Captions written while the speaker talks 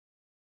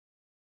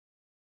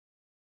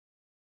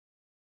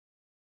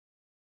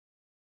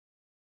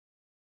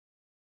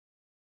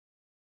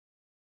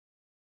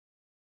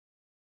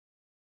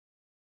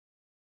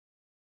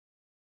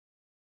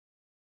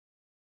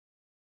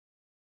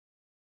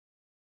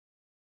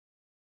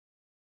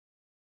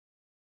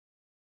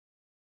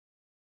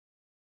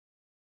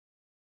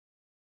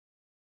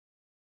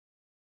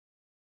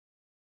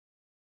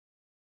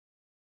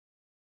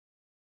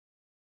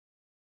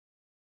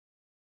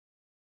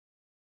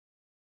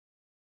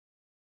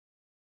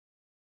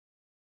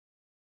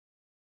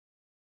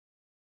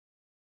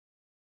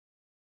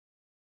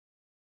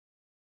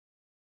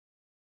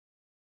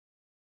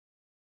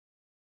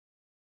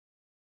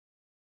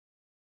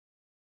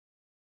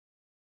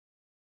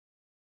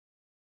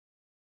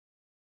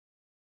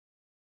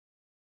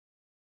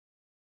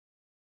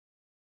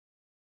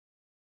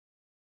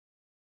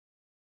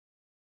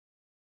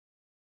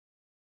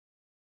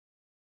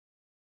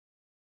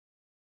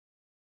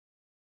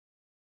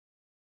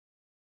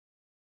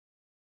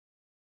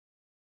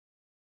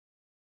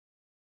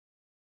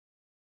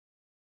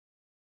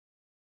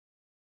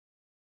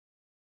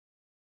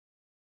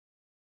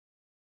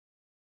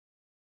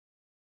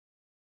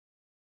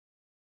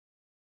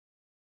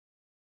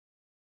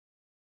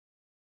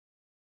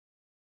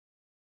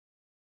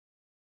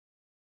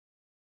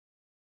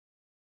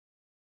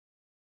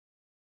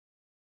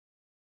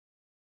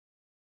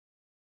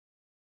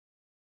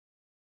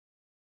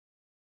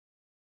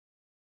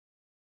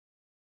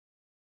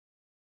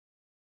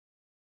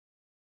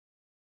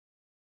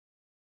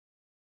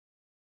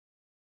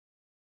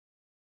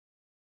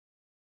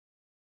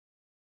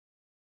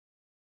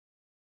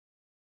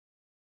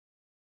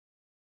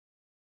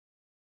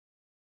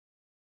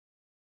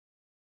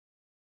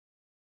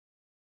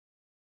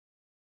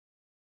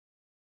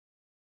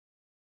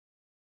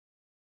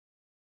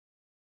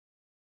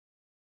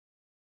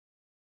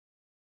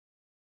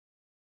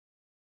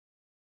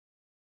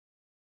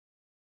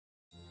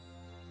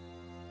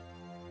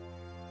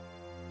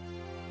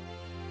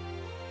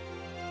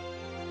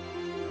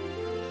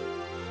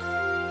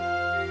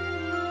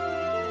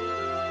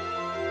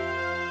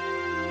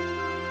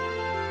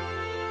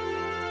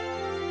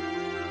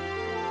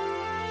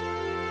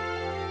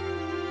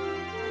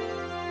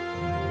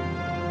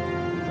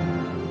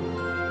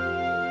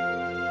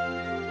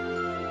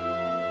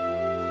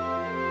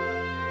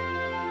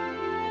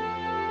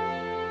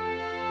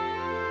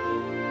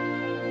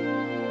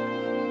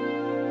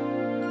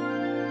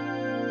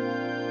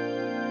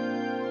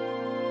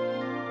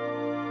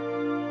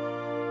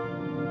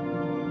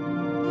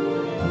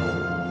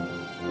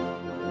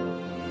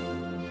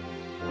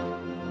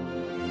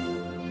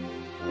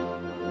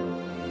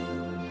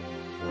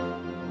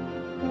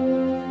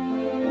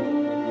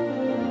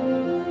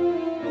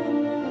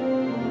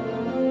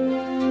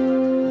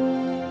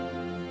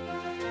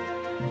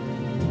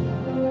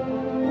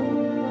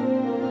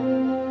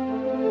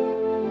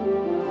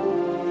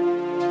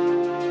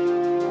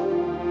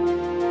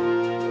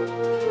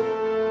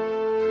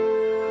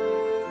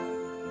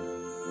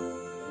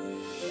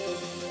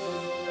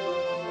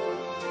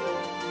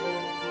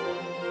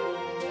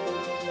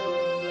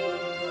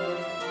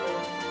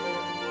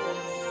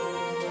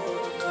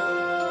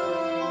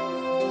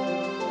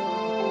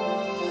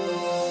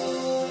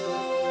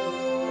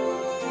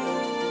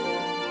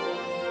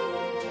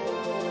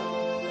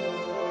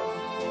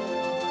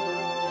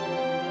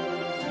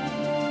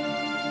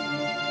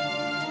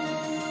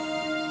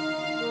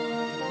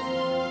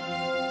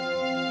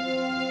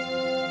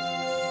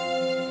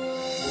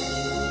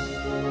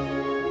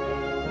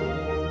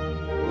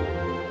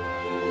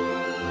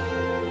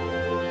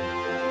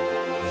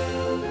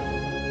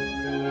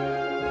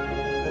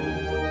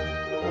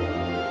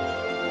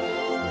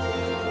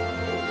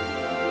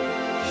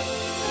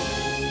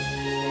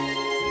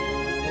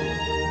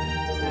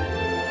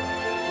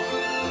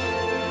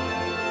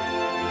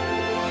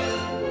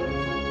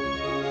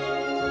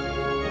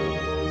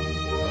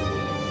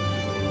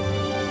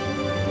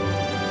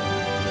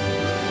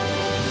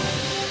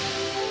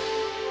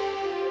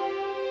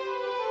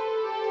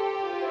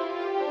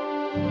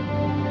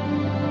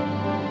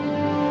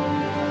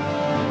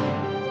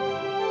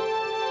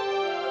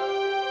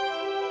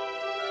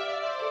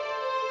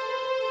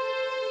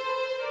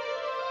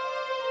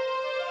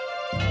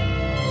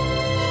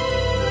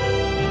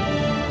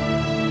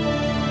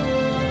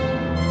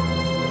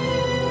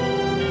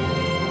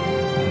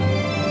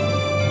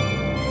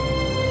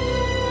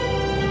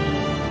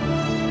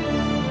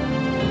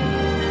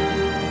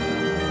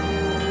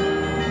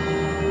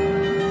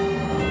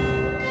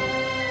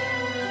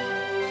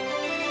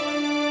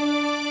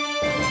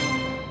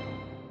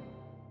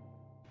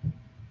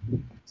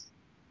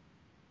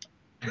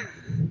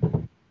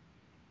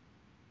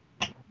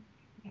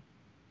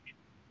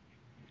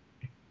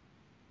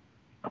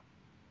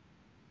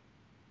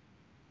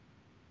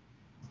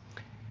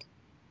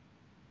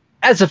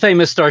As a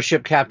famous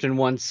starship captain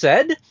once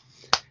said, of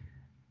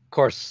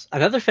course,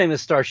 another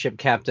famous starship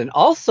captain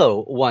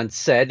also once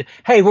said,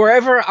 hey,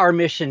 wherever our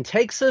mission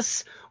takes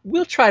us,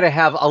 we'll try to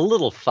have a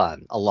little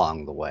fun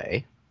along the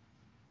way.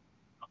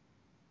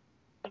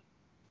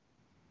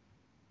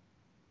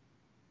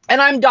 And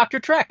I'm Dr.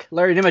 Trek,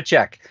 Larry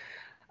Nemecek.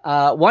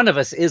 One of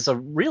us is a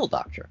real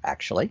doctor,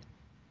 actually.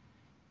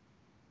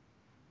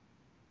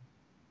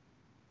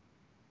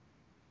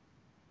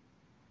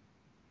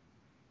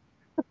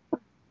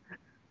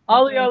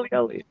 Ollie, Ollie,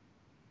 Ollie.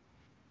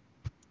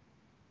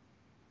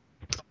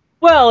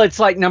 Well, it's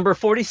like number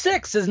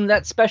 46. Isn't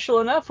that special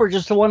enough? We're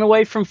just one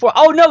away from 4.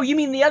 Oh, no, you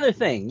mean the other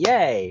thing.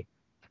 Yay.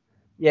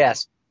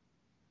 Yes.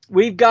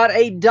 We've got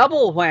a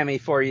double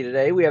whammy for you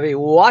today. We have a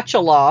watch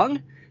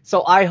along.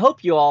 So I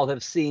hope you all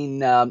have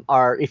seen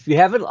if you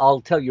haven't,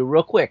 I'll tell you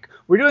real quick.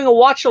 We're doing a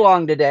watch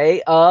along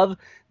today of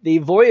the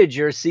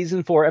Voyager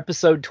Season 4,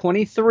 Episode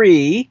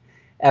 23,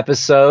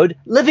 episode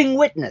Living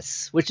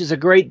Witness, which is a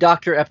great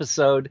Doctor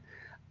episode.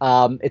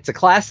 It's a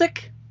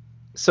classic,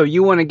 so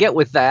you want to get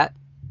with that.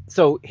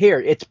 So here,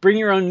 it's bring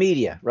your own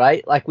media,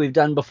 right? Like we've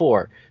done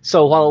before.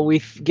 So while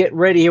we get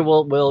ready here,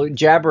 we'll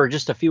jabber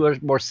just a few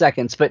more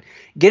seconds, but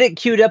get it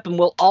queued up and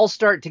we'll all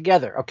start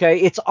together, okay?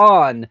 It's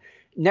on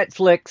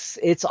Netflix,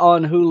 it's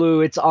on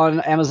Hulu, it's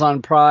on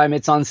Amazon Prime,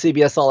 it's on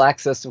CBS All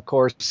Access, of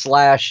course,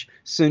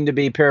 / soon to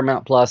be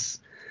Paramount Plus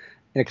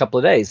in a couple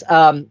of days.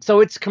 So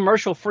it's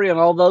commercial free on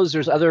all those.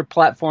 There's other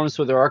platforms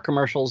where there are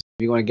commercials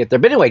if you want to get there.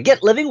 But anyway,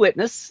 get Living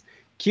Witness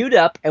queued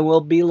up and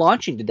we'll be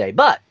launching today.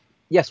 But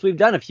yes, we've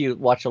done a few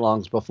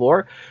watch-alongs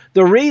before.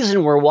 The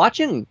reason we're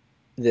watching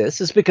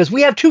this is because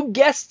we have 2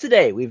 guests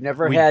today. We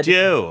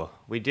do.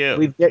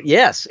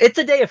 Yes, it's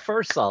a day of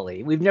firsts,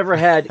 Ollie. We've never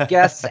had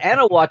guests and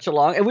a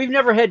watch-along, and we've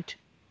never had 2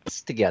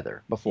 guests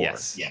together before.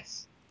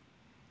 Yes.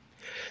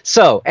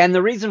 So, and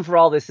the reason for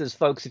all this is,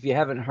 folks, if you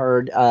haven't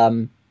heard,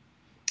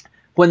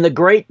 when the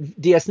great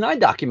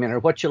DS9 documentary,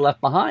 What You Left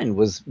Behind,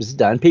 was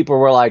done, people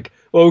were like,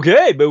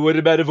 okay, but what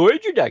about a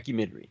Voyager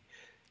documentary?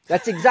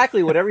 That's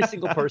exactly what every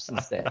single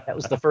person said. That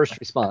was the first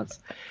response.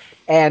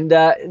 And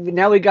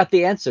now we got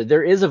the answer.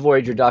 There is a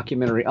Voyager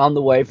documentary on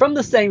the way from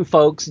the same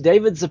folks.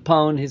 David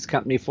Zappone, his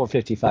company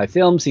 455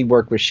 Films. He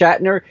worked with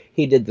Shatner.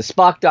 He did the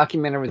Spock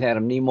documentary with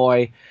Adam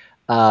Nimoy.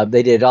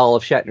 They did all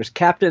of Shatner's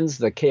Captains,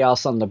 the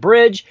Chaos on the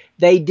Bridge.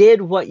 They did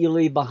What You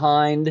Leave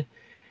Behind.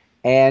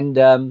 And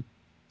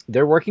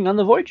they're working on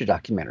the Voyager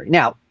documentary.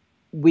 Now,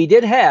 we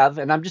did have,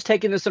 and I'm just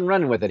taking this and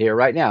running with it here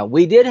right now.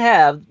 We did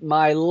have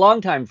my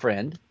longtime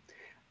friend,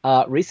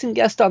 recent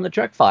guest on the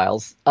Trek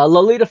Files,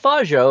 Lolita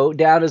Faggio,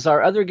 down as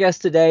our other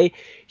guest today.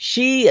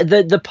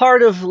 The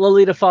part of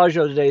Lolita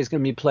Faggio today is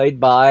going to be played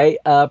by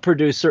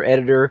producer,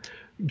 editor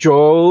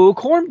Joe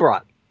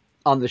Kornbrot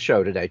on the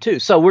show today, too.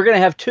 So we're going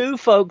to have 2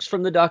 folks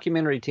from the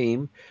documentary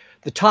team.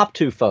 The top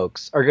 2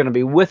 folks are going to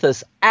be with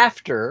us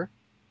after,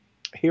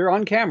 here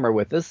on camera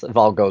with us, if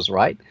all goes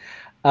right.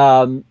 They're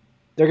going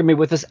to be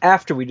with us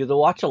after we do the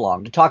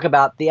watch-along to talk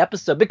about the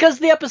episode. Because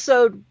the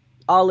episode,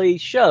 Ollie,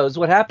 shows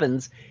what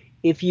happens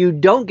if you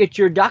don't get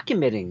your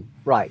documenting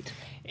right.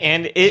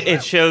 And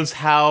it shows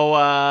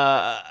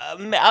how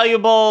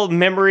malleable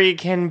memory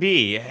can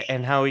be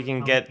and how we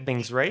can get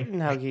things right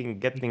and how we can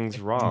get things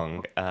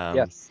wrong.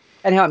 Yes.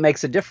 And how it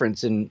makes a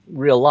difference in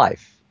real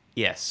life.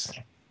 Yes.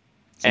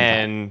 Sometimes.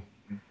 And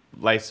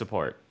life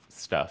support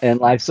stuff. And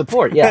life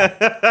support,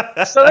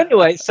 yeah. So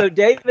anyway, so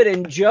David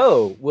and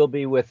Joe will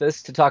be with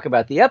us to talk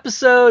about the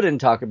episode and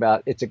talk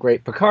about, it's a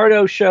great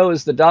Picardo show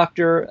as the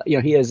Doctor. You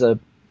know, he has a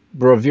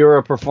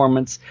bravura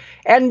performance,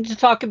 and to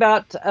talk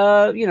about some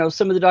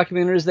of the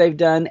documentaries they've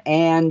done.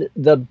 And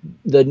the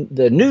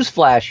news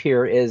flash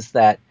here is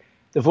that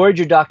the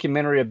Voyager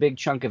documentary, a big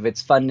chunk of its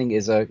funding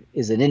is an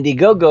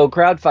Indiegogo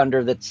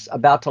crowdfunder that's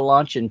about to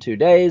launch in 2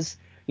 days,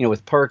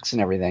 with perks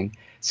and everything.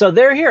 So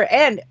they're here,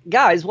 and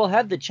guys, we'll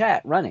have the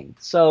chat running,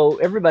 so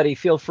everybody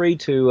feel free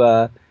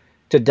to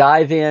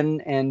dive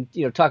in and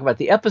talk about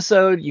the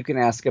episode. You can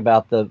ask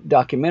about the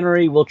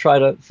documentary. We'll try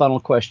to funnel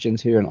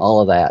questions here and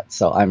all of that.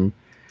 So I'm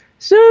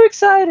so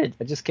excited.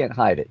 I just can't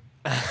hide it.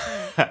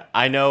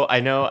 I know.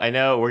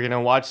 We're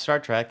gonna watch Star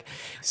Trek.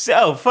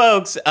 So,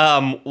 folks,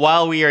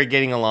 while we are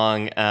getting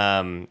along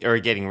or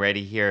getting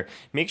ready here,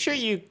 make sure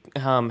you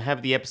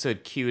have the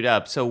episode queued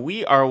up. So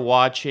we are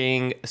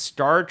watching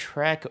Star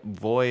Trek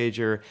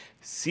Voyager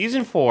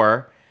Season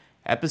 4,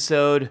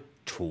 Episode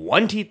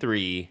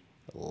 23.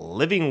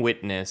 Living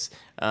Witness.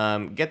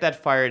 Get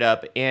that fired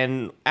up.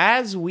 And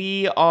as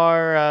we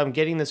are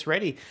getting this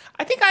ready,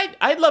 I think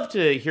I'd love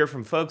to hear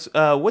from folks.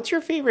 What's your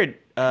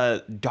favorite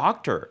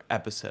Doctor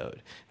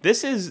episode?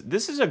 This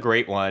is a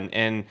great one.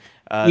 And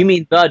you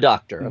mean the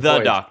Doctor?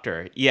 The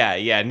Doctor.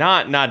 Yeah.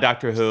 Not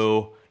Doctor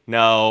Who.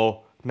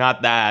 No,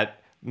 not that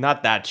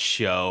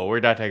show.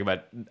 We're not talking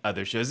about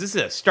other shows. This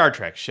is a Star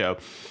Trek show.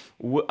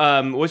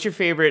 What's your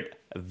favorite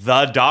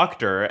The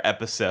Doctor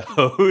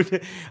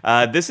episode?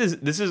 This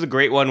is a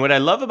great one. What I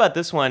love about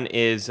this one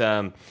is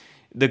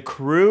the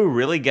crew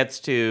really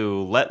gets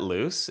to let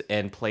loose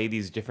and play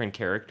these different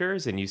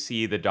characters, and you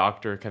see the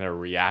Doctor kind of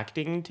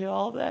reacting to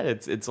all of that.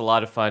 It's a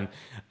lot of fun.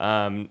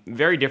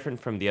 Very different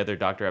from the other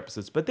Doctor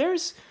episodes, but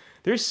there's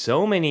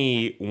so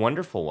many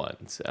wonderful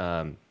ones.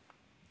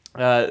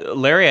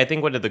 Larry, I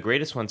think one of the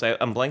greatest ones,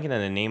 I'm blanking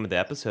on the name of the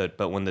episode,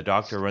 but when the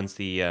Doctor runs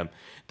the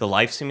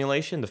life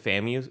simulation, the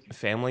family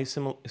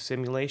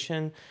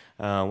simulation,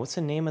 what's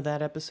the name of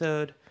that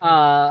episode?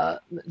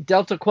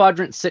 Delta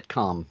Quadrant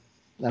sitcom.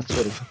 That's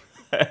what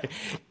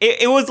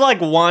it was like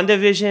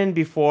WandaVision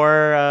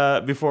before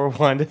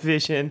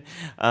WandaVision.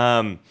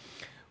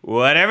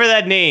 Whatever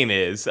that name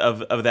is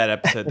of that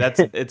episode,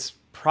 it's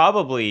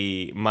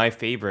probably my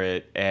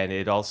favorite, and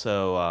it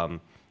also...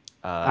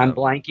 I'm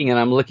blanking and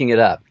I'm looking it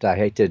up. I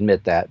hate to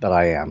admit that, but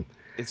I am.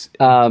 It's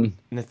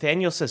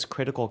Nathaniel says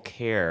critical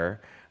care.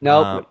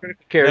 No,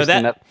 critical care is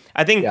I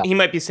think he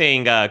might be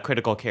saying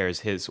critical care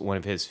is one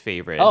of his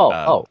favorite.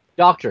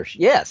 Doctors.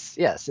 Yes.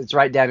 It's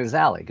right down his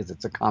alley because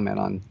it's a comment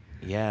on.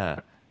 Yeah.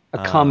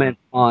 A comment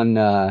on.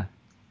 On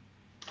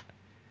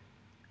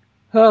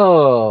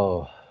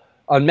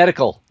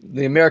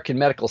the American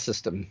medical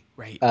system.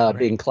 Right.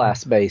 Being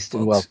class-based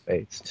and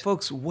wealth-based.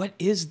 Folks, what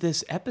is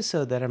this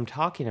episode that I'm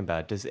talking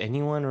about? Does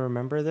anyone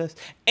remember this?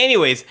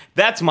 Anyways,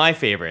 that's my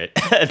favorite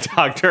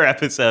Doctor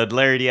episode.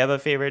 Larry, do you have a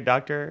favorite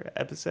Doctor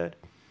episode?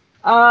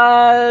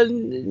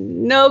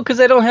 No, because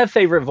I don't have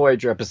favorite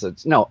Voyager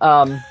episodes. No.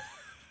 I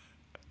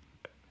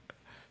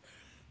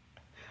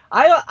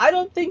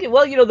don't think.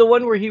 Well, the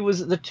one where he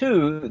was the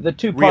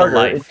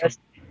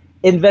two-parter.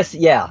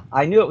 Yeah,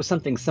 I knew it was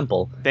something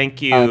simple.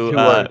 Thank you,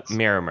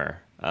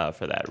 Miramar,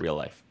 for that. Real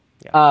life.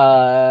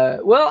 Yeah.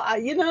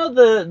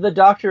 The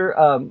Doctor,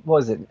 what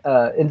was it?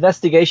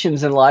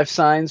 Investigations in Life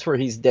Science, where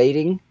he's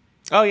dating.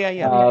 Oh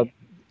yeah.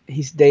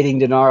 He's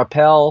dating Dinara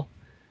Pell.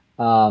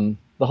 The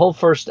whole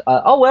first.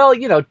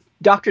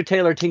 Dr.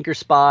 Taylor Tinker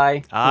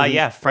Spy.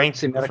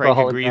 Frank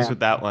agrees with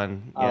that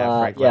one.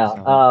 Yeah,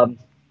 Frank.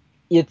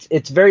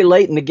 It's very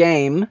late in the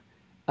game,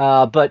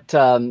 but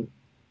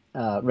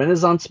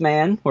Renaissance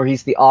Man, where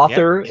he's the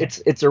author. Yep.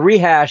 It's a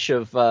rehash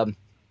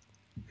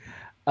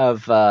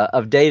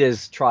of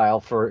Data's trial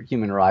for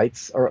human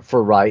rights or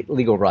for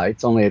legal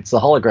rights. Only it's the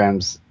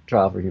holograms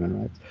trial for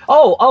human rights.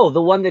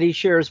 The one that he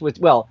shares with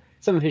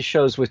some of his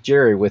shows with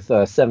Jerry with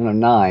 7 of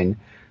 9.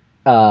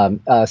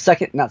 Not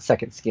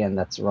Second Skin.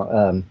 That's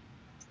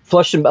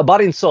Flesh and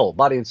Body and Soul.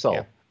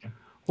 Yeah.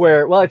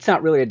 Where it's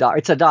not really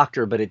it's a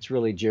doctor, but it's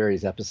really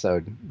Jerry's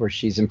episode where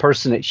she's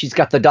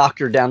got the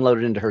Doctor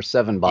downloaded into her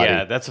 7 body.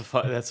 Yeah, that's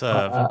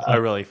a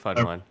really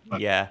fun one.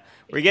 Yeah,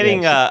 we're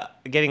getting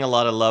a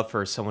lot of love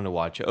for Someone to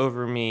Watch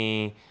Over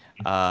Me,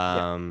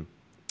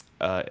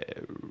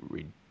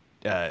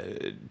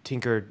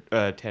 Tinker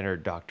Tenor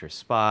Doctor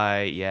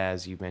Spy. Yeah,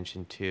 as you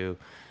mentioned too.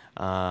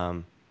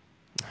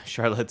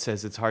 Charlotte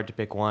says it's hard to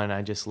pick one.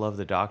 I just love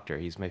the Doctor.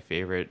 He's my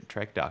favorite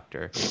Trek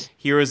Doctor.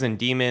 Heroes and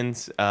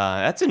Demons.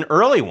 That's an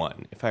early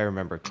one, if I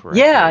remember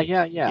correctly. Yeah.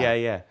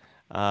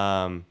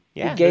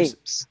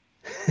 Games.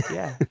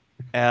 Yeah.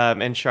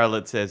 And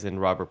Charlotte says,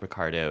 and Robert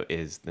Picardo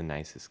is the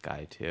nicest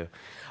guy too.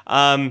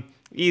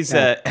 He's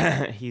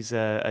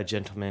a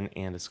gentleman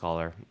and a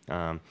scholar.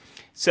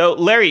 So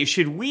Larry,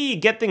 should we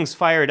get things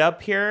fired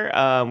up here?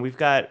 We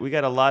got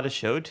a lot of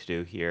show to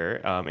do here,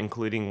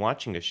 including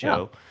watching a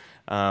show.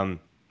 Yeah.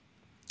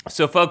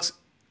 So, folks,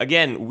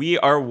 again, we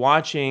are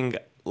watching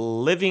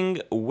Living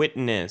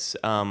Witness.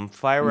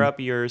 Fire up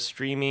your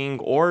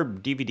streaming or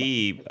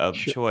DVD of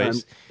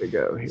choice.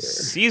 Go here.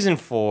 Season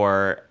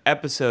 4,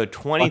 episode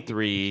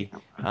 23.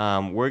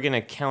 We're going to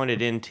count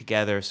it in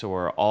together so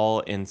we're all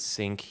in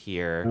sync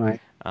here.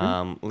 All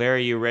right.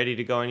 Larry, you ready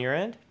to go on your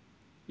end?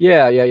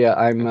 Yeah.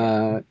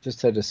 I'm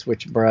just had to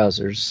switch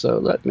browsers, so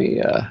let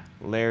me...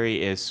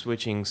 Larry is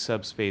switching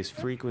subspace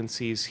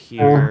frequencies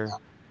here.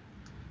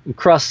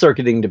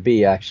 Cross-circuiting to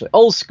be actually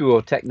old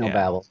school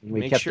technobabble.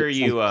 Make sure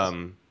you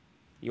want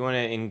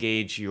to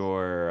engage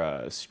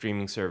your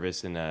streaming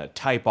service in a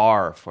Type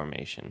R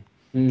formation.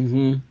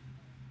 Mm-hmm.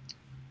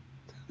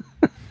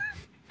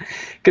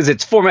 Because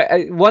it's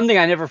format. One thing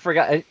I never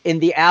forgot in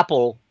the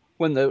Apple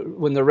when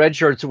the red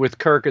shirts are with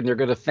Kirk and they're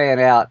going to fan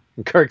out,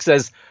 and Kirk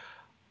says,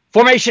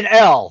 Formation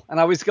L, and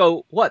I always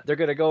go, what? They're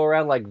going to go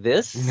around like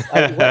this?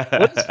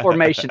 What is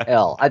Formation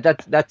L?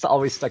 That's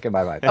always stuck in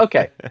my mind.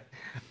 Okay,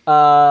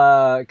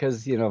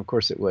 because of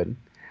course it would.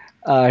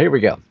 Here we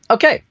go.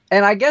 Okay,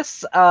 and I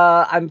guess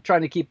I'm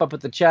trying to keep up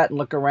with the chat and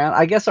look around.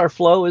 I guess our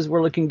flow is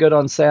we're looking good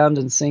on sound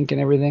and sync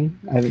and everything.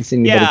 I haven't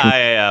seen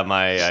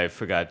anybody. I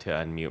forgot to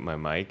unmute my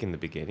mic in the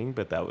beginning,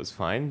 but that was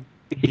fine.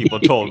 People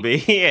told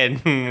me, and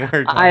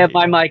I have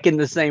my mic in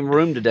the same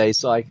room today,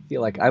 so I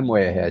feel like I'm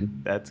way ahead.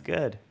 That's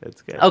good.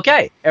 That's good.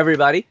 Okay,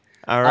 everybody.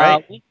 All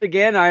right. Once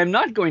again, I am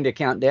not going to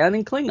count down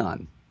in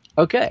Klingon.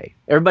 Okay,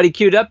 everybody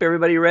queued up?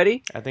 Everybody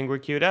ready? I think we're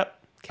queued up.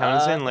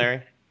 Count us in,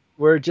 Larry.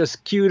 We're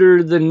just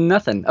cuter than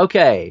nothing.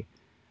 Okay.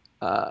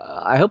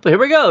 I hope. Here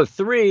we go.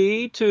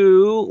 3,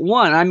 2,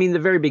 1. I mean the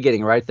very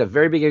beginning, right? The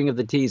very beginning of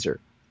the teaser.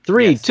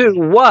 3, 2,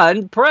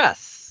 1.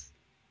 Press.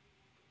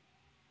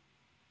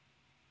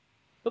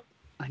 Oop,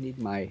 I need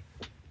a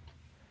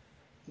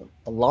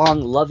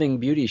long, loving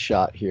beauty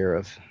shot here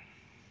of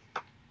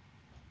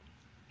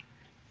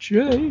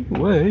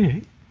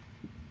J-Way.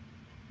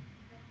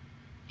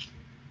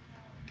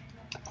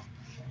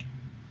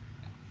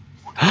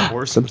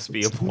 Force must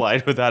be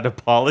applied without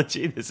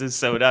apology. This is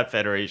so not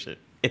Federation.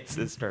 It's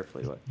the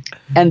Starfleet one.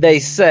 And they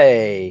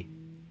say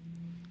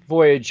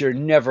Voyager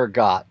never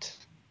got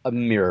a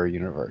mirror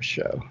universe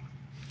show.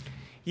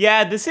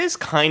 Yeah, this is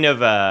kind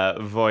of a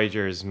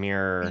Voyager's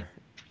mirror.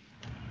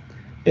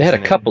 They had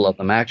a couple of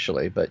them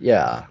actually, but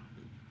yeah.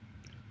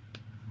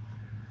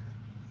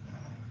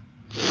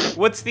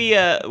 What's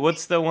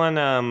the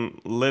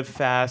one? Live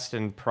fast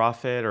and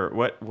profit, or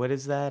what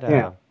is that?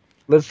 Yeah.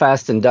 Live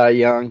fast and die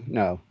young.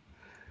 No.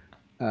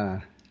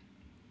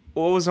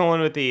 What was the one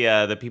with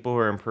the people who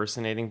were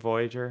impersonating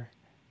Voyager?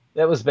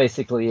 That was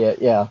basically it.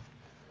 Yeah.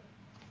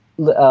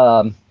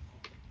 Live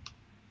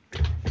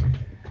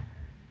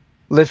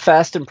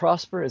fast and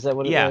prosper. Is that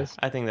what it was? Yeah,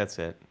 I think that's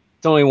it.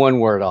 It's only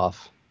one word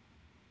off.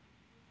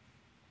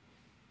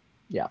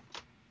 Yeah.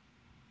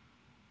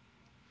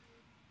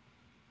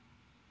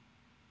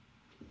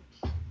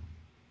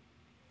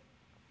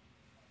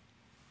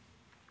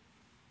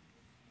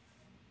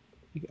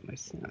 You got my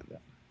sound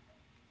up.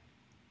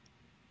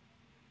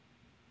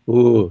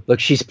 Ooh, look,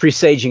 she's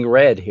presaging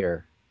red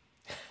here.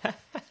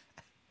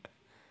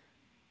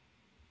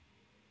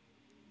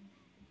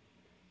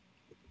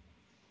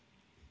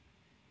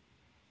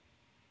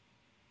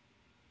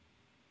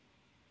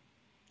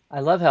 I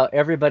love how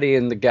everybody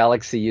in the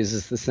galaxy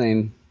uses the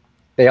same.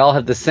 They all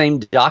have the same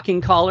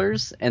docking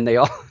collars, and they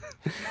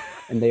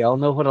all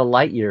know what a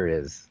light year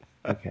is.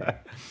 Okay.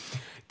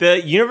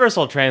 The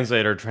Universal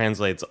Translator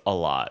translates a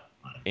lot,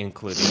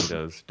 including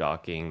those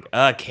docking.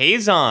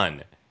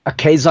 Kazon. A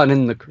Kazon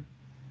in the...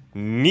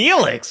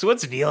 Neelix?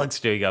 What's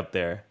Neelix doing up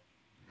there?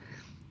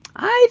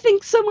 I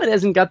think someone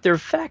hasn't got their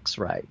facts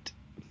right.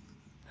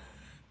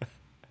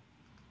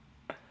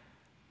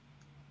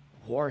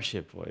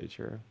 Warship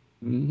Voyager.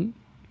 Mm-hmm.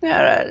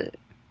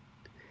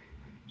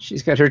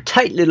 She's got her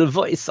tight little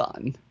voice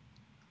on.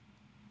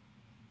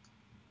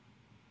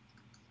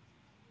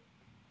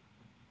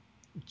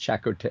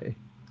 Chakotay.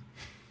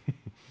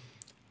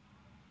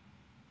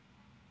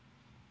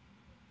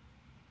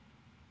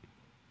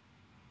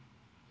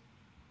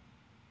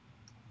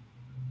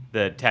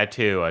 The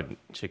tattoo on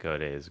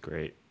Chakotay is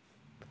great.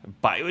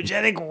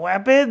 Biogenic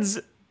weapons?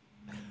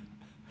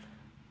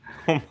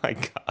 Oh my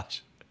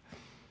gosh.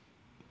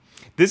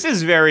 This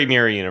is very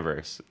Mirror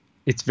Universe.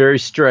 It's very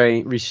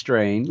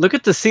restrained. Look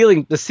at the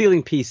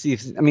ceiling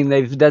piece. I mean,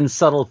 they've done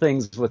subtle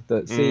things with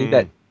the see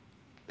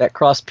that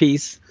cross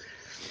piece.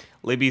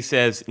 Libby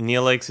says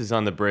Neelix is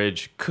on the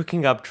bridge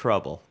cooking up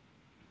trouble.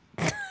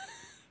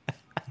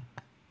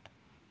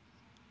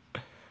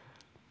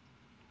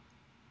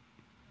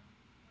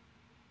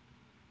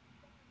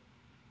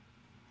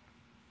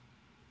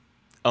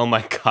 Oh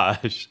my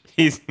gosh.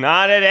 He's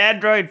not an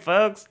android,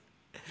 folks.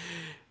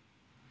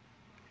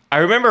 I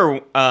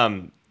remember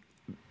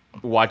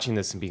watching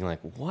this and being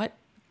like,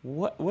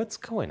 what's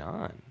going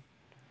on?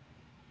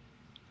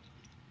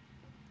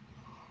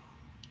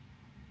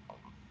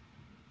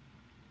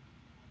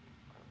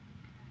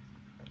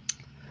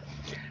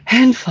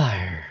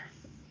 Handfire.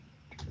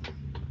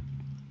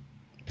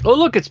 Oh,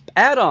 look, it's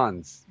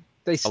add-ons.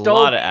 They stole a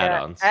lot of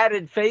add-ons.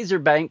 Added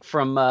phaser bank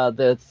from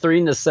the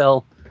 3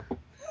 nacelle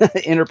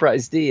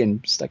Enterprise D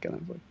and stuck it on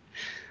board.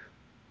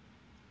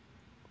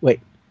 Wait.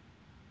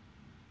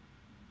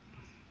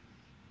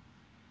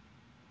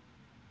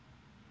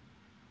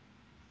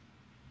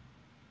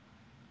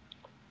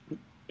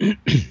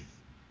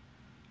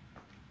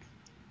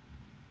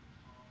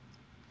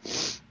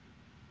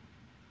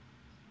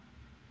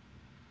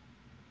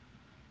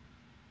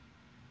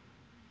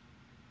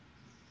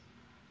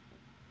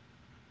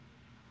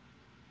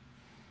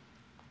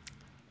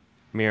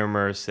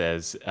 Miramur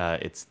says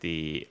it's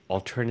the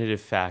alternative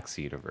facts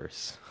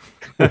universe.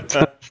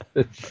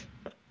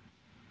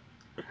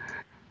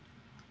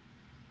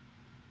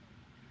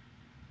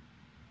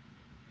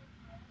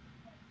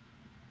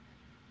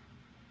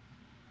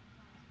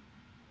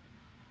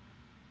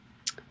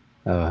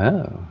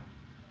 Oh.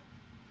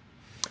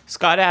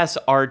 Scott asks,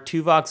 are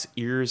Tuvok's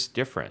ears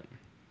different?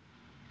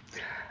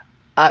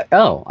 I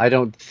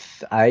don't.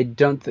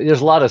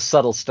 There's a lot of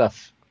subtle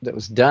stuff that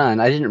was done.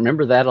 I didn't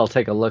remember that. I'll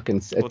take a look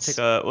and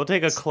We'll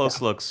take a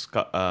close look,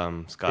 Scott.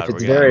 If it's We're gonna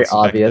very inspect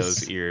obvious.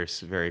 those ears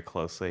very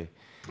closely.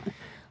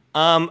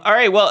 All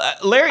right. Well,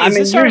 Larry, I is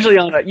mean, this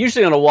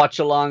usually on a watch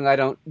along, I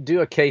don't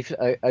do a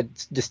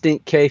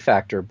distinct K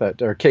factor, or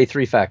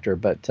K3 factor,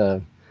 but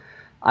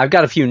I've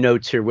got a few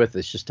notes here with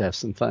us just to have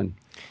some fun.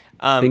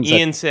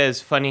 Ian says,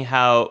 funny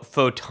how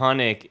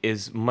photonic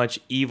is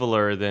much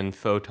eviler than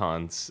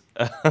photons.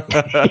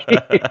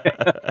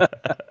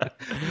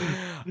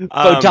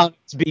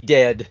 Photons be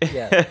dead.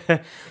 Yeah.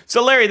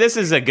 So, Larry, this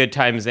is a good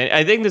time.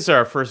 I think this is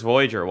our first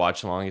Voyager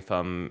watch along. If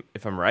I'm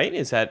right,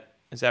 is that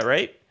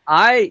right?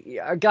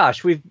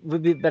 Gosh, we've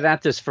been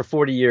at this for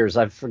 40 years.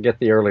 I forget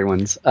the early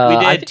ones. We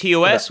did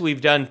TOS.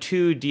 We've done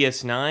 2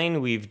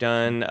 DS9. We've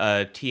done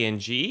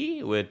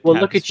TNG with. Well,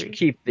 Tapestry. Look at you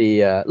keep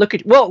the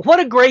what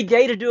a great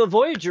day to do a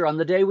Voyager on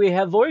the day we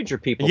have Voyager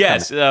people.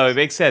 Yes, no, it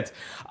makes sense.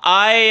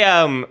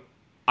 I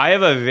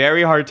have a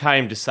very hard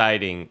time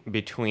deciding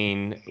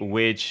between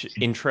which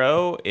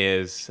intro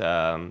is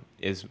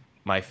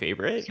my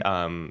favorite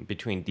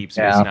between Deep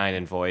Space Nine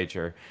and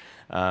Voyager.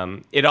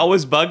 It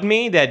always bugged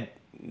me that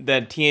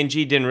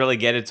TNG didn't really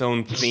get its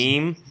own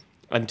theme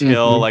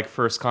until like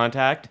First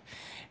Contact,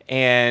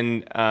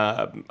 and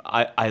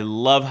I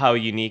love how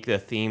unique the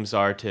themes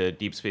are to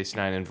Deep Space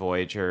Nine and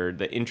Voyager.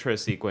 The intro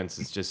sequence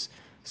is just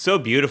so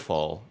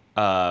beautiful.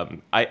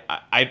 I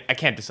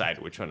can't decide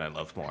which one I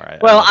love more.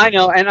 I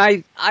know, and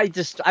I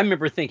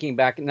remember thinking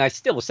back, and I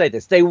still will say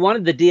this: they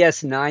wanted the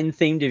DS9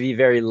 theme to be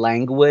very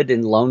languid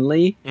and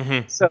lonely.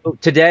 Mm-hmm. So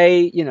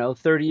today,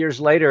 30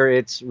 years later,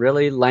 it's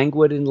really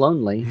languid and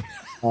lonely.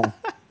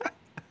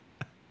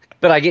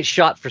 But I get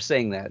shot for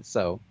saying that.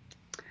 So,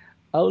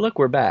 oh look,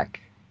 we're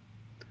back.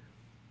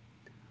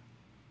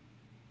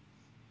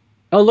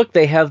 Oh look,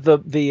 they have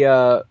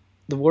the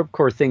warp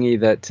core thingy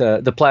that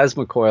the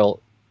plasma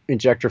coil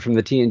injector from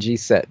the TNG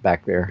set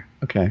back there.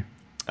 Okay.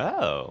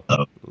 Oh,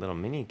 little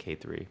mini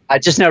K3. I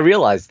just now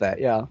realized that.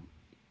 Yeah.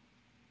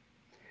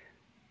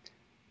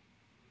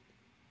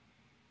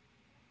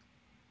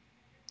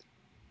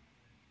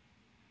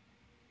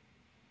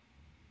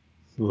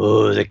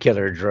 Whoa, the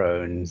killer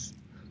drones.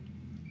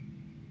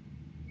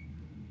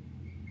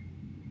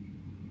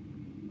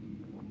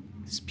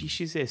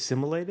 Species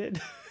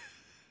assimilated?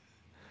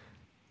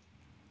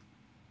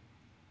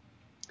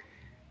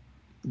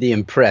 The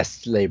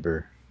impressed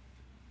labor.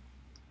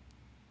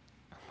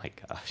 Oh my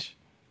gosh.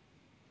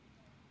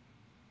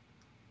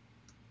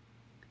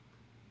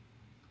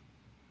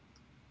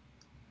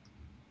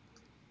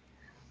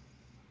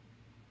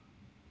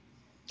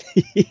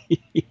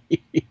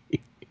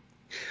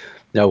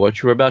 Now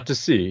what you're about to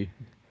see.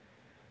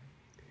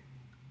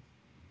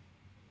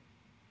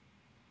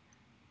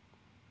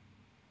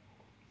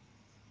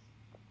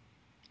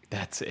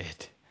 That's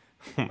it.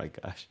 Oh my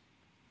gosh.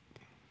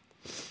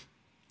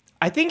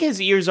 I think his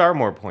ears are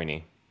more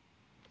pointy.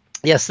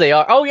 Yes, they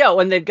are. Oh yeah,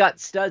 when they've got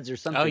studs or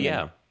something. Oh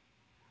yeah.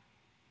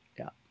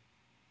 Yeah.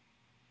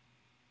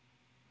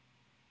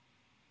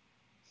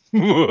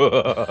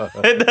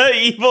 And the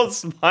evil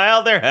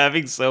smile, they're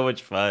having so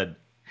much fun.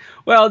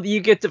 Well, you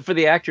get to, for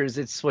the actors,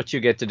 it's what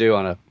you get to do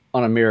on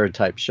a mirror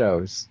type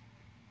shows.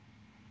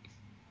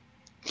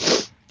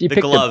 You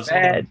the gloves.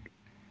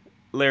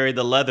 Larry,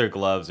 the leather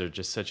gloves are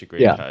just such a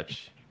great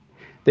touch.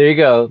 There you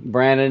go.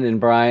 Brandon and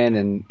Brian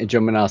and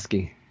Joe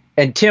Manowski.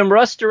 And Tim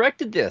Russ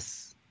directed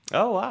this.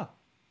 Oh, wow.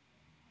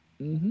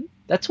 Mm-hmm.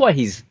 That's why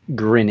he's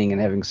grinning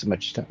and having so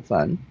much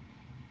fun.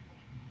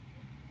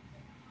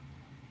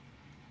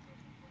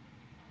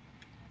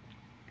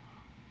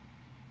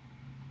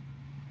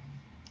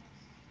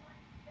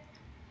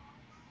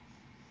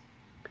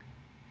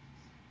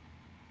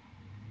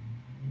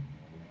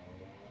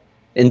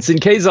 Ensign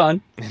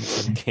Kazon.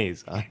 Ensign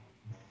Kazon.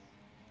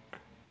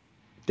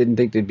 Didn't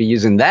think they'd be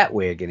using that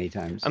wig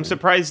anytime soon. I'm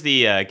surprised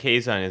the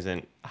Kazon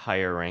isn't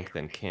higher rank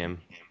than Kim.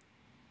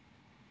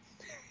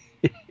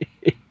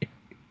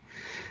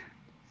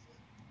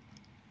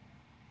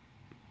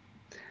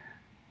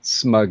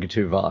 Smug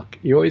Tuvok.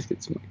 You always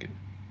get smug.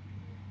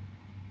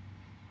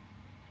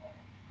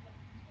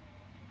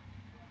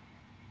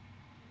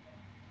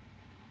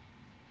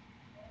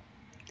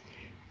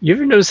 You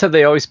ever notice how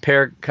they always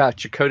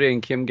Chakotay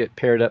and Kim get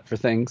paired up for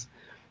things?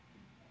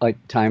 Like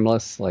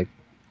Timeless, like...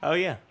 Oh,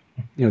 yeah.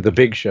 The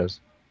big shows.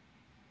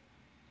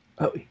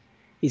 Oh,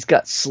 he's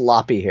got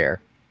sloppy hair.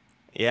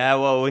 Yeah,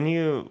 well, when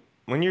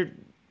you're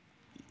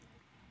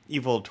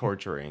evil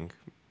torturing,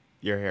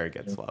 your hair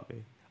gets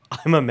sloppy.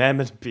 I'm a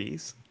mammoth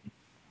piece.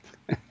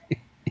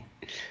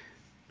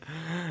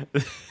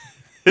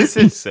 This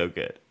is so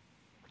good.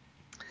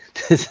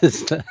 This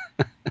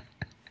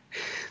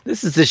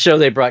is the show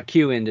they brought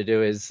Q in to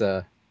do his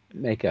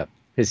makeup,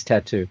 his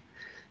tattoo.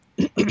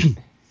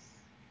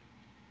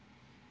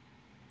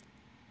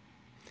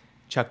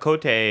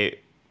 Chakotay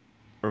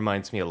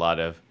reminds me a lot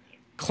of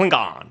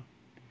Klingon.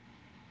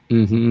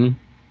 Mm-hmm.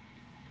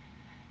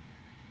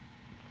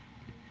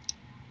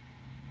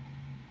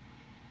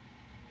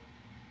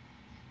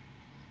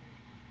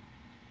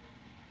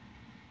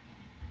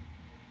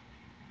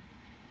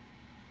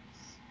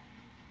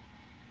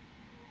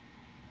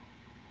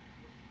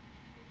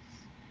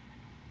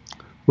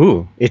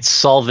 Ooh, it's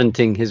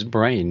solventing his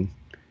brain.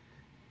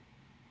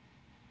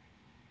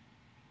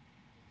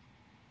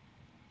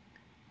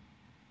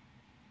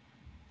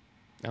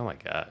 Oh my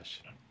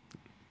gosh.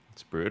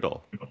 It's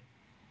brutal.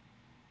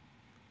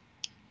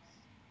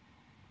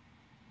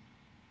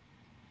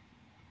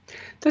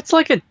 That's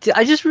like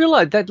I just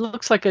realized that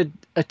looks like a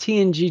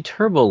TNG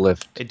turbo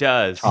lift. It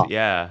does, top.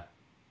 yeah.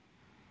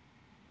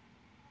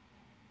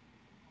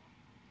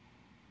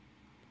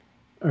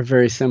 Are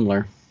very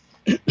similar.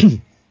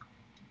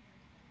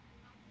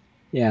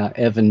 Yeah,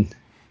 Evan.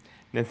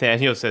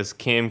 Nathaniel says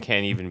Kim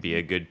can't even be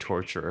a good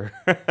torturer.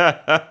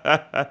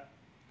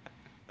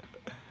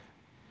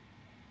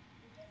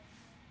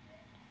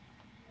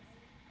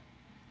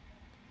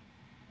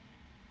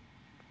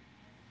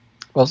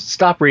 Well,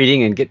 stop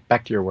reading and get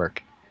back to your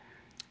work.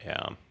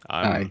 Yeah.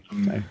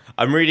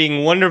 I'm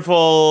reading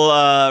wonderful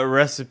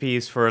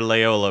recipes for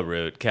Laola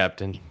root,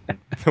 Captain.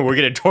 We're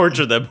going to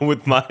torture them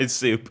with my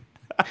soup.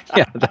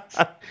 Yeah,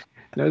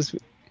 those.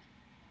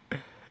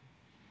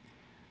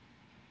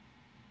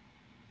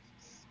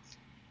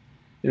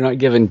 You're not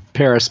giving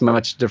Paris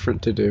much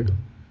different to do.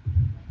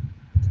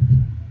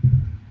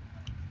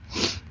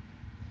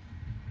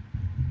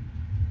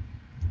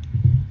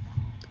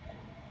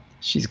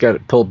 She's got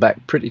it pulled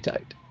back pretty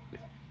tight.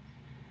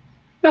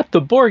 Not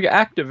the Borg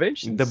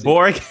activation The sequence.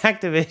 Borg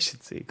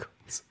activation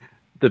sequence.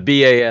 The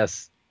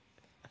BAS.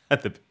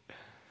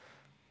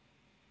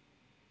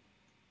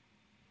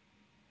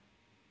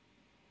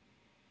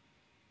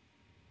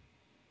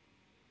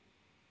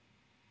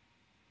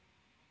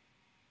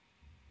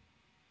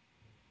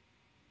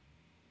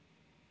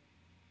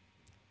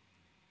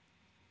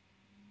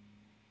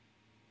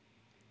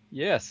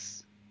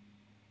 Yes.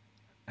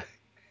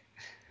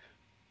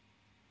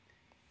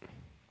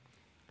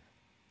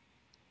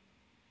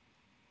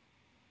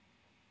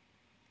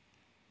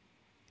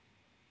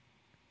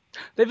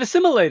 They've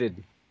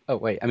assimilated. Oh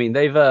wait, I mean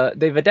they've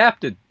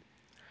adapted.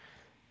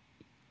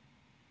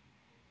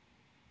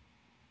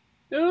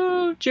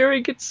 Oh,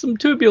 Jerry gets some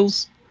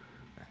tubules.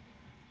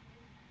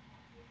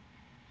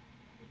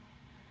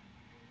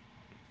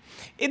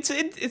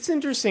 It's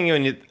interesting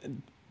when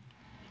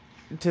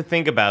to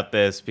think about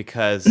this,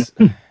 because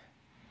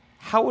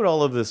how would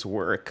all of this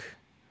work?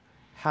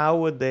 How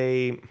would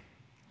they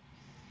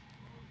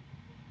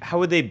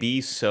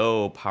be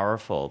so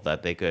powerful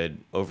that they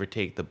could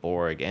overtake the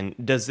Borg? And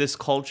does this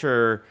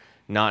culture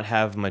not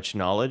have much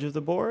knowledge of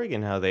the Borg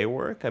and how they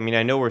work? I mean,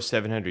 I know we're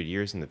 700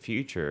 years in the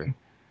future.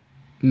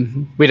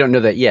 Mm-hmm. We don't know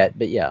that yet,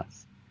 but yeah.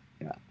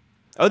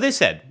 Oh, they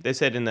said in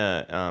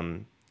the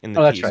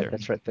that's teaser.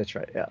 Right. That's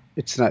right. Yeah,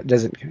 it's not.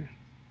 Doesn't.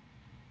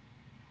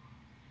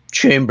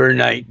 Chamber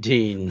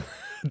 19.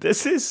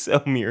 This is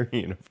so mirror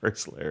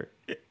universe, Larry.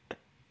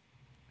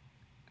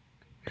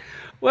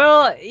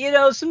 Well,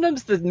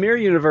 sometimes the mirror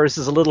universe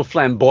is a little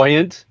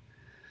flamboyant,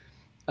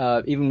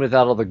 even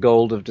without all the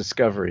gold of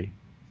Discovery.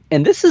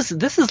 And this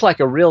is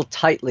like a real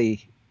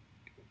tightly.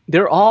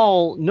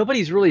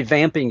 Nobody's really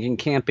vamping and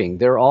camping.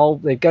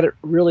 They've got it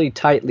really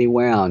tightly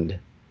wound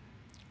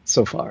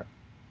so far.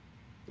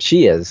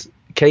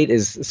 Kate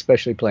is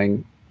especially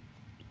playing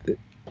the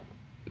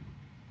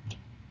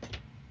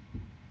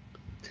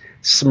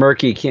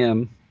smirky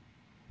Kim.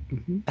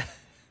 Mm-hmm.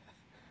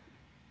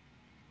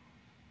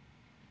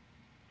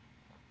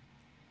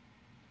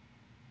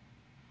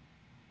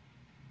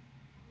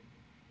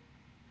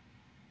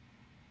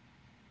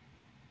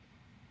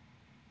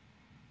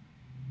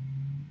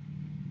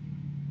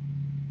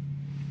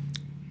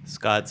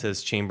 Scott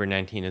says Chamber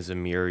 19 is a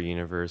mirror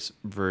universe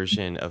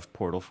version of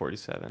Portal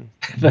 47.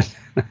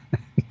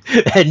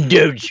 And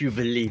don't you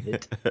believe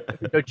it.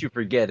 Don't you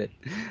forget it.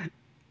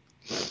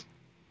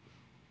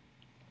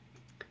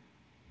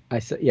 I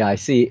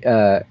see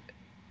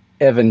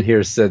Evan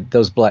here said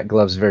those black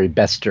gloves very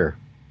Bester.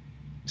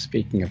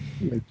 Speaking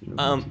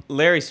of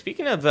Larry,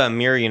 speaking of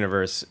mirror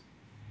universe,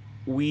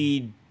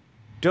 we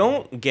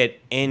don't get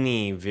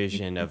any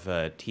vision of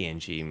a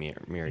TNG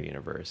mirror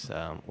universe.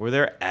 Were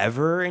there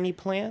ever any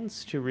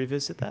plans to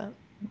revisit that?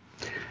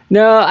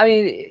 No, I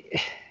mean,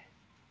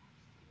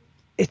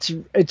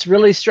 it's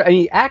really strange. I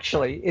mean,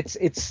 actually,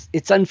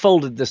 it's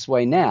unfolded this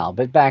way now,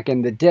 but back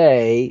in the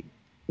day,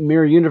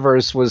 mirror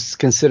universe was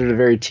considered a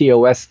very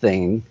TOS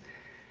thing,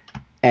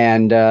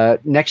 and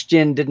Next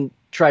Gen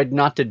tried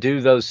not to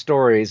do those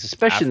stories,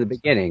 especially in the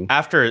beginning.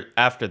 After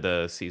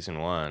the season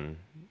 1.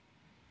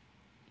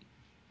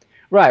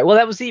 Right. Well,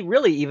 that was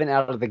really even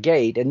out of the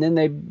gate. And then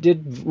they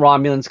did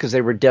Romulans because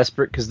they were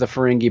desperate because the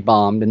Ferengi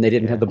bombed and they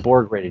didn't have the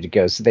Borg ready to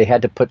go. So they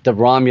had to put the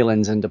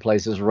Romulans into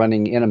places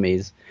running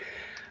enemies.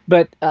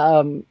 But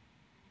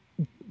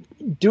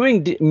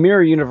doing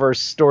mirror universe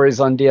stories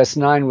on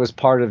DS9 was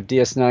part of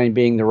DS9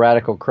 being the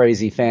radical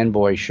crazy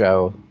fanboy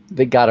show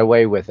that got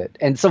away with it.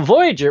 And so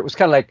Voyager, it was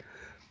kind of like,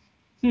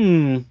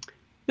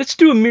 let's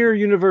do a mirror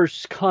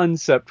universe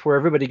concept where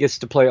everybody gets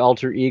to play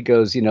alter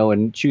egos,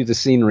 and chew the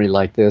scenery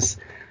like this.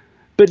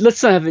 But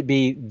let's not have it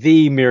be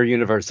the mirror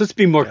universe. Let's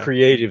be more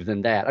creative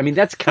than that. I mean,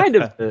 that's kind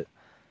of the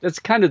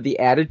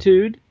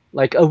attitude.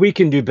 like, oh, we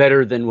can do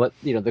better than what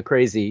the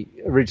crazy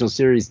original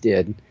series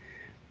did.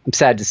 I'm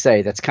sad to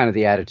say that's kind of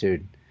the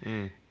attitude.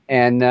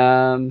 And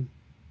oh,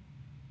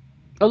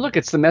 look,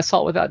 it's the mess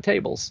hall without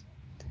tables.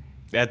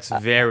 That's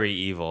very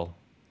evil.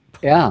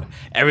 Yeah.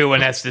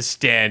 Everyone has to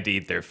stand to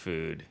eat their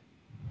food.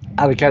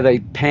 I like how they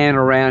pan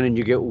around and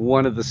you get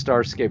one of the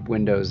Starscape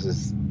windows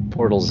as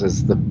portals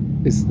as the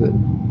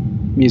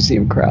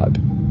museum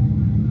crowd.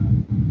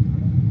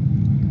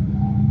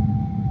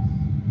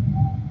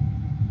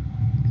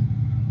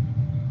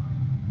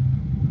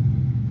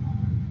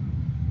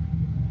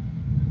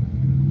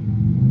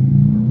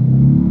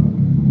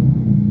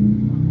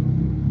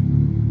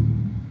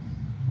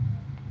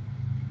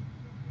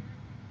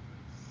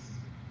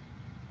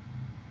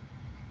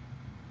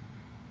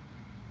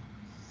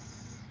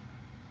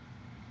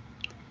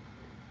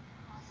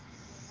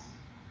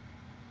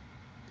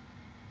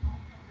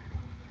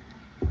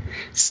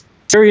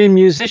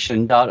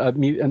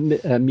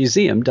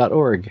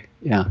 Museum.org.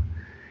 Yeah.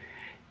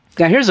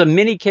 Now here's a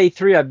mini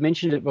K3. I've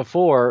mentioned it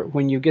before.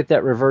 When you get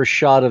that reverse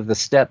shot of the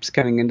steps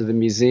coming into the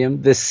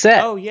museum, this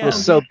set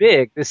was so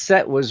big. This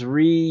set was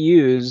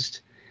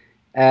reused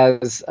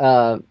as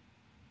a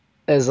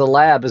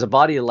lab, as a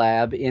body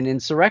lab in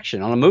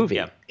Insurrection on a movie.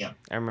 Yeah.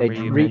 I remember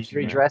they you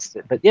redressed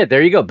it. But yeah,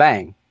 there you go.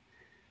 Bang.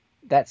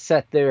 That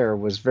set there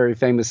was very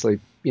famously,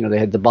 they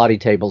had the body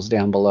tables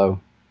down below.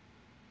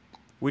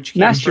 Which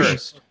came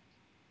first?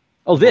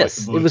 Oh,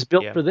 this. It was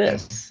built for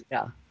this.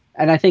 Yeah.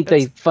 And I think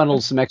they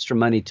funneled some extra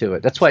money to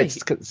it. That's why it's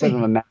sort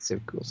of a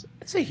massive cool set.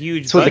 It's a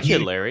huge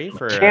budget, Larry.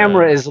 The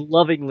camera is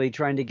lovingly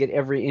trying to get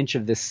every inch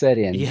of this set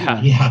in.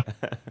 Yeah.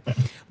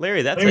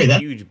 Larry, that's a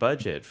huge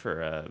budget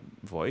for a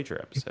Voyager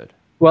episode.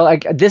 Well,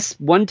 this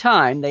one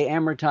time they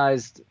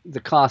amortized the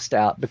cost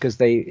out because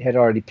they had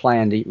already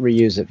planned to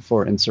reuse it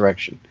for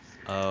Insurrection.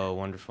 Oh,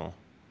 wonderful.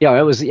 Yeah,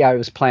 it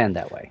was planned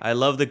that way. I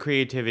love the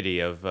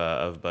creativity of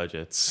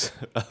budgets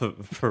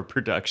for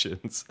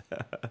productions.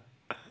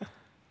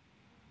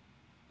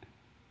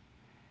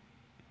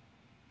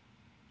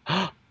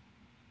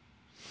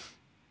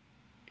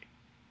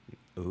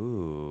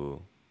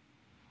 Ooh.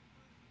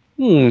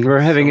 We're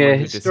having a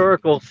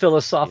historical,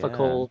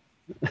 philosophical.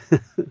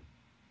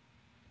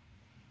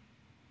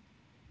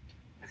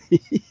 Yeah.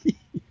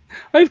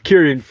 I have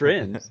Kyrian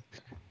friends.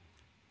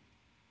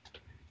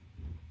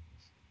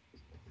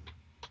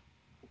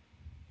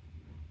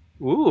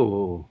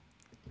 Ooh.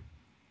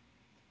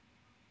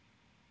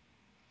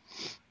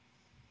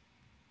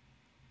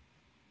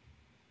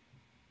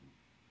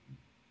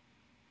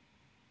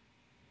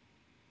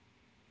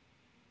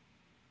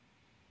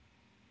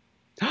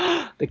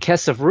 The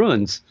Kess of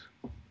Ruins.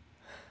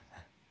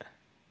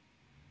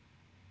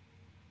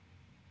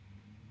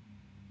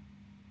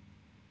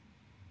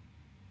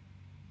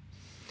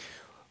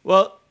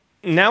 Well,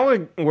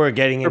 now we're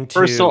getting into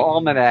personal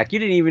almanac. You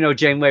didn't even know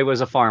Janeway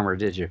was a farmer,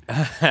 did you?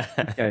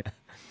 Okay.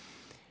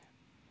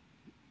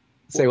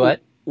 Say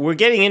what? We're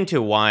getting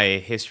into why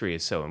history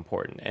is so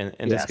important,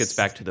 and this gets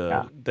back to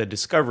the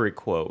Discovery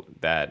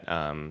quote that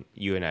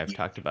you and I have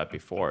talked about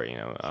before.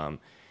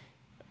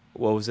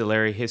 What was it,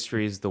 Larry?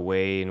 History is the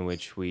way in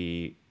which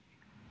we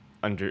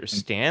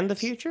understand the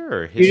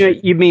future, or history?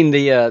 You mean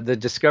the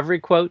Discovery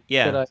quote?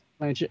 Yeah. That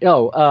I mentioned?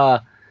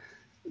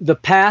 The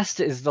past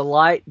is the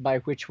light by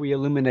which we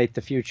illuminate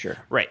the future.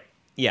 Right.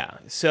 Yeah.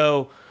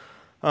 So,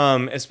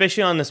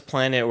 especially on this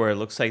planet where it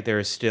looks like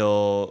there's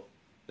still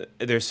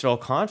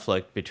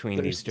conflict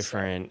between these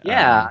different.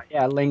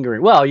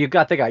 Lingering. Well, you've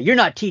got the guy. You're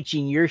not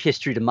teaching your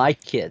history to my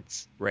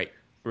kids. Right.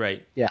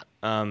 Yeah.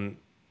 Sadly,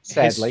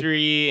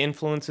 history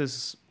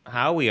influences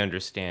how we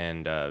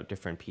understand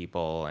different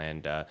people,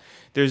 and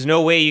there's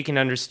no way you can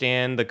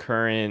understand the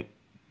current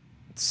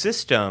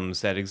systems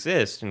that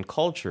exist and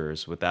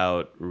cultures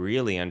without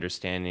really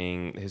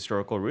understanding the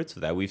historical roots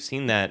of that. We've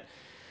seen that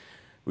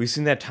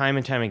time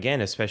and time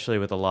again, especially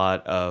with a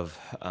lot of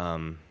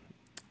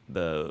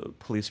the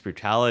police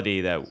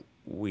brutality that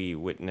we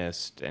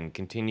witnessed and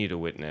continue to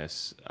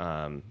witness.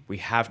 We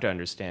have to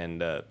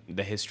understand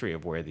the history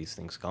of where these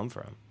things come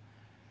from.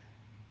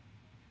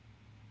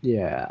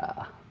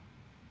 Yeah.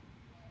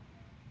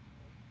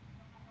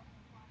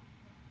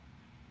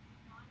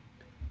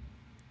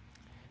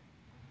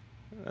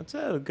 That's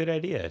a good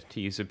idea, to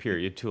use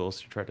superior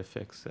tools to try to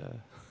fix.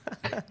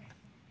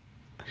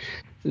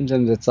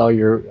 Sometimes that's all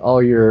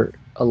you're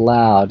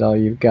allowed, all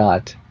you've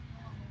got.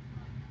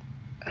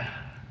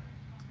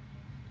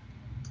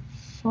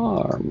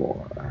 Far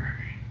more.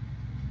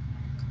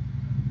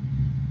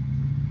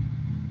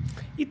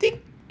 You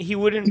think he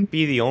wouldn't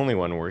be the only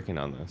one working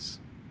on this?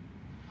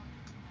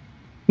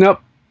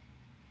 Nope.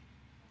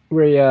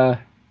 He's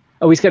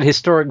got a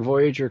historic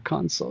Voyager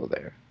console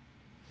there.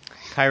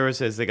 Cairo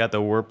says they got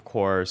the warp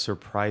core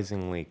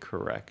surprisingly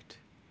correct.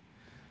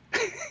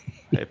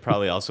 It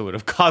probably also would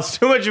have cost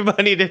too much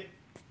money to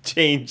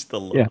change the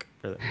look.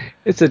 For that.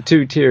 It's a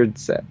 2-tiered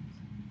set.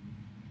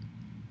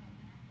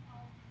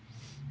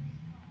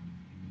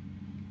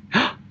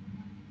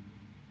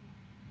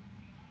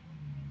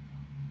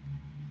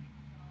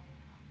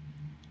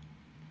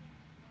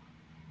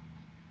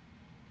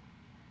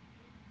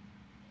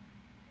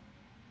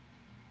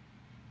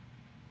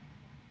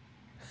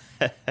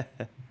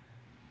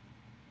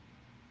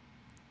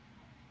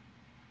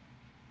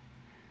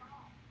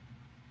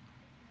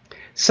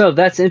 So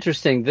that's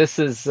interesting. This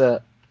is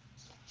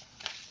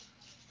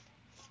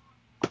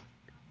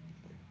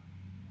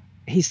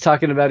he's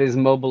talking about his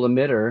mobile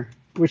emitter,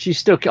 which he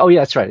still. Oh yeah,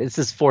 that's right. It's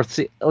his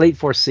late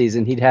fourth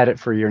season. He'd had it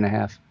for a year and a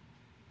half.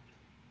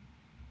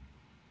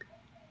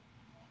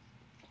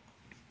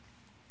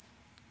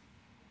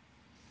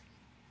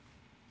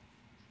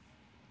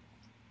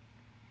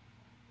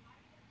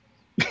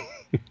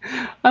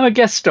 I'm a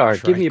guest star.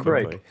 Give me a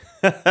break.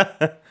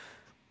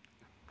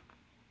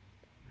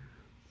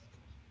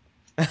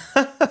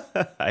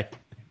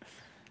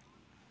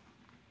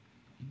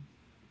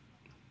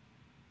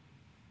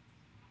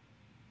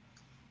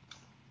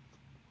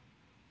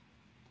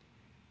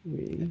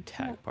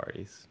 Attack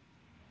parties.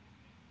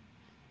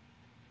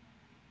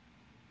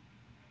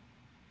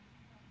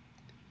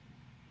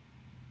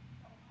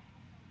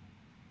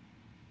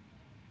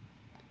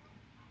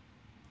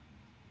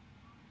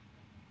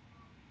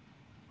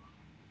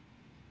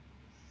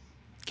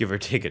 Give or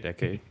take a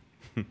decade.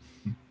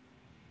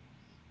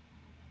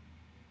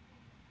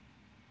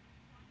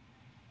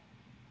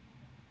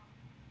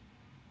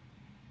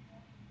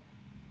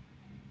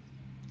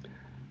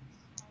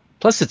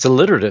 Plus, it's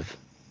alliterative.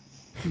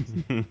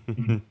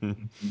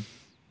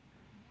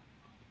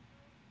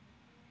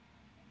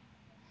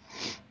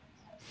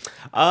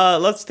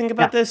 Let's think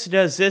about this.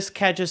 Does this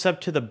catch us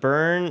up to the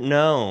burn?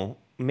 No.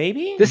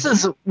 Maybe? This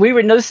is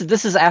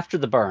after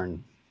the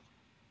burn.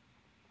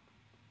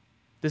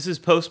 This is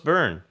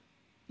post-burn.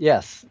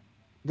 Yes.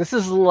 This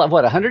is what,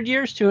 100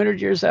 years,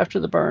 200 years after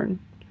the burn?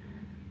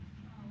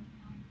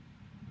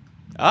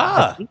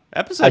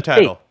 Episode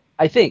title.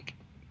 I think.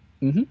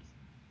 Mm-hmm.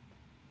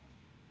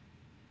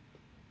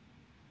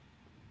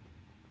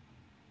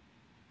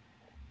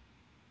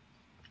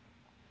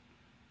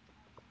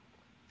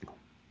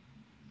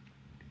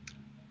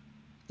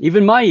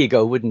 Even my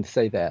ego wouldn't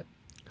say that.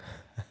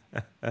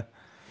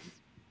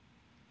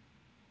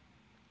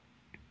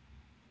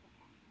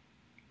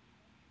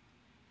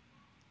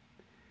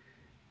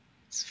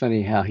 It's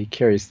funny how he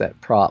carries that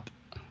prop.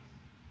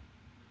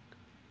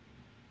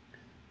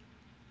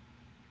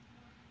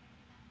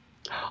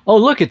 Oh,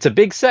 look, it's a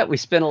big set we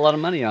spent a lot of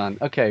money on.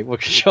 Okay, we'll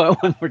show it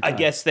one more time. I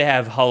guess they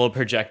have hollow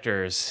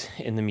projectors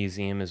in the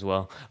museum as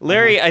well.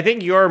 Larry, I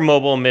think your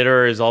mobile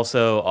emitter is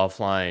also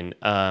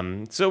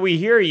offline. So we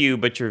hear you,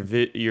 but your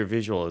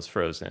visual is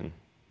frozen.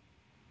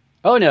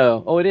 Oh,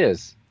 no. Oh, it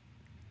is.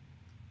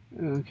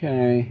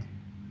 Okay.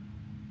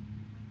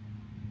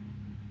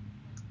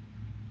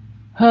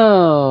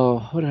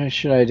 Oh,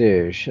 should I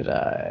do? Should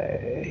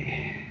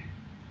I...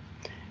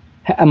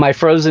 Am I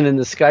frozen in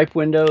the Skype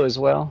window as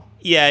well?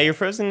 Yeah, you're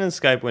frozen in the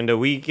Skype window.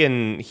 We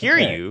can hear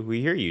you.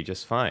 We hear you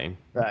just fine.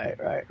 Right.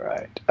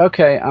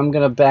 Okay, I'm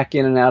going to back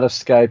in and out of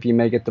Skype. You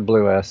may get the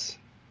blue S.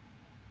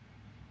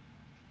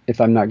 If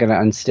I'm not going to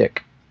unstick.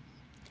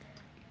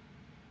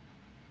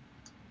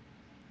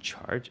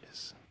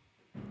 Charges.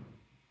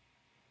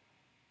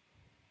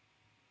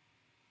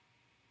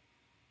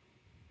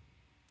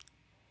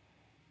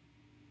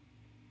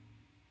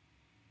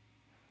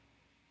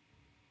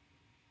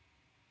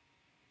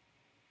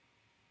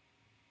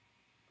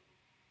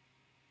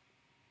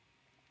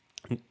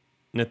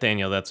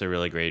 Nathaniel, that's a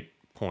really great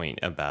point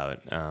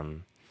about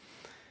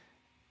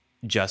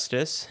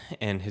justice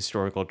and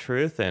historical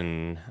truth,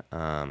 and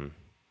the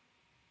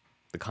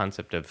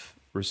concept of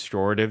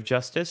restorative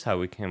justice.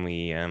 How can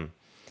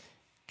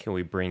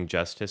we bring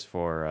justice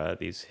for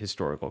these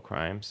historical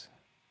crimes?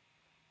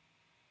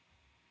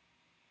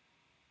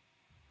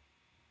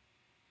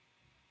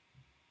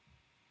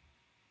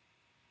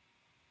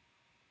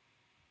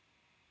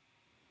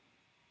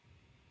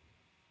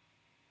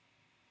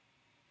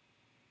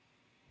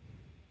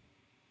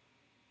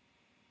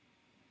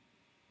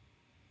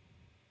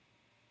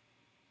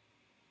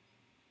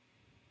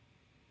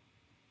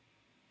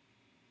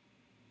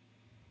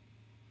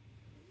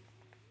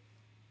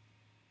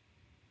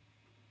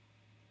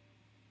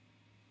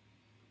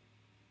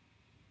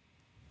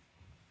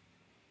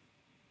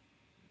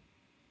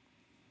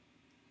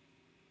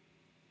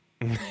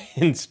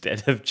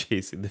 Instead of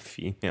chasing the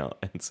female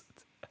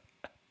ensigns.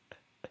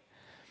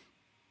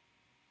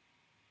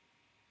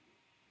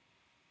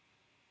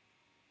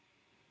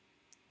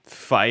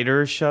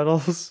 Fighter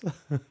shuttles?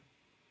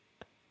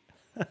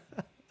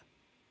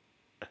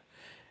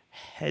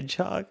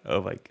 Hedgehog?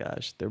 Oh my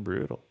gosh, they're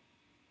brutal.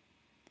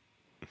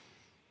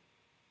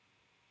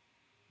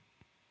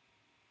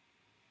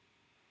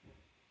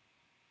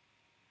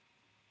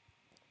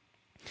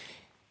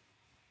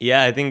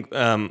 Yeah, I think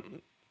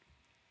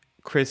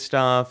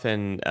Christoph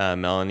and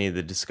Melanie,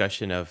 the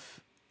discussion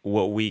of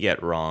what we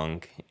get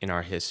wrong in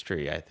our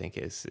history, I think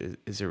is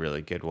a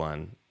really good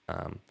one.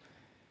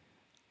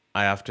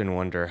 I often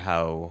wonder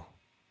how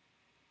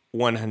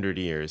 100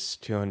 years,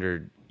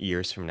 200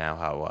 years from now,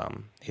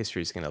 how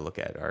history is going to look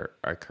at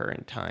our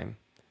current time.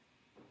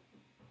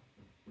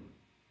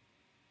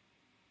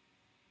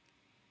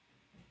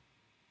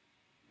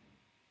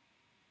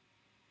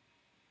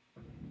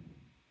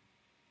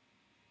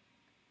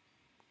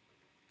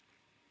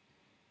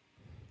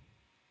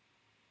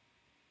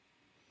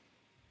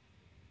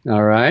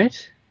 All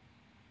right.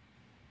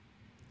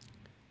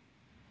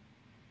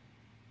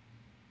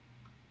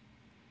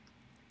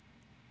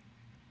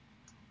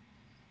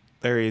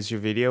 Larry, is your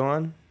video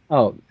on?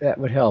 Oh, that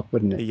would help,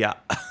 wouldn't it? Yeah.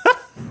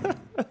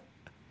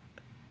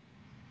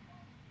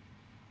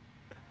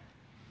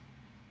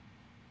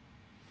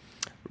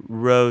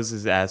 Rose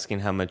is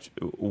asking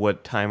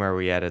what time are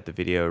we at the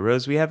video?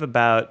 Rose, we have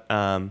about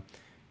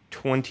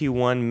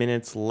 21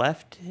 minutes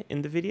left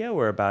in the video.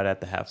 We're about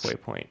at the halfway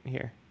point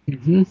here.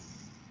 Mm-hmm.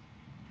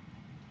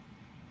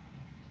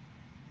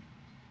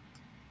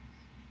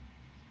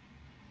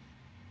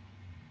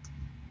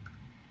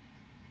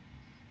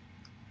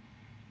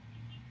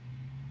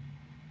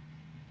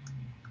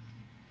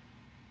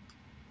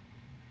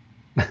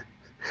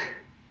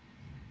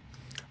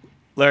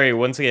 Larry,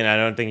 once again, I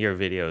don't think your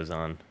video is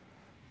on.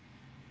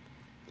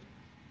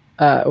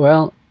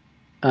 Well,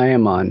 I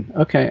am on.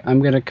 Okay,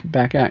 I'm gonna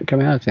back out and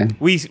come out then.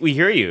 We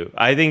hear you.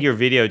 I think your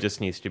video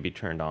just needs to be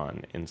turned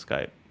on in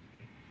Skype.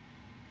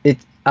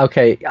 It's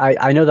okay.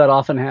 I know that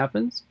often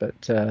happens,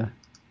 but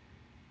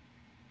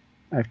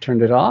I've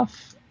turned it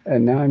off,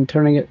 and now I'm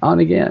turning it on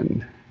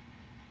again.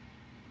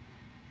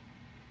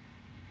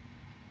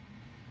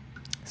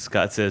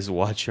 Scott says,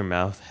 "Watch your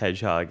mouth,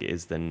 Hedgehog"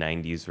 is the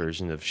 '90s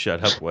version of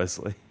 "Shut Up,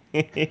 Wesley."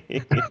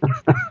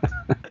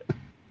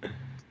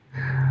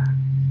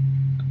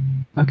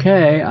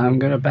 Okay, I'm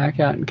gonna back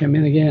out and come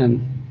in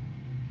again.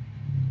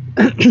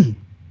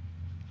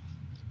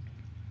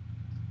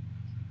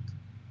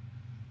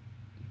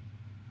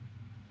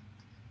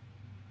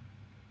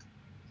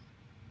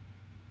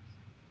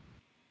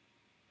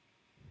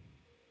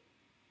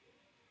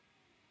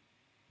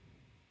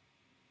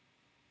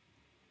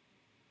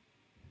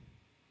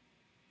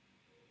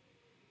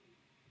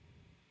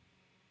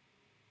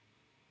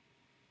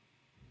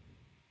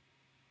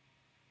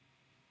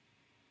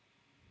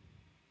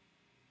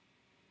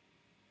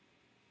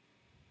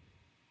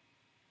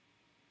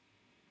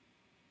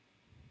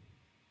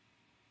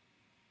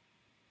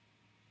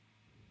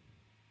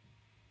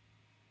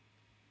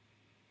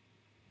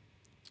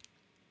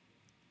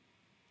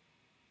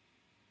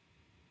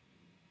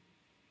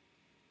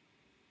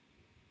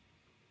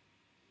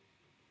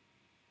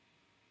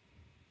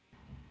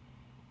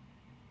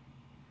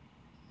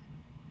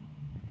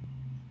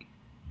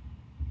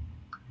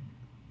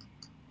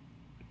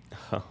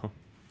 Oh.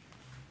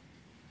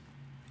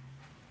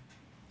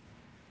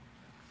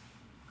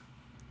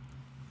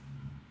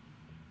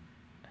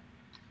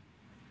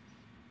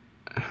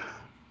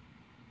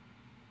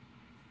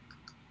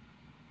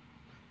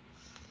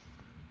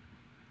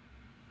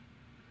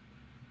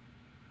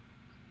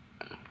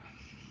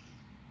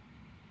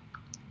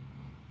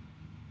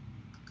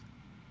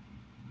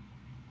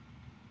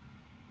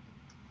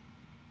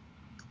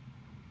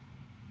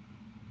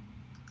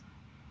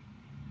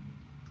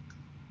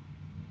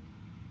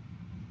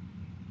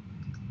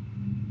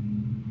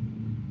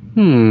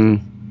 Hmm.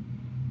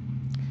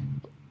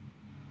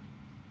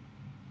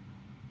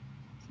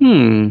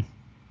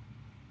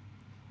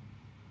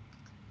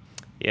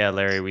 Yeah,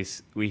 Larry,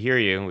 we hear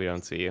you. We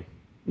don't see you.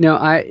 No,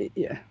 I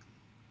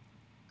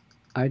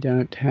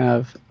don't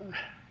have.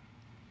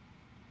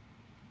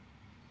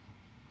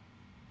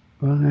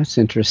 Well, that's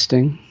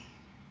interesting.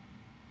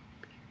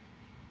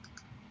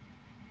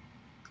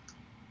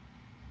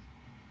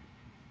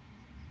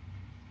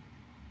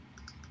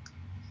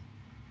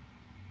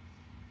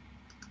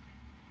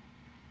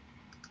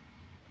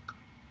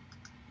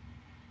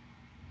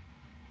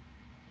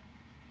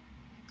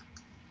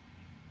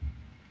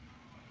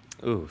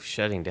 Ooh,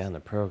 shutting down the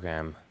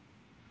program.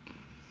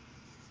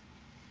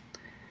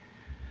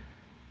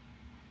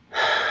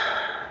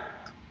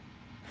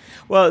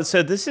 Well,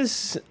 so this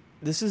is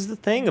the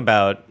thing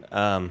about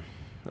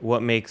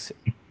what makes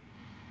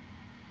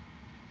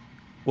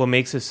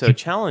it so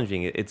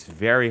challenging. It's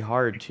very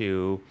hard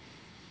to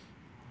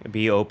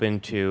be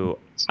open to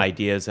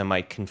ideas that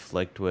might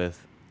conflict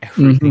with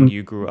everything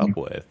you grew up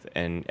with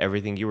and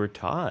everything you were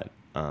taught.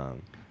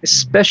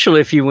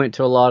 Especially if you went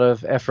to a lot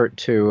of effort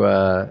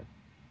to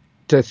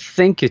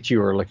think that you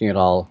were looking at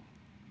all,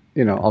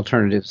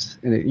 alternatives,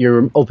 and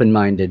you're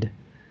open-minded,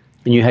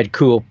 and you had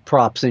cool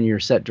props in your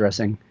set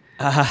dressing.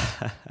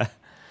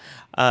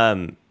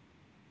 Not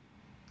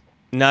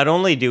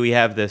only do we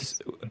have this,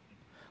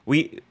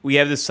 we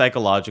have this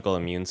psychological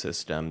immune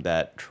system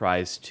that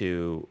tries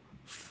to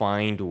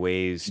find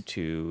ways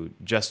to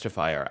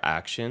justify our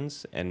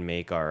actions and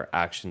make our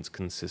actions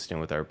consistent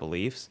with our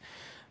beliefs.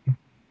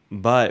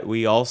 But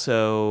we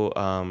also,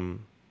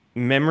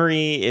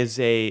 memory is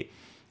a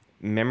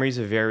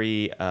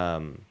very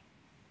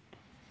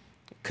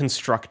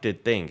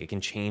constructed thing. It can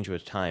change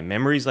with time.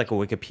 Memory is like a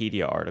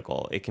Wikipedia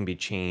article. It can be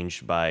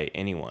changed by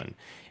anyone.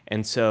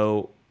 And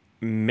so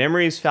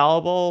memory is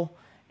fallible,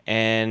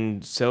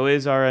 and so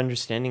is our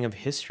understanding of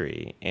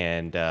history.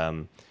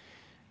 And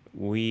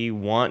we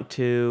want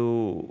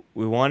to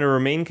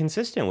remain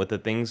consistent with the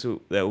things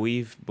that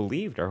we've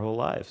believed our whole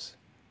lives.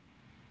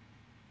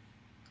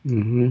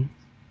 Mm-hmm.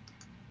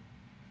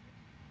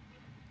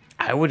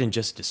 I wouldn't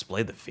just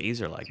display the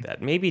phaser like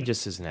that. Maybe it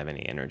just doesn't have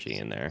any energy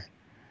in there.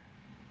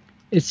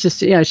 It's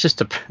just, yeah, it's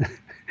just a,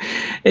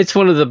 it's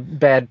one of the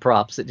bad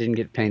props that didn't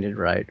get painted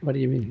right. What do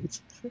you mean?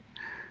 It's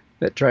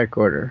that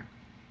tricorder.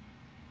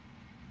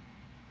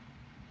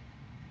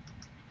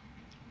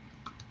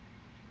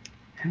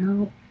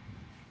 How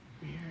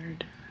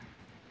weird.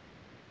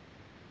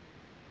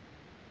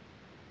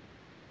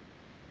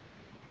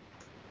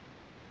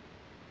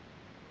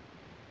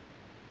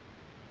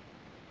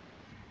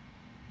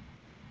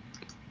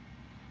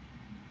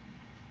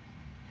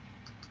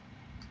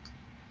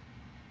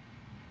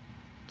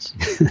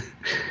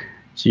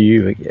 It's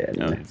you again.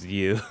 No, it's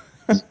you.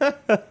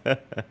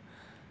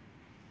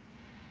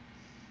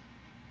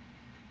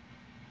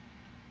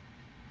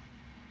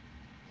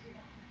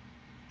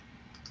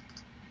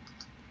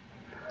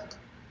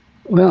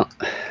 Well,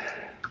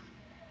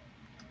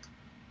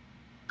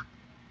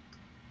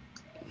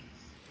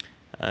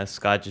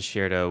 Scott just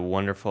shared a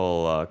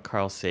wonderful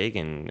Carl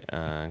Sagan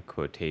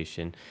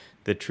quotation.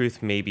 The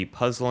truth may be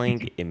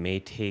puzzling. It may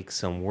take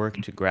some work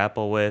to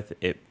grapple with.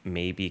 It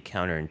may be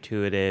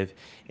counterintuitive.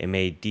 It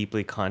may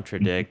deeply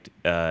contradict.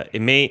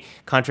 It may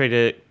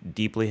contradict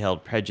deeply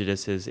held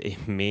prejudices.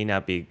 It may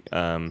not be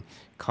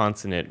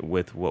consonant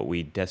with what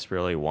we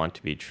desperately want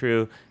to be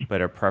true, but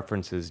our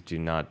preferences do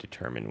not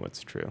determine what's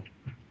true.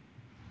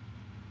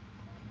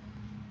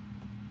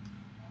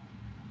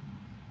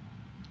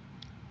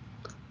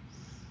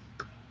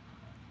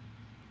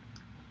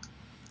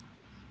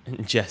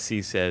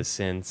 Jesse says,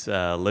 since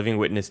Living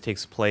Witness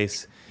takes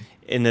place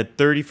in the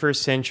 31st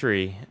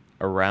century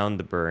around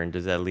the burn,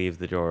 does that leave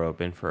the door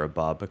open for a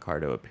Bob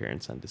Picardo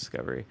appearance on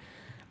Discovery?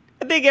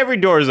 I think every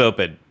door is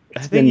open.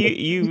 I think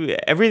you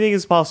everything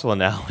is possible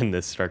now in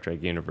this Star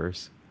Trek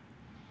universe.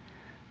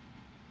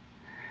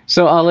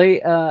 so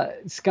Ali,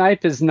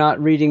 Skype is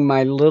not reading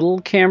my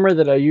little camera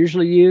that I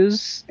usually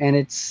use, and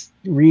it's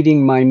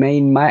reading my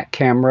main Mac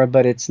camera,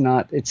 but it's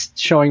not. It's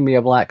showing me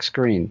a black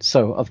screen,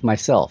 so of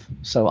myself.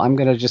 So I'm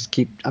gonna just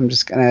keep. I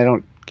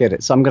don't get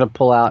it, so I'm gonna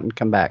pull out and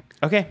come back.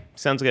 Okay,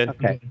 sounds good.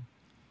 Okay.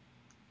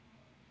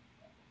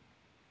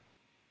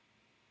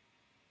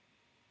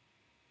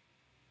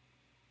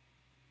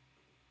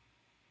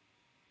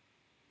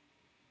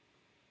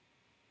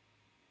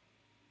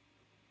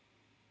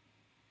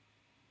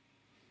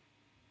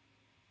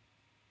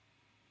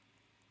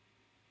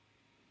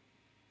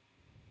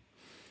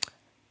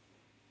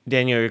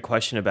 Daniel, your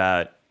question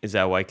about is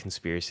that why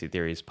conspiracy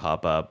theories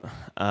pop up?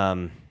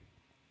 I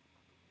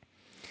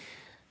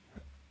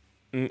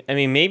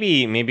mean, maybe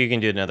you can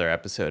do another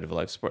episode of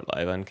Live Sport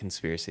Live on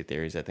conspiracy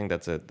theories. I think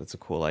that's a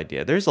cool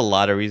idea. There's a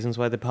lot of reasons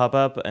why they pop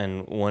up,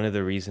 and one of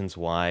the reasons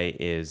why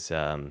is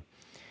the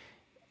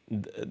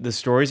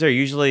stories are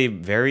usually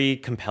very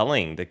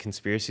compelling. The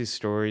conspiracy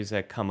stories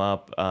that come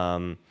up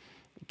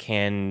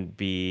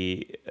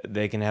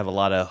they can have a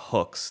lot of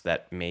hooks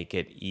that make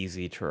it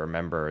easy to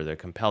remember. They're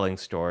compelling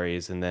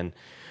stories, and then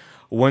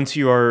once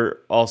you are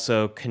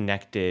also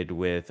connected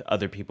with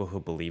other people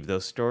who believe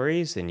those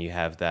stories and you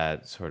have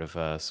that sort of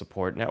a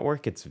support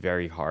network, it's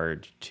very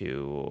hard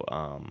to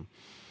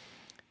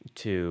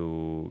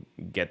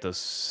get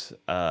those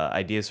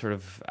ideas sort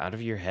of out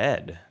of your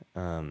head.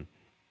 But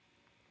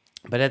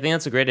I think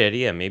that's a great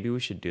idea. Maybe we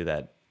should do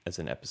that as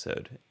an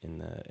episode in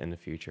the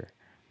future.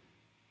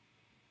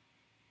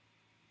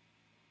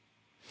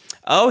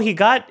 Oh, he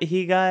got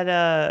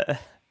the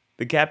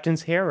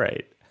captain's hair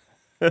right.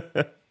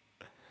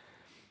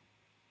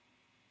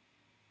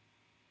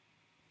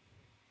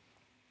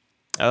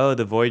 Oh,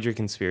 the Voyager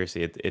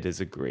conspiracy. It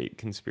is a great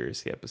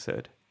conspiracy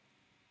episode.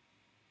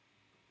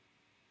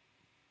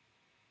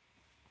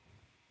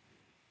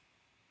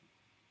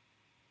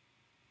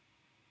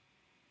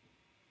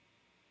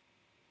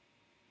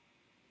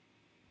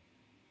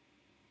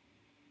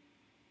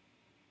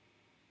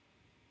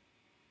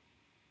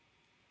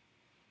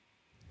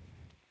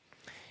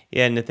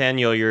 Yeah,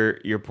 Nathaniel,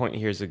 your point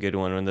here is a good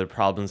one. One of the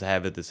problems I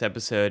have with this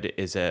episode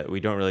is that we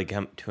don't really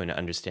come to an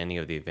understanding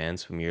of the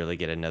events. We merely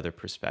get another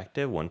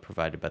perspective, one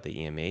provided by the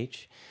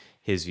EMH.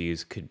 His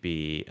views could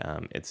be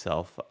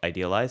itself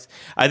idealized.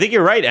 I think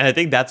you're right, and I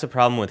think that's a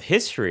problem with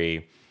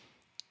history.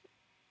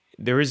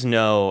 There is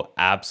no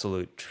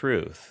absolute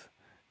truth.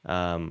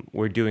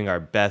 We're doing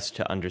our best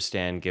to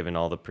understand given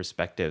all the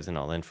perspectives and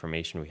all the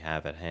information we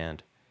have at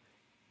hand.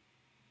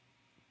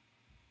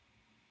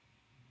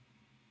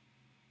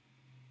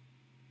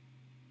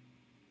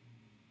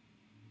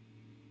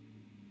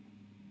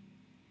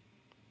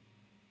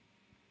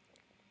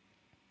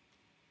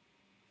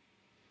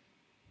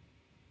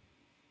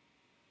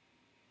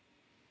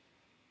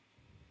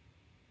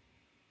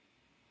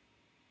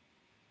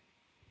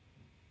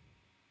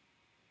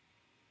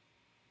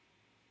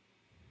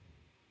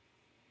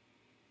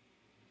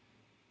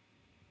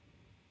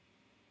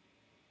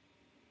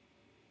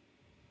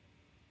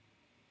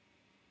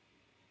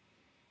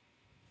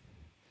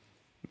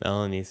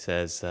 Melanie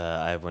says,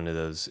 I have one of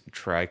those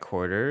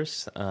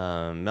tricorders.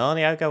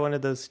 Melanie, I've got one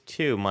of those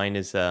too. Mine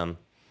is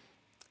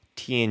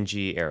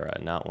TNG era,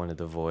 not one of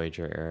the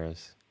Voyager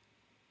eras.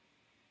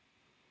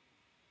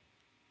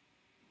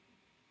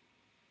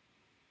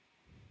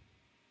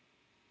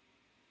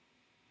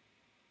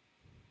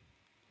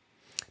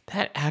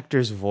 That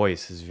actor's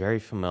voice is very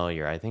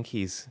familiar. I think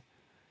he's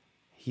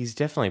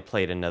definitely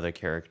played another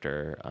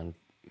character on,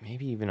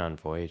 maybe even on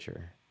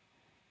Voyager.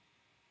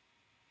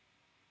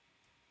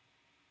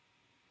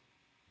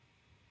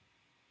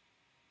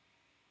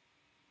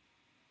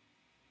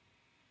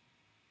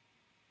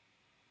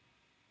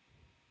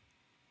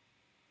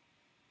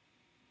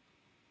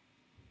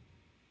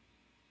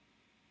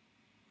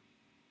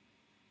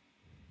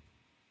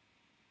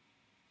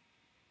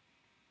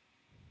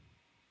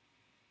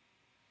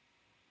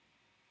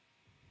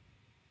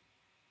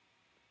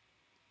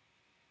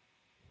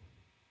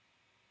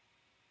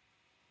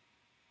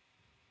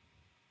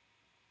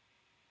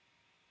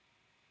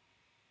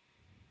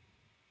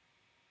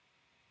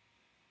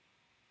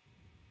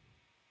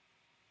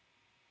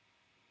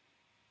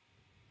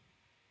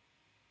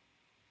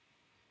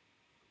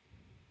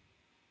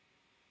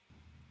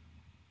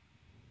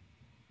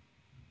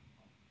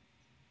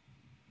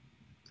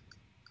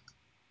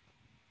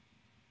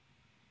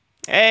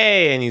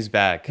 Hey, and he's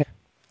back.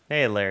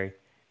 Hey, Larry.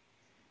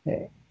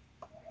 Hey.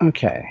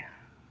 Okay.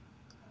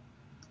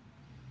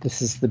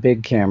 This is the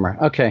big camera.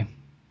 Okay.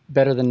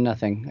 Better than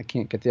nothing. I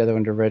can't get the other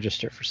one to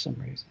register for some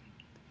reason.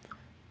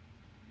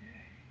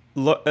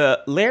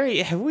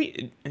 Larry,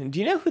 do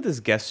you know who this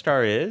guest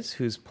star is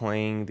who's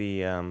playing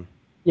the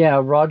Yeah,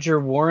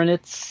 Roger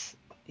Warrenitz.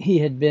 He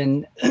had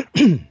been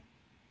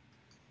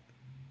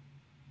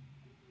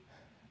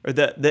or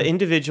the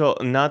individual,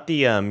 not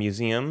the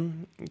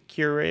museum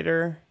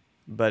curator,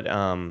 but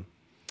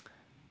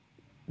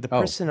the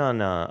person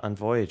on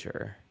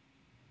Voyager.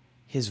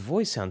 His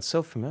voice sounds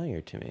so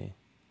familiar to me.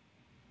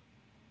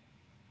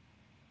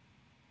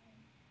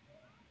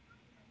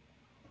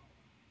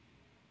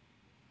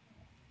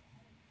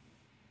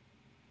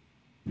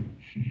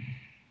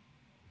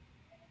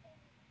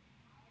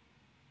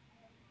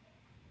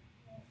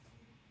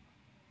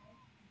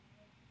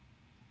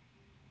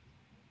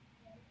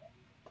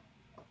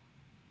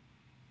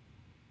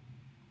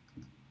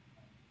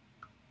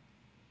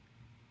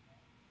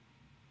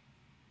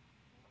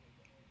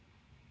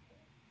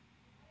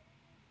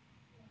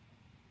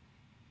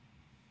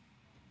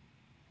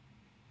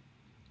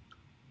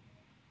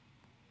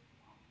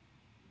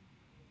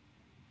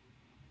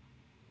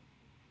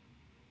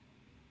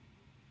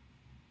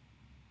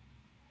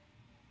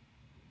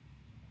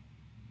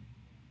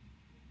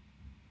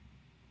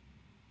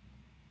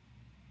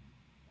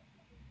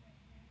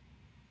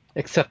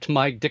 except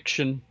my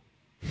diction.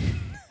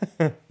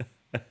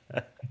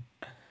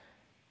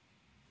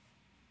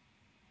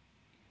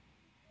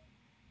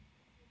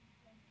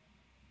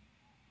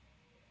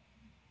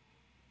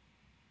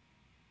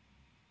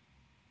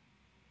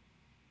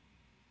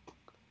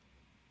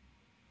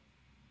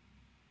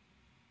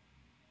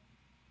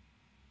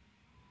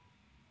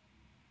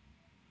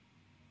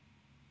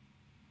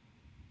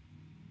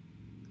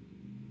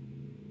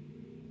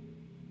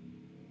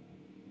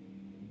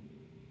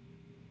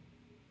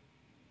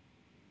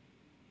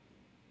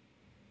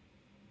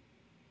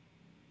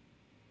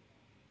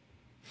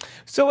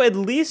 So at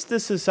least the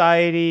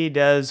society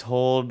does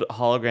hold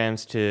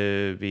holograms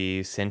to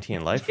be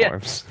sentient life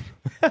forms.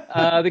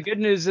 The good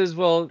news is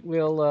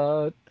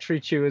we'll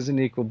treat you as an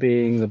equal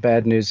being. The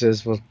bad news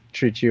is we'll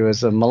treat you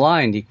as a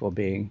maligned equal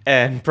being.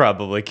 And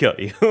probably kill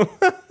you.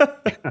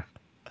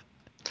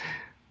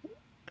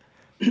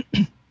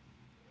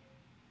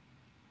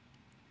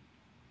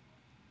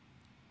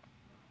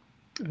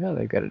 Well,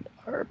 they've got an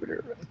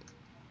arbiter.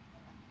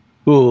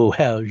 Oh,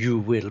 how you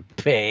will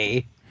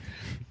pay.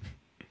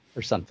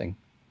 Or something.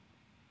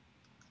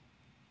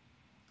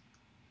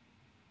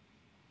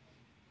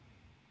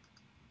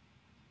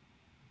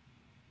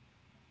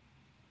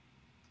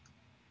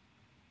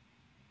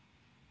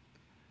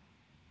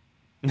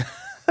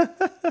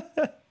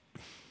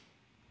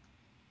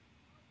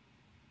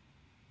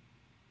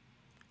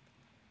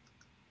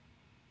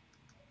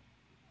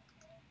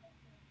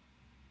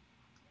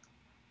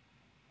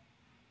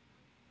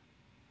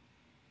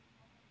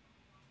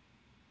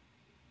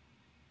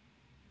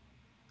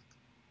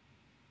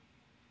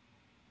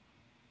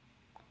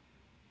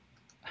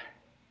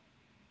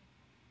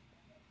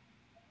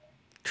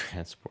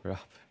 Transport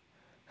up.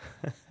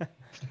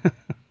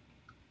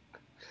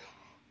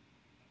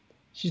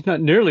 She's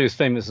not nearly as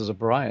famous as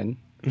O'Brien.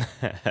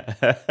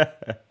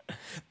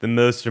 The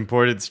most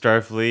important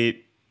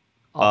Starfleet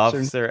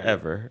officer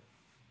ever.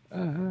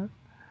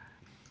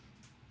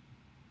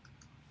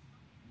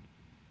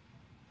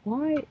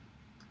 Why?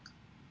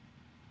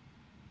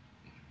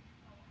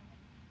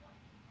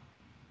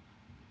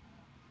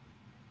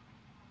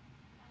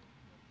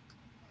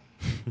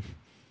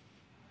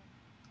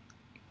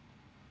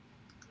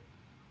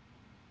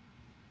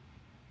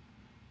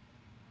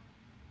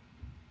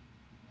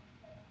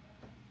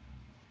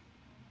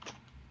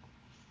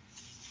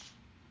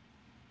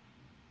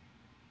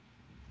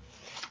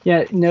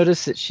 Yeah,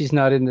 notice that she's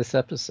not in this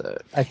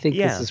episode. I think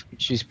this is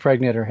she's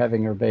pregnant or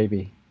having her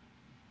baby.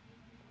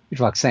 It's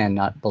Roxanne,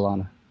 not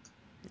B'Elanna.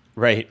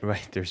 Right.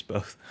 There's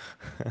both.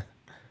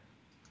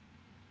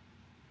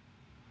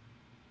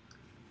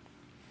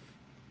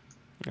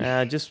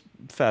 Just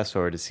fast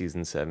forward to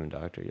season 7,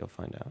 Doctor. You'll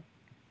find out.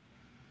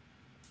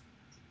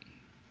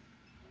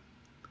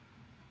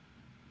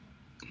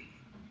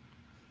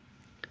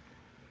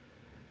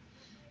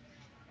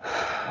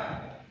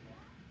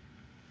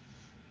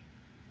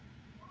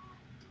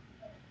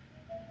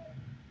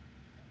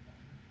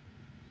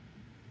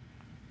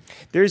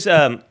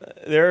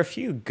 There are a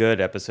few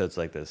good episodes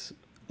like this,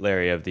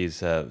 Larry, of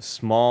these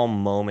small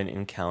moment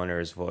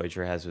encounters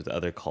Voyager has with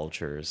other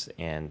cultures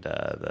and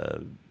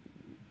the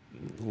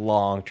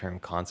long-term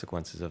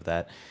consequences of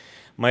that.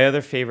 My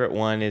other favorite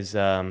one is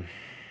man,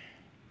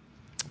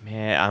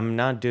 I'm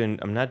not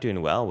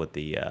doing well with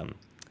the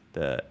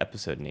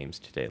episode names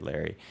today,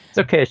 Larry. It's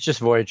okay. It's just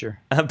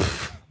Voyager.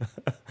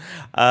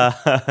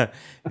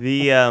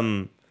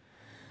 The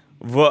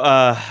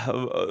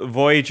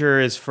Voyager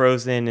is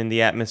frozen in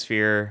the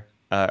atmosphere,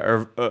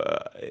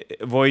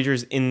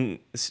 Voyager's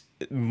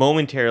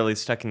momentarily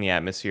stuck in the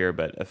atmosphere,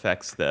 but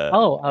affects the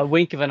a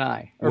wink of an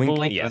eye or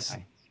blink yes, of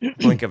an eye.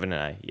 blink of an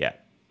eye. Yeah,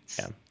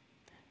 yeah,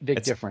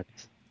 Big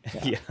difference.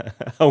 yeah.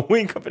 A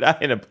wink of an eye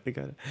and a blink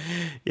of an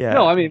eye. Yeah.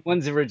 No, I mean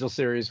one's the original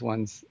series,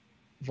 one's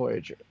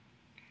Voyager.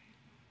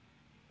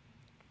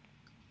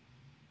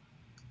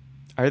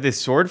 Are they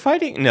sword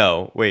fighting?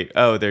 No, wait.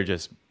 Oh, they're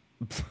just.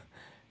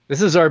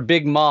 This is our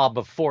big mob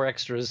of 4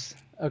 extras.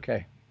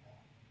 Okay.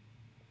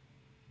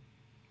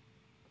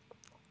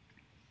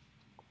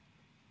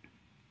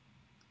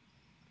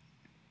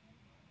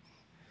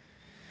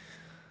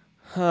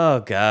 Oh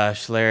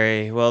gosh,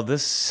 Larry. Well,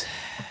 this.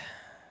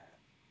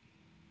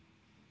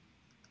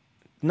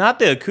 Not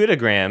the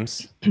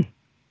Akutagrams.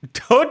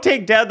 Don't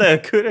take down the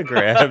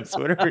Akutagrams.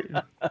 What are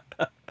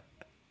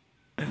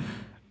we...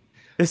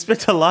 They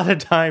spent a lot of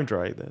time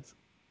drawing this.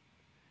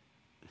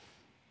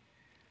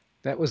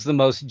 That was the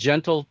most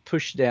gentle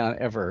push down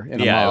ever in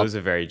a Yeah, mob. it was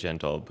a very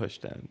gentle push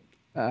down.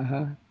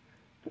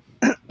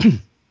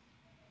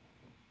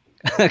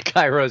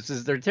 Kairos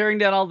says they're tearing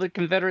down all the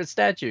Confederate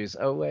statues.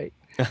 Oh, wait.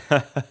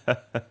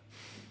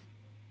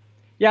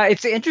 Yeah,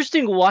 it's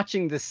interesting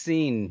watching the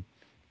scene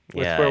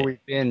with where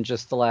we've been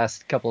just the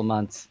last couple of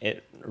months.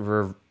 It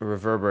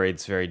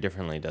reverberates very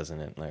differently, doesn't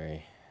it,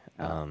 Larry?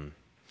 And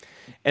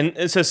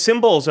so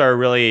symbols are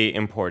really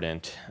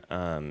important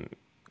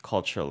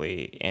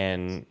culturally,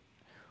 and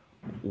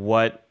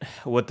what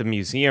the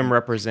museum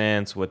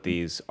represents, what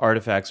these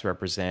artifacts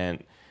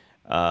represent,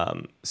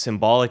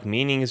 symbolic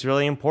meaning is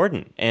really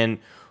important. And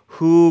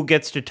who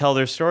gets to tell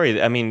their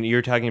story? I mean,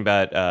 you're talking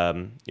about,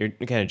 you're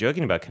kind of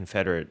joking about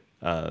Confederate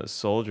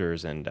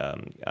soldiers and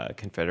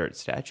Confederate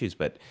statues,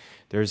 but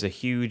there's a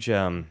huge,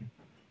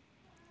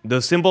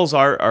 those symbols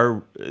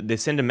they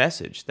send a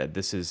message that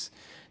this is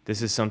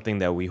something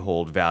that we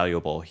hold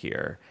valuable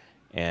here.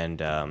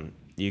 And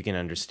you can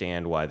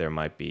understand why there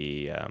might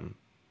be,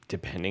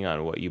 depending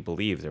on what you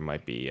believe, there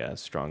might be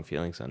strong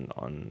feelings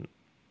on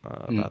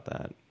about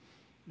that.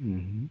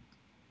 Mm-hmm.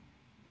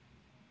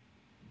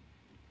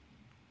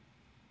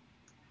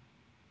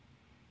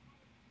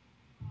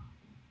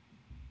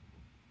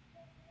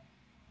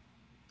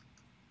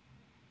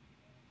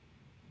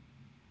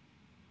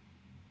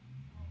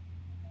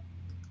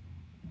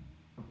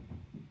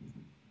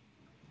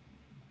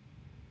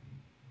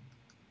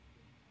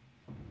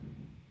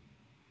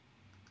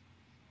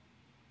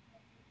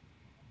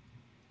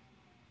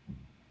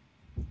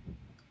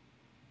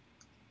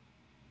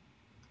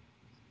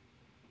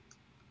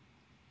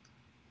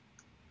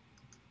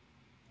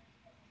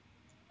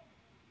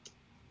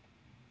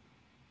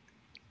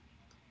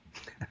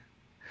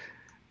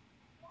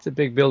 It's a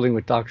big building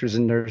with doctors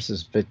and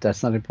nurses, but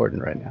that's not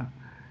important right now.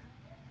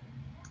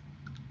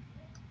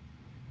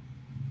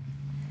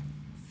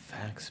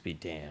 Facts be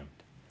damned.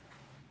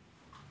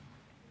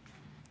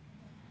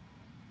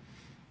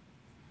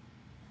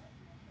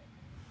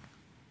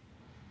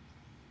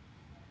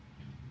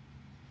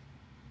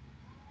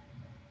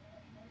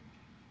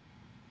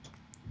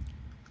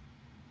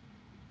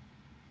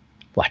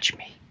 Watch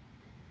me.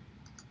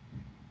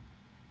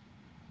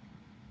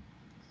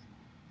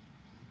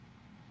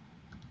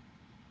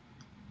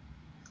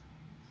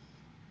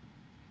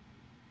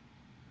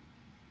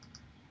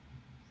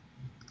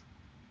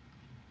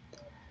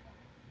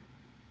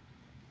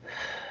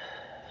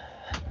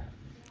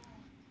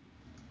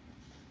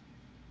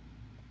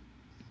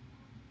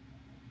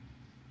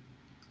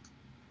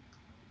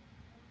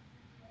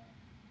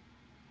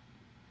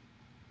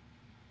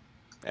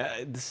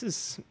 This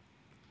is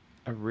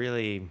a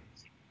really...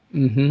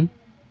 Mm-hmm.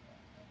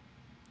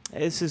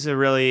 This is a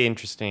really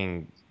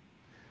interesting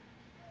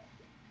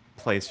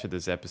place for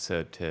this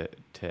episode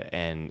to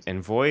end.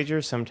 And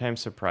Voyager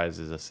sometimes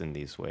surprises us in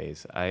these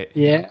ways. I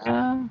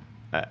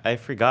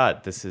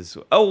forgot this is...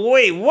 Oh,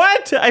 wait,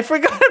 what? I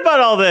forgot about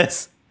all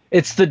this.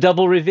 It's the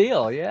double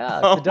reveal, yeah.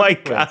 Oh my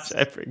gosh,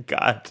 I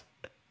forgot.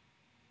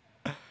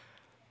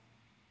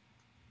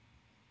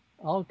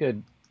 All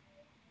good.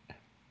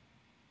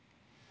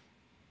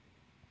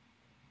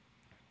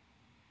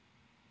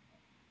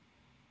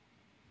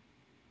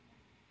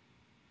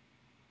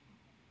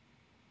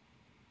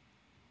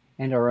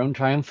 And our own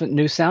triumphant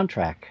new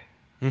soundtrack.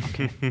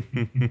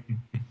 The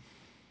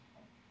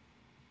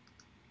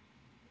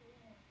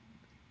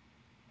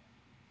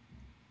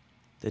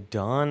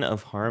Dawn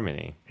of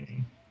Harmony.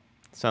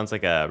 Sounds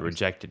like a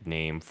rejected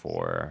name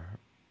for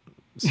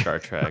Star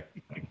Trek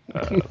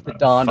The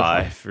Dawn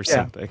of 5 or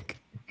something.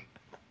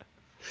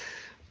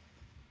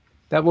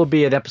 That will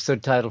be an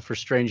episode title for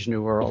Strange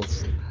New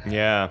Worlds.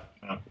 Yeah.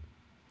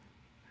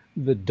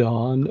 The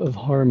Dawn of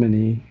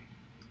Harmony.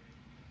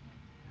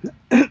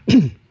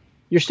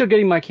 You're still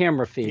getting my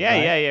camera feed, Yeah,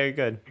 right? yeah, you're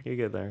good. You're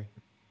good, Larry.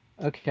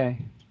 Okay.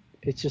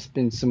 It's just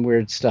been some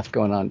weird stuff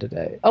going on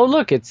today. Oh,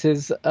 look, it's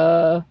his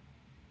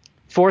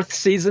fourth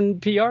season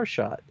PR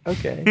shot.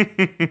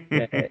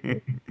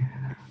 Okay.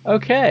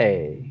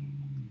 Okay.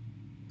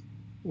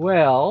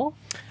 Well,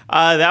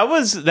 that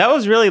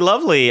was really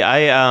lovely.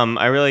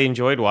 I really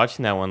enjoyed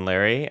watching that one,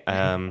 Larry.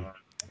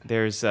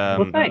 There's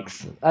well,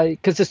 thanks.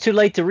 Because it's too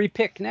late to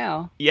repick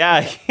now.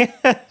 Yeah.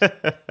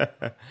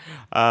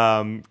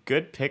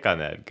 Good pick on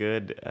that.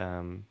 Good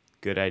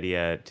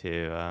idea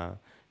to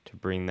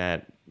bring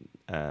that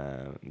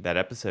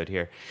episode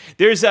here.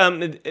 There's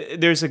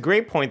a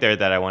great point there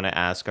that I want to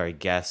ask our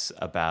guests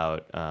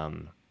about. How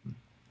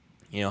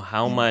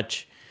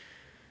much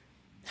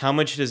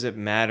does it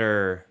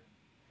matter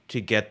to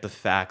get the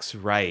facts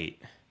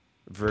right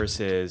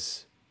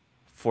versus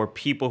for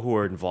people who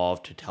are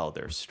involved to tell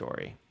their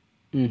story?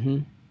 Mm-hmm.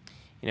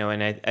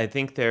 And I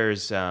think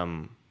there's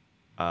you're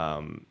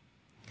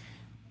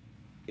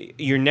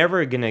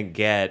never gonna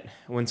get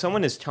when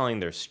someone is telling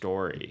their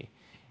story.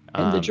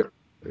 And the German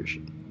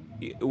version.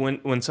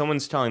 When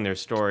someone's telling their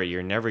story,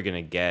 you're never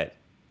gonna get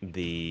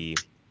the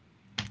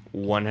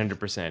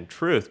 100%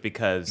 truth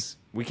because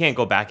we can't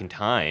go back in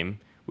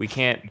time. We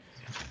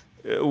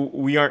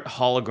aren't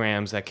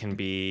holograms that can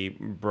be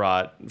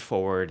brought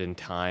forward in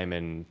time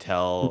and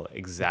tell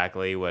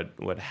exactly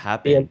what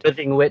happened. Be a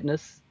living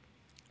witness.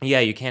 Yeah,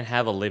 you can't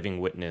have a living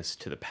witness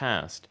to the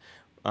past.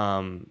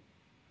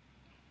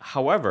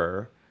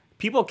 However,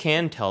 people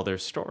can tell their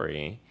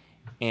story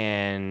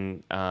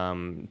and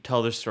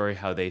tell their story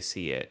how they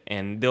see it.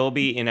 And there'll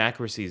be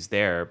inaccuracies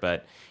there,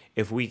 but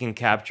if we can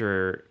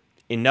capture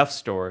enough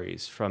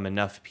stories from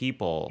enough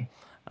people,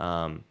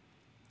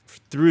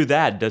 through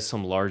that does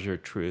some larger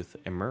truth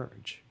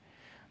emerge.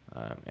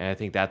 And I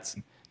think that's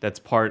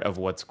part of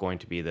what's going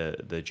to be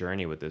the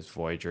journey with this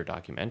Voyager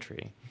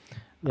documentary.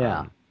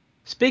 Yeah.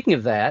 Speaking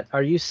of that,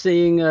 are you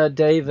seeing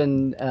Dave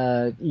and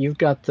you've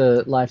got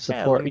the life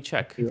support?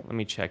 Yeah, let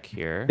me check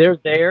here. They're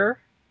there,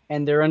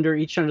 and they're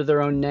each under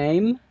their own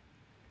name.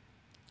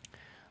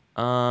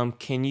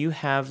 Can you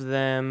have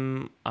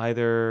them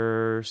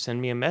either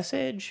send me a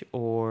message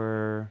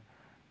or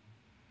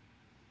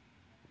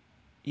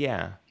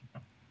yeah,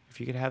 if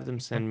you could have them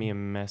send me a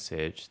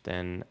message,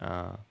 then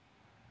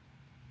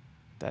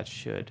that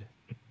should.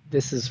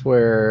 This is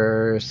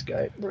where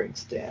Skype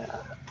breaks down.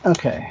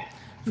 Okay.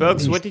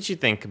 Folks, what did you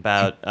think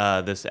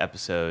about this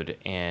episode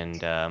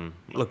and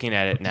looking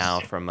at it now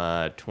from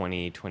a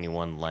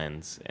 2021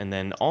 lens? And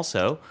then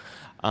also,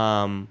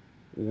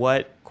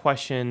 what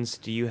questions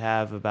do you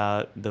have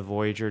about the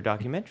Voyager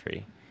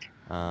documentary?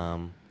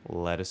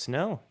 Let us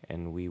know,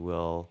 and we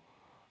will...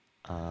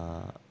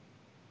 Am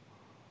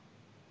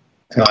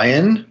I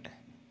in?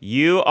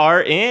 You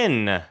are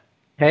in.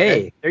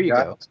 Hey, there you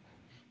go.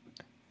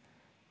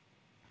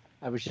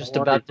 I was just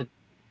about to...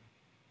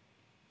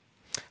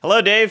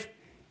 Hello, Dave.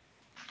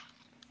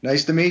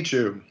 Nice to meet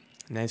you.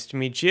 Nice to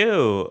meet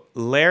you.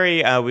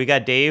 Larry, we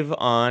got Dave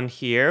on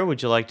here.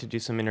 Would you like to do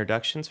some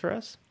introductions for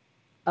us?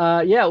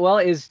 Yeah, well,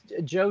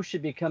 Joe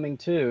should be coming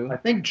too. I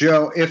think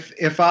Joe,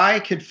 if I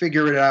could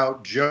figure it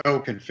out, Joe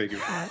can figure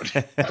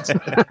it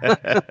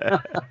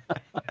out.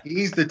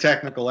 He's the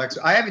technical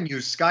expert. I haven't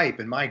used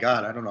Skype in, my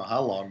God, I don't know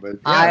how long, but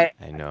yeah,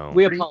 I know.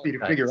 We pretty easy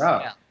to figure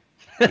out. Yeah.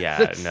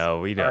 Yeah, no,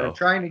 we know. I'm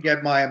trying to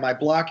get my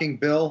blocking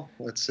bill.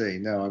 Let's see.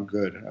 No, I'm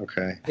good.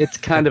 Okay. It's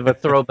kind of a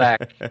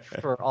throwback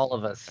for all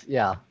of us.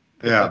 Yeah.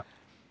 Yeah.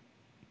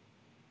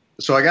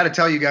 So I got to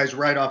tell you guys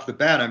right off the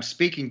bat, I'm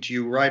speaking to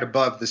you right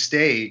above the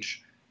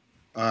stage.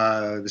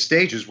 The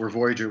stages where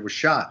Voyager was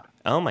shot.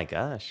 Oh my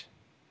gosh.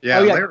 Yeah,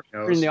 oh, yeah, Larry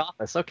knows. You're in the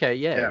office. Okay,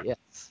 yeah.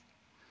 Yes.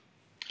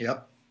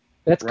 Yep.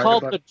 That's Right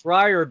called above. the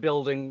Dryer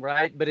Building,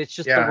 right? But it's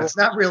just It's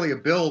not really a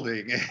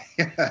building.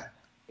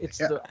 It's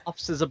the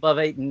offices above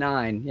 8 and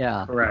 9.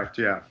 Yeah. Correct.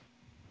 Yeah.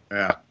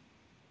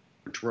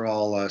 Which were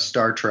all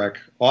Star Trek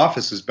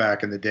offices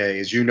back in the day,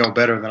 as you know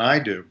better than I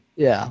do.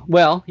 Yeah.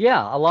 Well,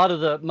 yeah.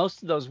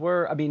 Most of those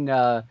were. I mean,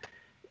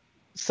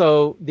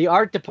 so the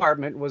art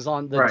department was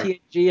on the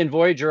TNG and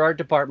Voyager art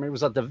department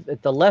was at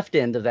the left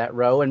end of that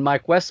row, and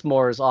Mike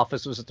Westmore's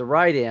office was at the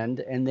right end,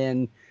 and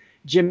then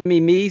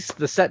Jimmy Meese,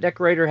 the set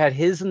decorator, had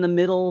his in the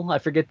middle. I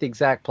forget the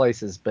exact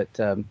places, but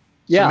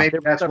yeah. So maybe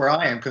that's where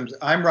I am, because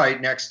I'm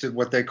right next to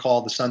what they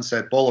call the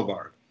Sunset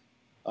Boulevard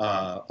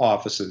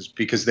offices,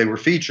 because they were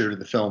featured in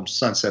the film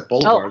Sunset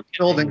Boulevard. Oh, The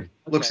building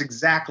looks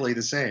exactly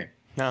the same.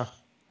 No.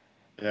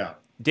 Yeah.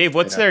 Dave,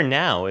 what's there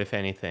now, if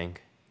anything?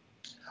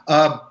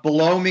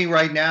 Below me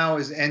right now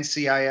is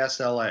NCIS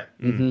LA.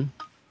 Mm-hmm.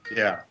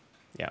 Yeah.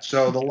 Yeah.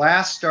 So the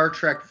last Star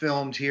Trek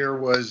filmed here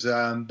was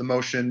the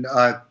motion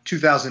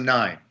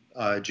 2009,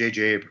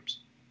 J.J. Abrams.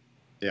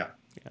 Yeah.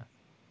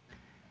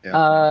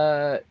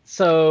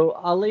 So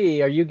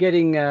Ali, are you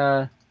getting?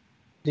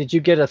 Did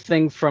you get a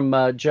thing from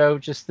Joe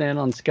just then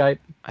on Skype?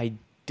 I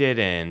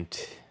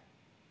didn't.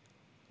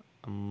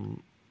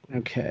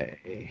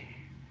 Okay.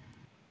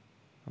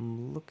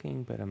 I'm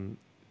looking, but I'm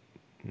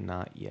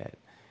not yet.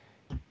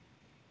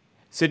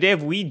 So,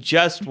 Dave, we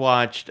just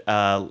watched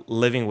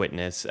Living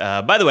Witness.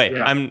 By the way,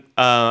 I'm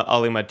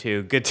Ali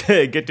Mattu. Good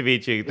to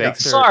meet you.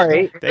 Thanks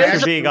for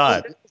being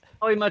on.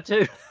 Ali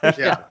Mattu.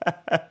 Yeah,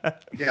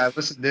 I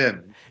listened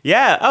in.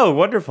 Yeah. Oh,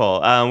 wonderful.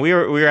 We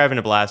were having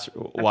a blast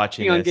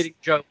watching this. On getting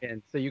Joe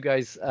in. So you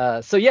guys.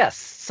 So yes.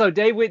 So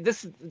Dave,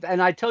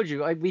 and I told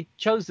you we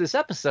chose this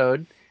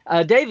episode.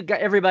 Dave,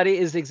 everybody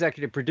is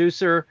executive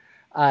producer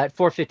at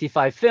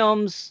 455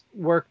 Films.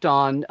 Worked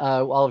on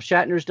all of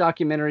Shatner's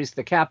documentaries,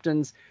 The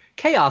Captains,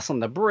 Chaos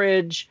on the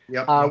Bridge.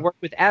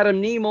 Worked with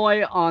Adam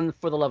Nimoy on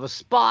For the Love of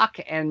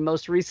Spock, and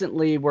most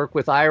recently worked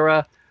with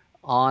Ira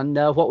on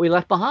What We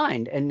Left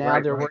Behind. And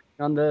now they're working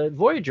on the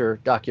Voyager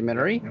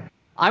documentary.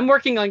 I'm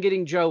working on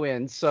getting Joe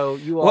in, so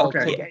you all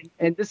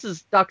and this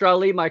is Dr.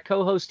 Ali, my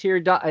co-host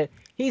here.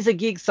 He's a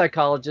geek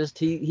psychologist.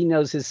 He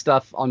knows his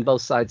stuff on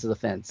both sides of the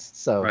fence.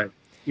 So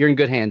you're in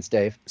good hands,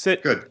 Dave. So,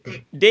 good.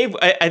 Dave,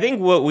 I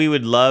think what we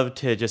would love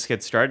to just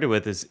get started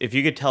with is if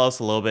you could tell us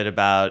a little bit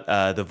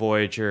about the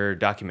Voyager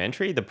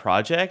documentary, the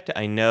project.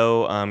 I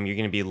know you're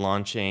going to be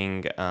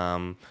launching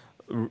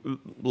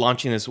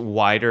this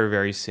wider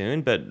very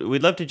soon, but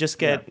we'd love to just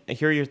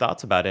hear your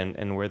thoughts about it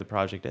and where the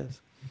project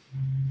is.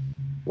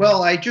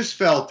 Well, I just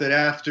felt that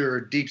after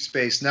Deep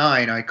Space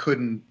Nine, I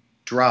couldn't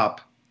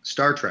drop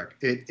Star Trek.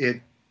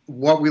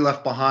 What We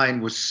Left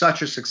Behind was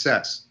such a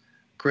success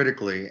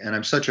critically, and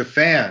I'm such a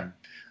fan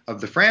of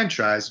the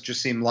franchise, it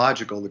just seemed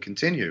logical to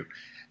continue.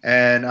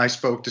 And I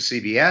spoke to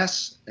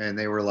CBS, and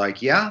they were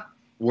like, yeah,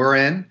 we're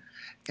in.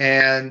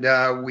 And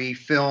we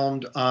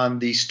filmed on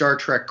the Star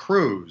Trek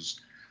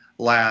cruise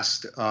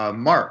last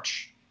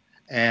March.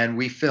 And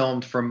we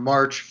filmed from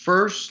March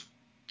 1st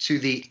to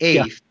the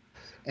 8th,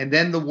 and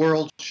then the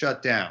world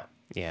shut down.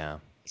 Yeah.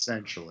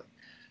 Essentially.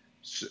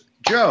 So,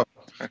 Joe.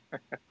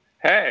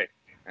 Hey.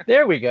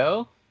 There we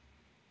go.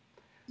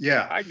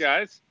 Yeah. Hi,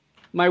 guys.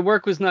 My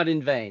work was not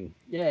in vain.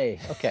 Yay.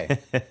 Okay.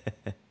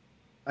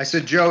 I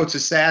said, Joe, it's a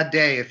sad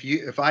day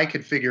if I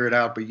could figure it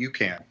out, but you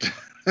can't.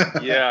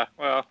 Yeah,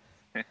 well,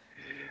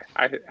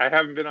 I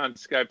haven't been on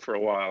Skype for a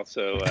while,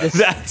 so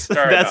that's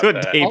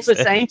what Dave all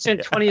this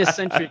ancient 20th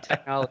century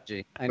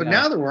technology. But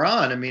now that we're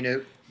on, I mean,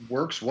 it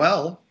works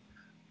well.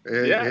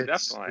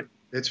 Definitely.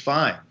 It's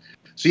fine.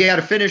 So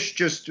to finish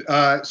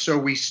so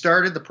we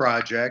started the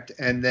project,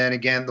 and then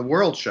again, the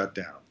world shut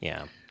down.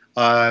 Yeah.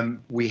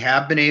 We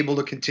have been able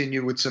to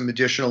continue with some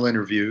additional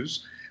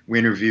interviews. We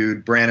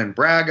interviewed Brandon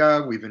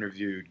Braga. We've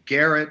interviewed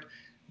Garrett.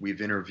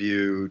 We've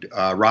interviewed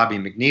Robbie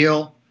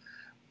McNeil.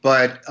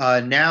 But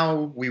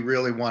now we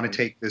really want to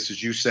take this,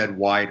 as you said,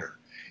 wider.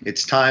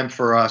 It's time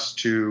for us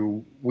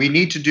we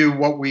need to do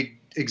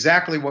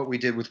exactly what we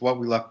did with What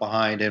We Left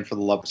Behind and For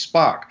the Love of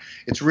Spock.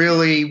 It's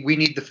really, we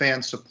need the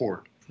fan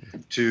support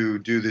to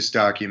do this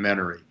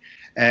documentary.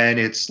 And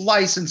it's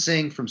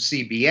licensing from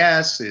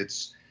CBS.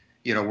 It's,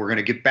 we're going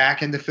to get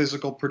back into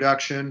physical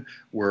production.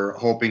 We're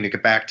hoping to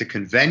get back to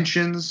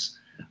conventions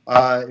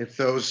if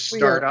those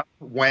start up.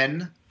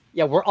 When?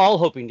 Yeah, we're all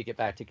hoping to get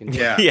back to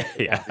conventions.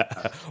 Yeah.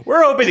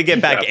 We're hoping to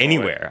get back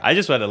anywhere. I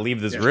just want to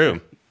leave this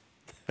room.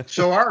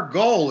 So our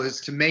goal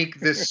is to make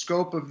this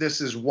scope of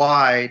this as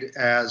wide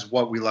as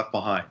What We Left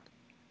Behind.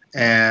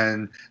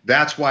 And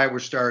that's why we're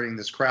starting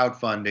this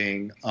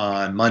crowdfunding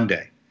on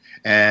Monday.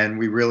 And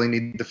we really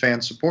need the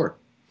fan support.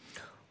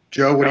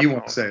 Joe, what do you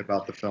want to say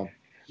about the film?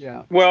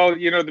 Yeah. Well,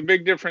 the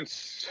big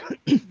difference,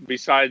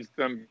 besides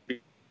them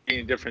being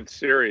a different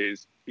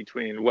series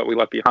between What We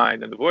Left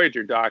Behind and the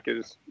Voyager doc,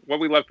 is What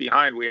We Left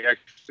Behind, we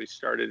actually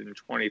started in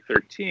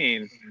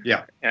 2013.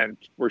 Yeah. And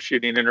we're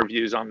shooting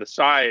interviews on the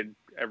side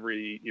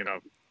every,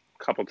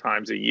 couple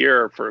times a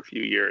year for a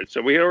few years.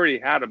 So we already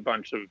had a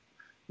bunch of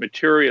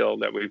material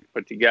that we've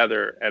put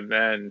together. And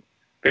then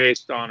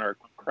based on our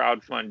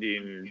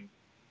crowdfunding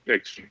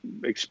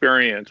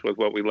experience with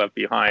What We Left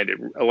Behind, it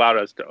allowed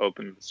us to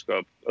open the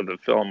scope of the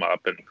film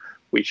up, and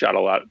we shot a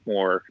lot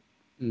more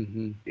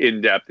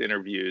in-depth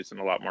interviews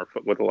and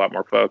with a lot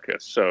more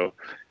focus. So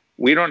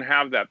we don't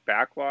have that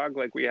backlog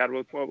like we had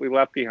with What We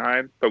Left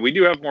Behind, but we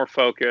do have more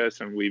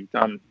focus, and we've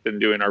been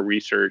doing our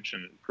research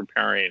and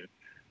preparing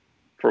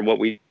for what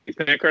we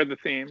think are the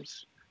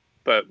themes.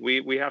 But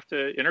we have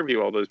to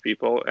interview all those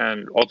people,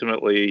 and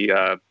ultimately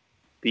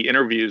the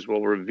interviews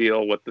will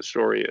reveal what the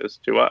story is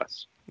to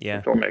us.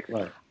 Yeah.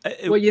 Filmmaker.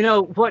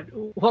 Well,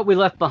 what We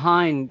Left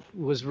Behind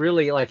was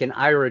really like an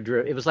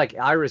it was like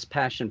Ira's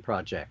passion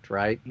project,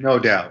 right? No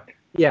doubt.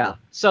 Yeah.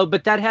 So,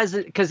 but that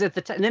hasn't, because at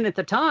the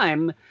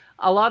time,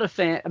 a lot of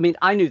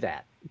I knew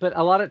that, but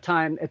a lot of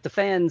the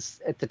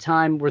fans at the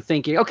time were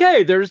thinking,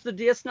 okay, there's the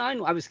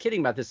DS9. I was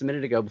kidding about this a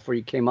minute ago before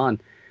you came on.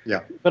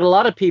 Yeah. But a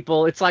lot of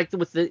people, it's like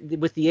with the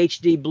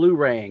HD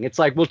Blu-raying. It's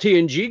like, well,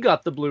 TNG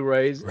got the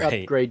Blu-rays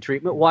Right. upgrade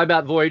treatment. Why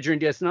about Voyager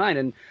and DS9?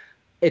 And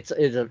it's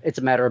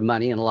a matter of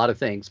money and a lot of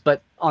things.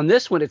 But on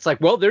this one, it's like,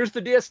 well, there's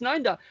the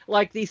DS9.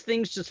 Like these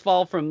things just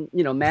fall from,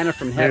 manna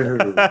from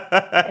heaven.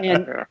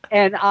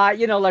 and I,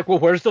 like, well,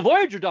 where's the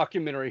Voyager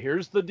documentary?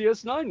 Here's the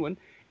DS9 one.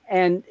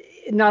 And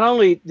not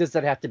only does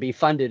that have to be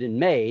funded and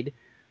made,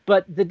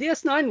 but the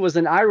DS9 was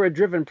an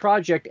IRA-driven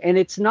project, and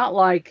it's not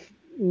like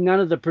none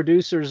of the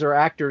producers or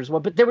actors,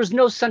 but there was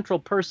no central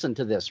person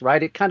to this,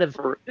 right? It kind of,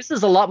 this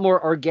is a lot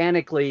more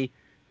organically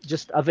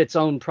just of its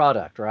own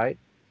product, right?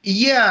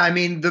 Yeah, I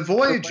mean, the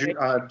Voyager,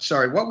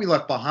 What We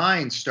Left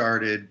Behind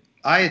started,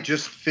 I had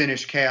just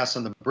finished Chaos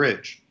on the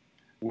Bridge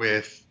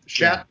with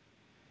Shatner.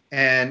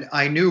 And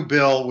I knew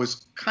Bill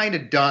was kind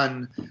of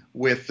done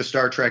with the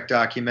Star Trek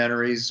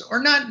documentaries,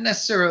 or not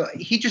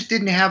necessarily. He just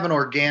didn't have an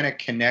organic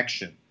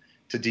connection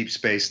to Deep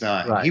Space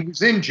Nine. Right. He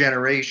was in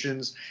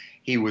Generations.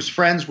 He was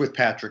friends with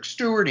Patrick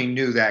Stewart. He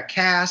knew that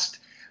cast.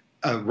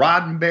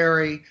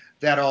 Roddenberry,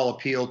 that all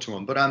appealed to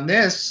him. But on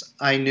this,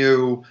 I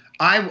knew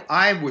I'm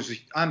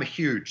a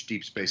huge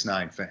Deep Space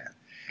Nine fan.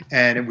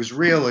 And it was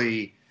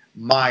really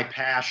my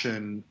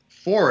passion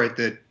for it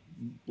that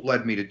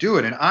led me to do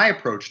it. And I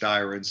approached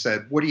Ira and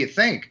said, what do you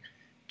think?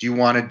 Do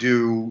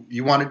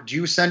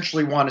you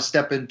essentially want to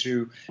step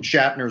into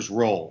Shatner's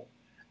role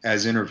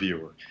as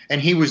interviewer?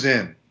 And he was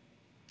in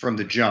from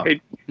the jump.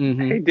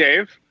 Hey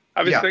Dave,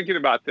 I was thinking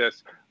about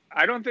this.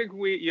 I don't think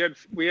we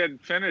had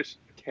finished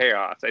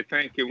Chaos. I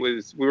think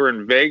we were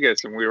in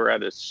Vegas and we were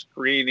at a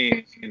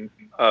screening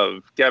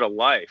of Get a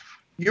Life.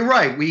 You're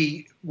right.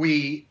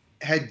 We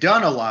had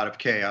done a lot of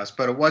Chaos,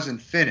 but it wasn't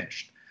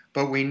finished.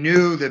 But we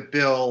knew that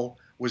Bill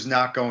was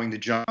not going to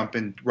jump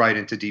right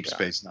into Deep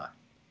Space Nine.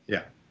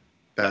 Yeah,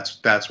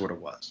 that's what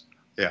it was.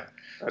 Yeah.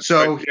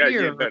 So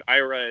here, but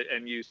Ira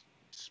and you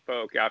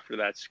spoke after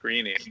that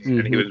screening,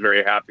 and he was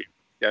very happy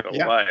to Get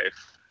a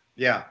Life.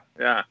 Yeah.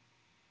 Yeah.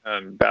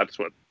 And that's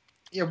what.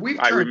 Yeah, we've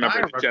turned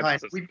Ira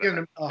we've given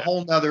him a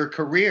whole nother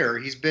career.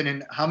 He's been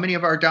in how many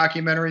of our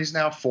documentaries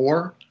now?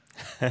 4.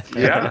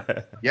 Yeah.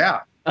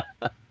 Yeah.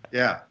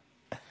 Yeah.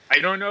 I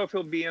don't know if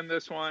he'll be in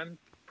this one.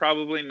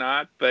 Probably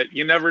not, but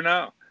you never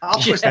know. I'll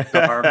twist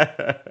the arm.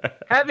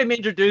 Have him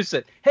introduce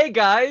it. Hey,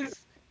 guys.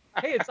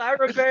 Hey, it's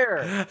Ira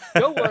Bear.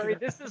 Don't worry.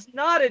 This is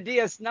not a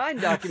DS9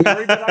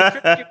 documentary, but I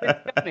tricked you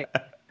into coming.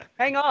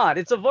 Hang on.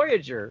 It's a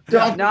Voyager.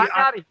 I'm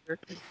out of here.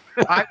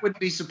 I wouldn't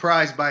be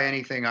surprised by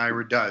anything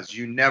Ira does.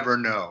 You never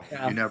know.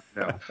 Yeah. You never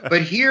know.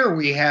 But here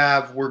we've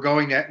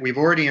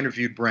already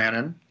interviewed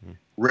Brannon.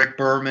 Rick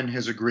Berman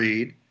has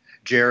agreed.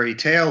 Jerry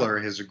Taylor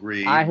has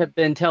agreed. I have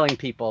been telling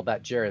people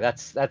about Jerry.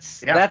 That's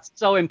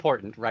so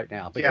important right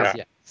now. Because,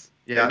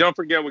 And don't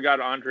forget, we got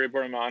Andre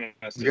Bormanis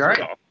as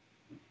well.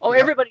 Oh,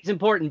 everybody's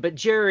important, but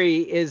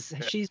Jerry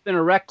she's been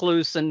a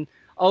recluse, and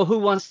who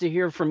wants to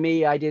hear from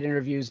me? I did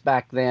interviews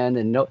back then,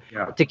 and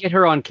to get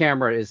her on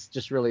camera is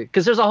just really,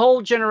 because there's a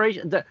whole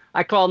generation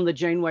I call them the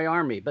Janeway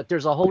Army, but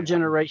there's a whole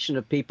generation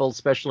of people,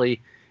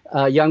 especially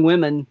young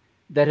women,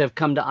 that have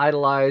come to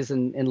idolize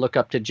and look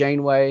up to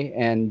Janeway,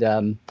 and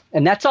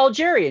that's all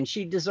Jerry, and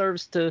she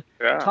deserves to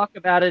talk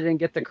about it and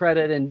get the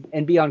credit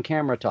and be on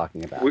camera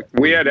talking about it.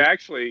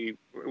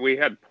 We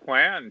had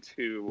planned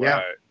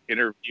to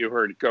interview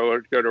her, to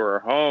go to her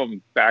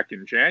home back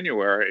in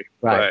January,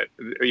 but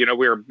we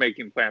were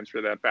making plans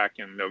for that back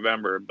in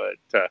November, but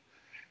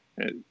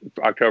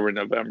October,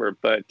 November,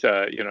 but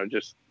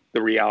just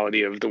the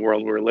reality of the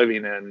world we're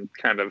living in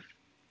kind of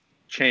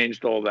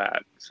changed all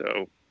that.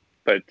 So.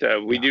 But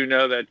we do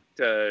know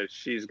that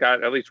she's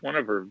got at least one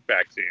of her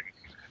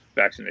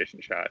vaccination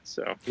shots.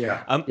 So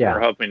we're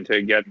hoping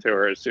to get to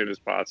her as soon as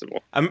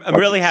possible. I'm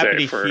really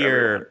happy to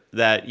hear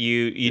that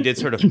you did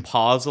sort of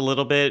pause a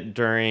little bit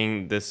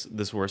during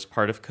this worst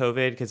part of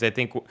COVID, because I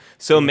think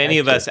so many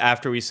of us,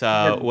 after we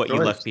saw What You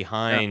Left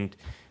Behind,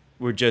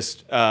 were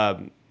just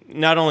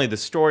not only the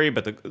story,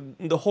 but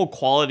the whole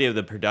quality of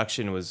the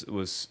production was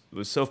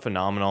so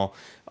phenomenal.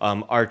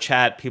 Our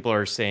chat, people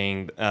are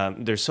saying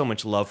there's so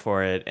much love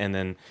for it, and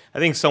then I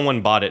think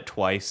someone bought it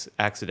twice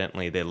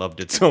accidentally. They loved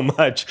it so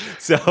much.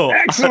 So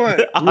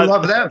excellent, we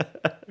love them.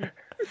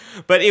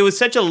 But it was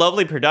such a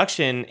lovely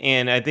production,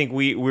 and I think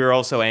we were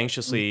also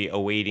anxiously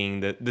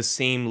awaiting the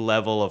same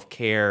level of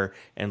care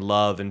and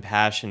love and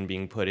passion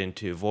being put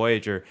into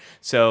Voyager.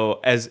 So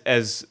as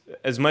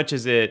much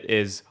as it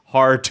is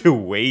hard to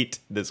wait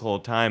this whole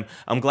time,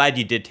 I'm glad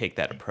you did take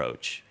that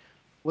approach.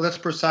 Well, that's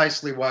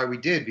precisely why we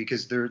did,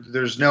 because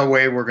there's no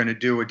way we're going to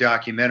do a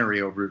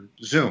documentary over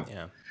Zoom.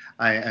 Yeah.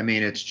 I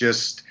mean,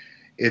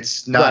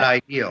 it's not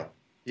ideal.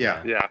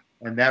 Yeah. Yeah.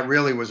 And that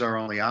really was our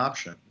only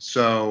option.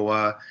 So,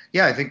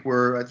 I think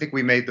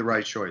we made the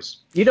right choice.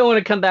 You don't want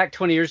to come back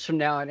 20 years from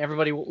now and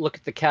everybody will look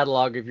at the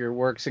catalog of your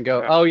works and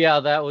go, "Oh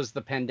yeah, that was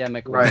the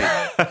pandemic." Right.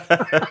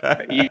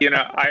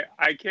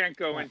 I can't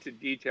go into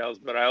details,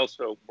 but I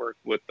also work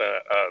with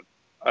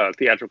a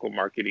theatrical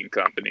marketing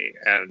company,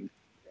 and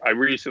I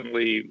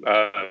recently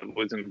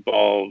was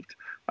involved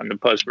on the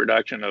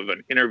post-production of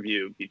an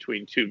interview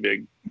between two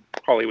big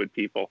Hollywood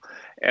people,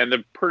 and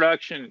the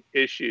production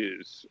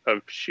issues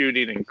of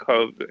shooting in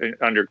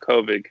under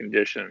COVID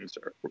conditions.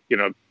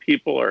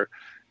 People are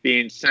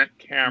being sent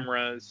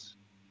cameras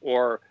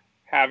or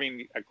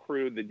having a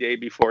crew the day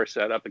before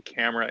set up a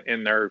camera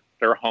in their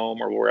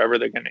home or wherever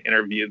they're going to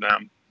interview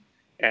them,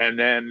 and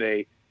then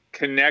they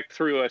connect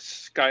through a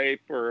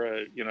Skype or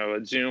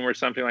a Zoom or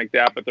something like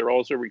that, but they're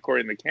also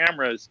recording the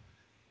cameras,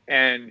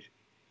 and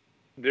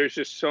there's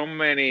just so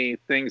many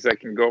things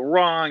that can go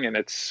wrong, and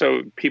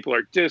people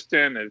are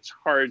distant, and it's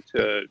hard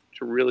to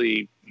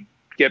really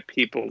get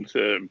people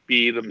to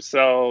be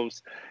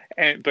themselves,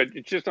 but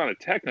it's just on a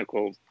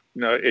technical.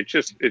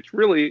 It's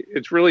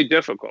really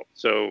difficult.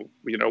 So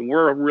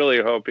we're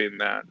really hoping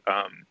that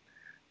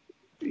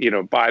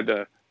by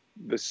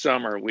the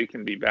summer we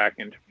can be back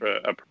into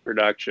a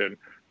production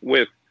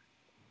with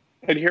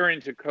adhering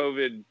to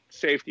COVID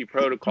safety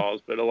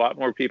protocols, but a lot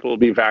more people will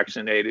be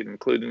vaccinated,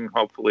 including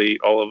hopefully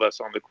all of us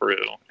on the crew.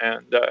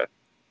 And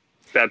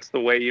that's the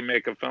way you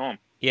make a film.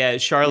 Yeah,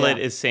 Charlotte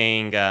is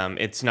saying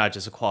it's not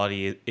just a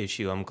quality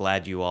issue. I'm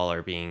glad you all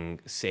are being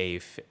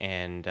safe.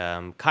 And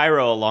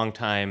Cairo, a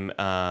longtime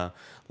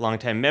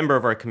member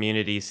of our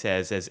community,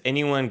 says, as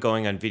anyone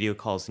going on video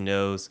calls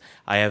knows,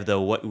 I have the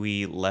What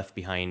We Left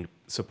Behind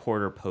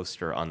supporter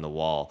poster on the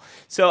wall.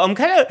 So I'm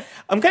kind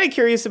of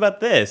curious about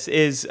this.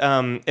 Is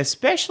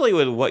especially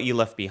with What You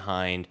Left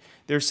Behind,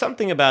 there's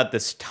something about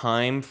this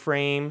time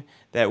frame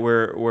that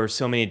we're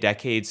so many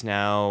decades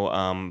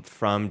now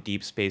from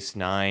Deep Space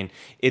Nine.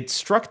 It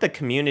struck the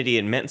community.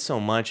 It meant so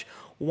much.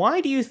 Why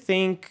do you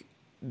think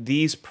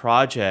these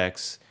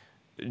projects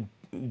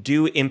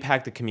do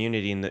impact the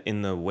community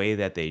in the way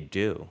that they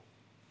do?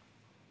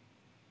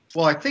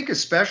 Well, I think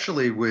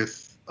especially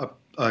with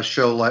a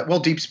show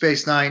like Deep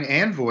Space Nine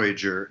and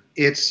Voyager,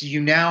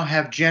 you now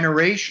have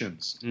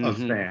generations of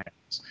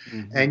fans,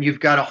 and you've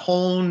got a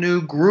whole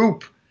new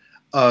group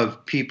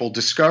of people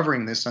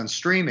discovering this on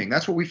streaming.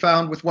 That's what we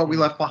found with What We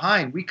Left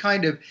Behind. We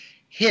kind of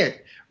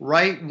hit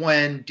right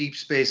when Deep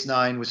Space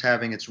Nine was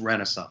having its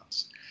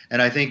renaissance.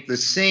 And I think the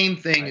same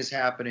thing is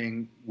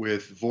happening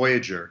with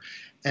Voyager.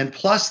 And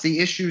plus, the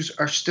issues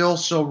are still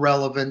so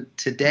relevant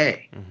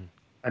today.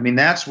 I mean,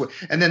 that's what.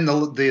 And then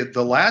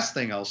the last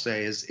thing I'll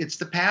say is it's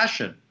the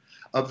passion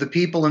of the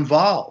people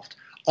involved.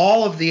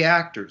 All of the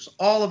actors,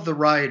 all of the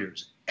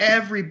writers,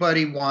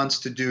 everybody wants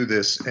to do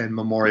this and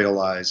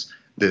memorialize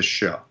this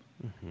show.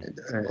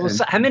 Well,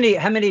 so how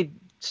many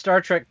Star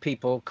Trek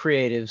people,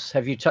 creatives,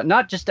 have you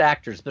not just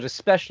actors, but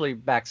especially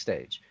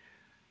backstage,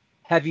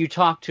 have you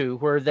talked to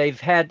where they've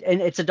had,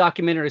 and it's a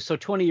documentary, so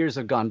 20 years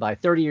have gone by,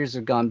 30 years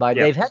have gone by,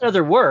 they've had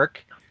other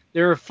work,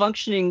 they're a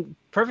functioning,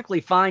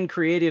 perfectly fine,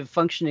 creative,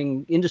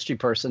 functioning industry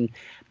person,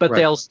 but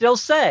they'll still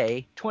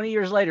say 20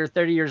 years later,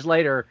 30 years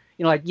later,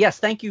 like, yes,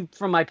 thank you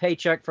for my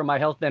paycheck, for my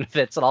health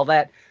benefits and all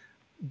that,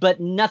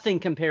 but nothing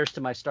compares to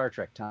my Star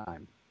Trek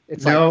time.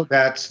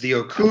 That's the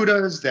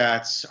Okudas,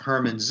 that's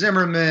Herman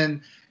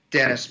Zimmerman,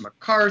 Dennis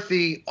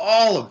McCarthy,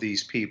 all of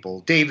these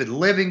people, David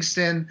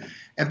Livingston.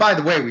 And by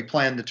the way, we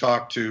plan to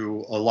talk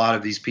to a lot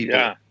of these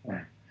people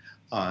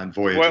on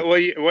Voyager. Well,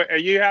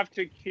 you have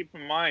to keep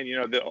in mind,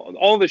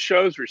 all the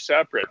shows were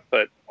separate,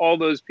 but all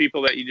those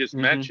people that you just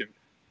mentioned,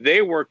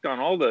 they worked on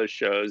all those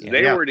shows.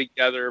 They were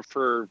together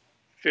for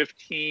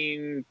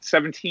 15,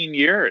 17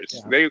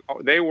 years. Yeah.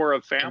 They were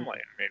a family.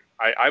 I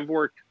mean, I've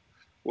worked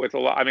with a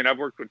lot. I mean, I've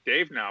worked with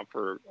Dave now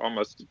for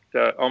almost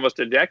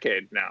a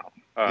decade now.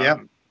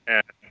 And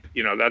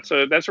that's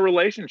a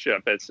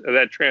relationship.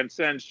 That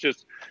transcends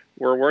just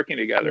we're working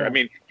together. Yeah. I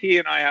mean, he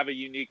and I have a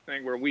unique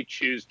thing where we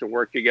choose to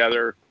work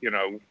together.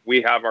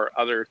 We have our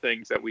other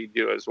things that we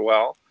do as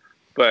well.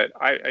 But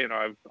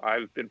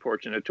I've been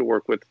fortunate to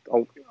work with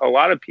a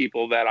lot of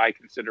people that I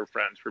consider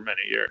friends for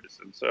many years,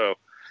 and so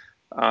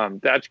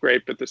that's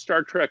great. But the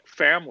Star Trek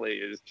family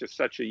is just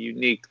such a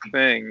unique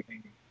thing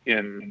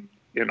in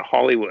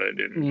Hollywood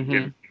and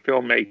in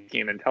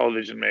filmmaking and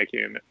television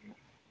making,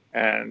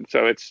 and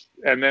so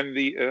and then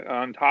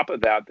on top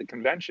of that, the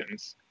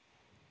conventions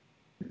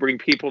bring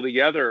people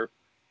together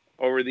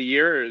over the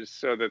years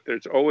so that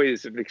there's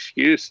always an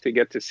excuse to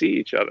get to see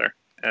each other,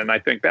 and I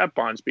think that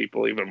bonds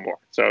people even more.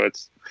 So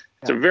it's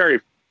a very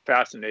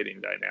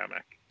fascinating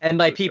dynamic. And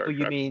by people,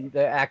 you mean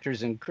the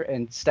actors and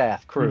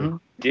staff,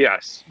 crew.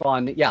 Yes.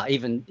 Bond,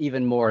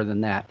 even more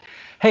than that.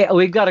 Hey,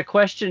 we've got a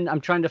question. I'm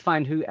trying to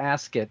find who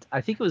asked it.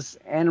 I think it was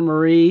Anna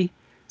Marie.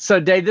 So,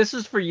 Dave, this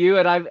is for you,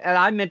 and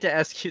I meant to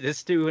ask you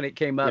this too when it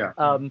came up.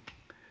 Yeah.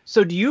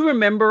 So, do you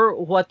remember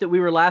we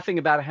were laughing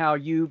about how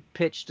you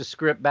pitched a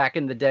script back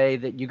in the day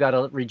that you got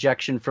a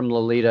rejection from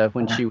Lolita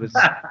when she was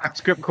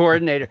script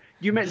coordinator?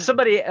 You remember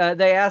somebody?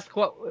 They asked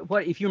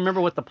what if you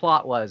remember what the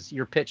plot was,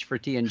 your pitch for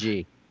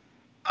TNG.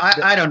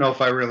 I don't know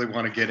if I really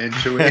want to get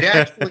into it. It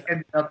actually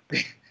ended up.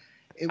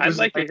 I'd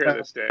like to hear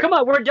this, Dave. Come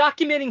on, we're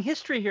documenting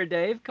history here,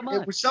 Dave. Come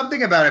on. It was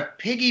something about a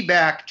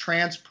piggyback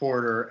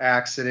transporter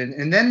accident,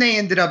 and then they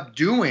ended up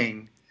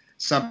doing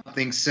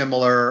something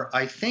similar.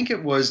 I think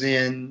it was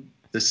in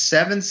the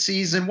 7th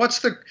season. What's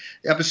the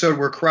episode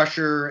where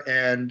Crusher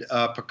and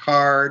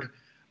Picard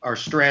are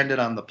stranded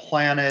on the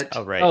planet?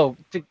 Oh, right. Oh,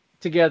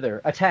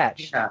 together,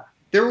 attached. Yeah.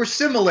 There were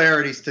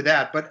similarities to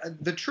that,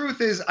 but the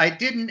truth is I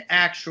didn't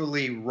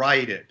actually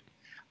write it.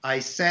 I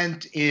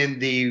sent in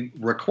the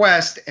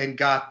request and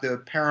got the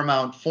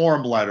Paramount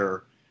form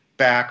letter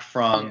back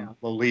from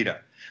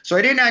Lolita. So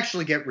I didn't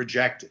actually get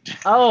rejected.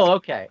 Oh,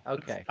 okay.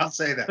 Okay. I'll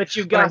say that. But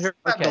you got her.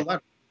 Okay.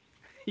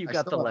 You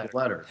got the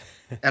letter.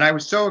 And I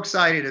was so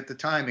excited at the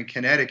time in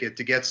Connecticut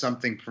to get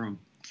something from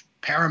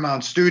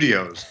Paramount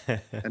Studios.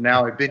 And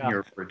now I've been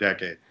here for a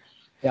decade.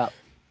 Yeah.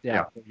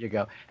 There you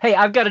go. Hey,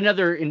 I've got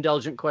another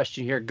indulgent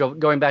question here,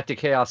 going back to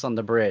Chaos on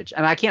the Bridge.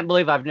 And I can't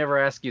believe I've never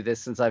asked you this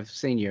since I've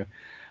seen you.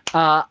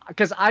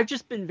 Because I've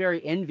just been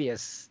very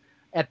envious.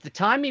 At the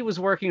time he was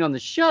working on the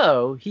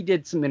show, he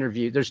did some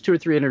interviews. There's 2 or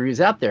 3 interviews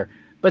out there.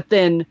 But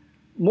then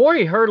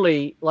Maury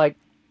Hurley,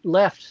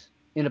 left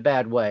in a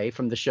bad way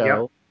from the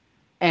show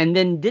and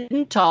then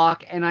didn't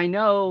talk. And I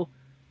know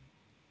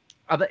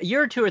a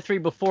year or 2 or 3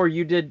 before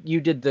you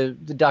did the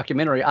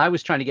documentary, I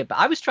was trying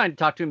to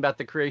talk to him about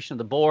the creation of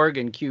the Borg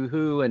and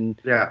Q-Who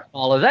and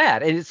all of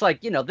that. And it's like,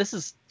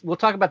 we'll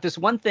talk about this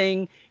one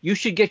thing. You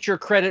should get your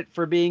credit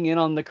for being in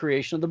on the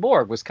creation of the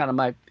Borg was kind of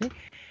my,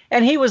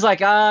 and he was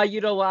like,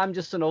 I'm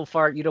just an old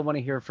fart. You don't want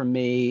to hear from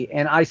me.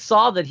 And I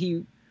saw that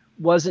he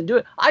wasn't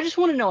doing. I just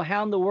want to know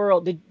how in the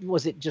world did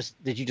you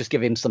just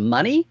give him some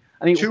money?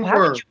 I mean, 2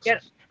 words.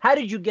 How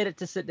did you get it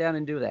to sit down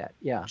and do that?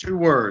 Yeah. 2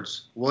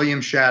 words. William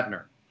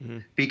Shatner. Mm-hmm.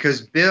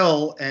 Because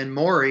Bill and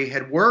Maury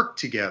had worked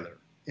together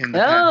in the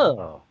past.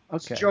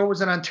 Okay. Joe,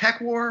 was it on Tech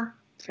War?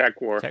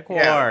 Tech War,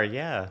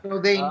 yeah. So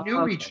they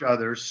knew each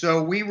other.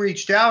 So we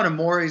reached out, and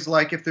Maury's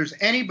like, if there's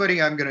anybody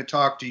I'm going to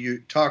talk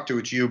to,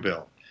 it's you,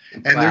 Bill.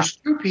 And there's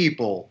 2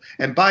 people.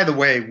 And by the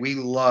way, we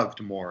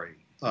loved Maury.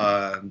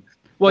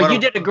 Well, you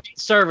did a great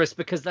service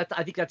because I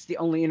think that's the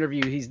only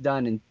interview he's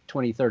done in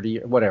 20,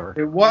 30 or whatever.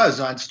 It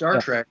was on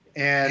Star Trek.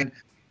 And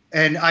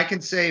I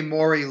can say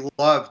Maury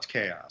loved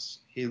Chaos.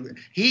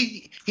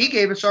 He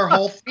gave us our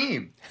whole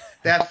theme.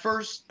 That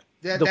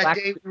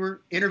day we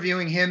were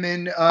interviewing him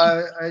in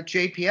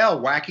JPL,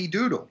 Wacky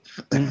Doodle.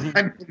 Mm-hmm.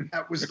 I mean,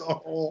 that was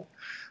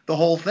the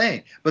whole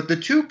thing. But the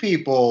 2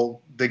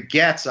 people, the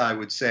gets, I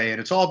would say,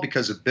 and it's all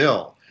because of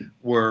Bill,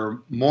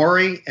 were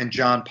Maury and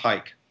John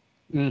Pike.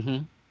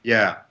 Mm-hmm.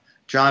 Yeah,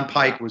 John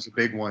Pike was a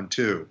big one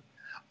too.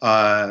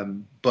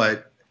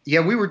 But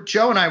yeah,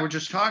 Joe and I were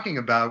just talking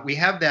about, we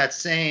have that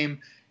same.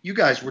 You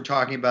guys were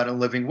talking about in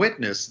Living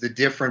Witness, the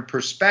different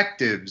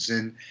perspectives.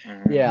 And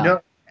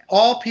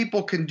all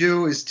people can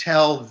do is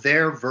tell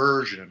their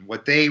version,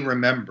 what they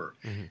remember.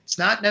 Mm-hmm. It's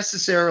not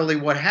necessarily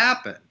what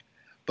happened,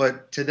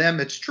 but to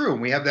them it's true.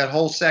 And we have that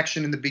whole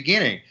section in the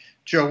beginning.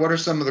 Joe, what are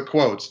some of the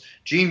quotes?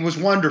 Gene was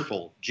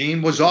wonderful.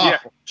 Gene was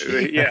awful.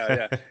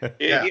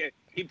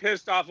 He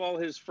pissed off all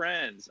his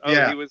friends.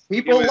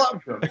 People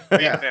loved him.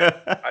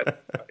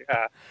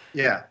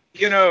 Yeah.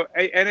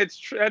 And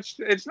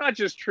it's not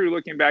just true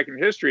looking back in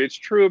history. It's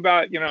true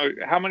about,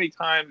 how many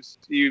times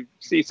you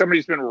see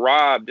somebody's been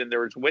robbed and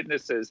there was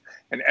witnesses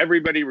and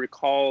everybody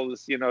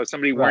recalls,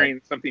 somebody wearing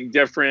something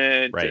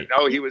different. Right.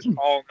 And, he was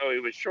tall. No, he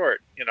was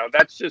short.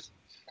 That's just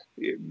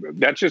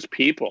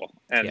people.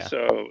 And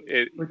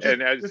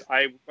as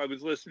I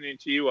was listening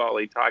to you,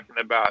 Ollie, talking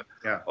about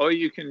all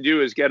you can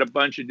do is get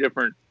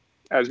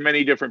as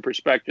many different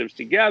perspectives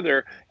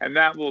together, and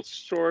that will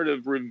sort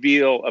of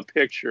reveal a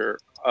picture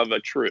of a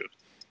truth.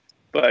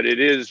 But it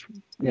is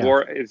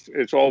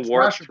it's all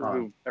warped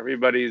through.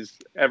 Everybody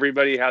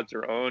has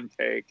their own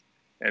take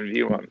and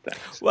view on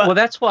things. Well,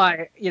 that's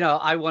why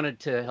I wanted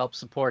to help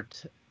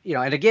support.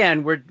 And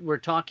again, we're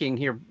talking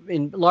here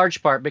in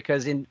large part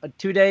because in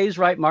 2 days,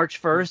 right, March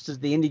 1st is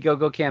the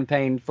Indiegogo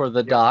campaign for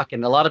the doc,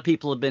 and a lot of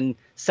people have been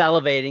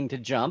salivating to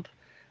jump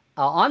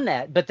on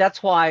that. But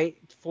that's why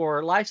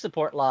for Life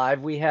Support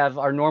Live, we have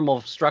our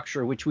normal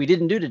structure, which we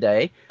didn't do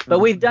today, but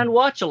we've done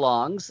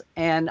watch-alongs.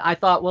 And I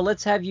thought, well,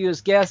 let's have you as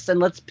guests and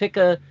let's pick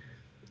a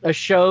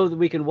show that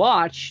we can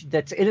watch.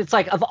 And it's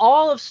like, of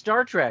all of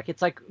Star Trek,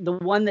 it's like the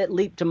one that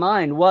leaped to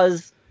mind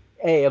was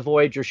a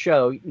Voyager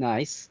show.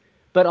 Nice.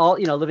 But all,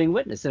 Living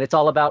Witness. And it's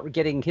all about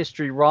getting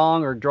history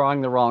wrong or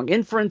drawing the wrong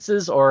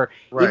inferences, or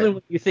even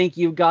when you think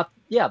you've got,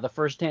 the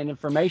firsthand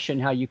information,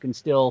 how you can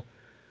still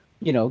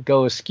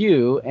go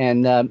askew.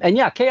 And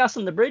Chaos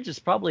on the Bridge is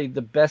probably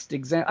the best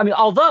example. I mean,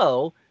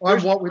 although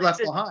What We Left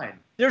Behind.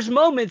 There's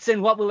moments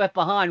in What We Left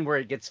Behind where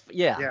it gets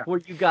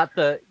where you got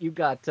Nana.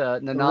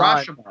 The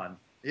Rashomon.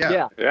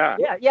 The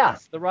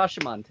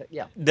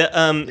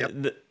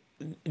Rashomon.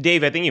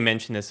 Dave, I think you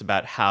mentioned this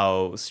about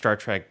how Star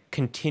Trek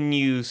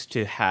continues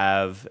to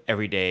have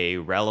everyday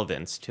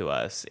relevance to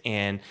us,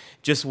 and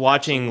just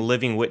watching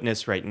Living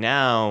Witness right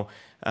now.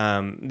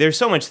 There's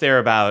so much there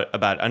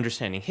about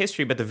understanding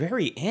history, but the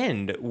very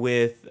end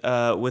with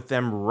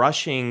them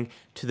rushing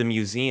to the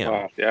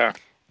museum.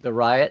 The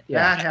riot.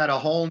 That had a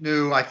whole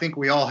new. I think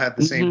we all had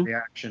the same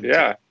reaction.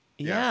 Yeah.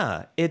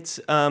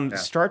 It's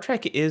Star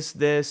Trek is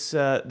this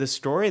the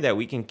story that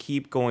we can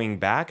keep going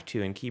back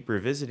to and keep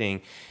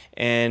revisiting.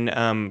 And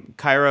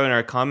Cairo in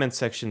our comments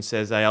section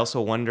says, I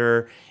also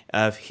wonder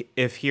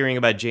if hearing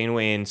about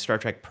Janeway in Star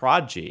Trek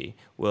Prodigy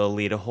will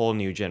lead a whole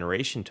new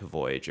generation to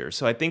Voyager.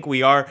 So I think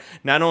we are,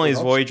 not only is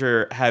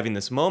Voyager having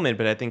this moment,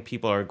 but I think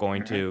people are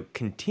going to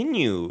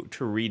continue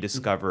to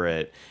rediscover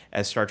it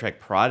as Star Trek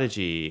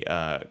Prodigy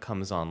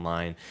comes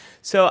online.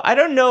 So I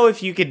don't know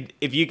if you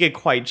could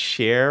quite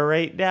share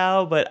right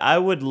now, but I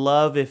would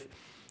love if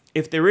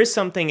there is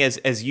something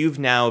as you've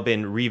now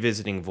been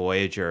revisiting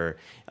Voyager,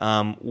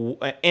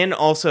 and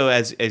also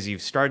as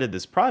you've started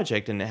this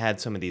project and had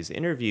some of these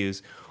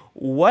interviews,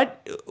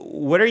 what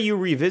are you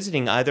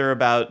revisiting, either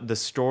about the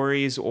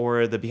stories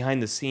or the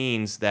behind the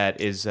scenes that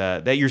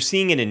you're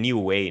seeing in a new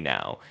way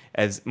now,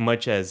 as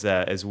much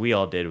as we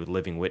all did with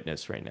Living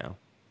Witness right now?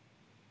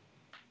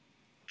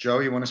 Joe,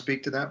 you want to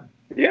speak to that?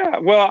 Yeah,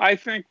 well, I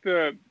think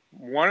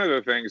one of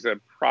the things that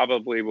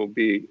probably will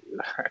be,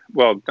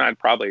 well, not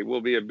probably, will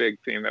be a big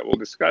theme that we'll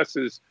discuss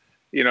is,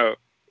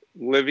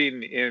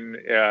 living in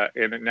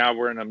now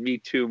we're in a Me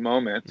Too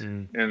moment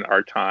in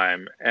our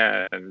time,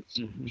 and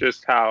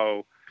just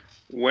how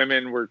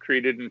women were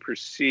treated and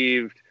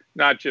perceived,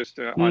 not just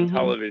on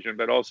television,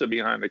 but also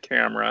behind the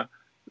camera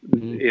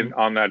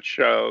on that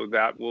show.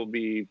 That will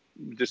be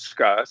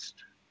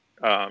discussed.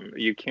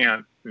 You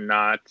can't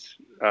not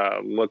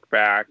look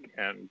back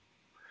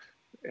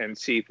and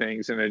see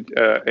things in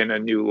a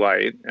new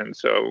light. And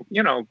so,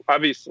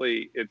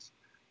 obviously it's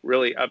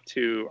really up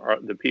to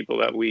the people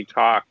that we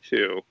talk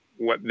to,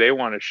 what they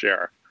want to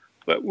share.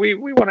 But we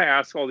want to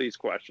ask all these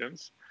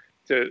questions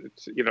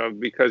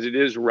because it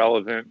is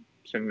relevant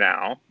to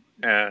now.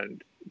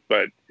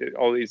 But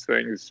all these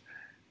things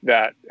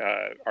that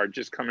are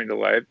just coming to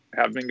light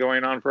have been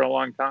going on for a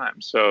long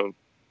time. So,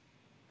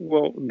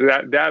 well,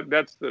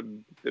 that's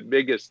the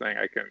biggest thing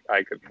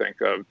I could think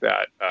of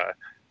that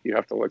you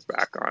have to look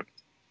back on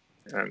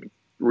and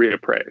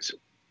reappraise.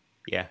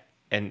 Yeah.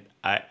 And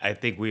I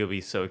think we'll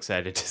be so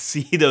excited to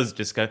see those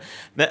discussions.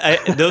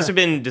 Those have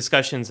been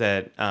discussions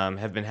that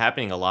have been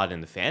happening a lot in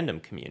the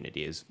fandom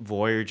community, is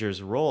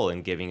Voyager's role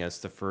in giving us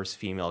the first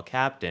female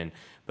captain,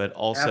 but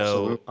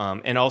also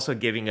and also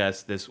giving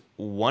us this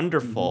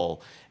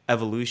wonderful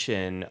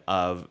evolution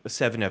of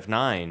Seven of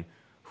Nine,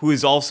 who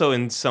is also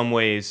in some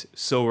ways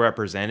so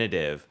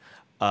representative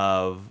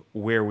of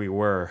where we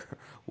were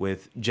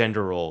with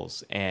gender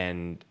roles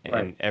and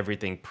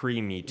everything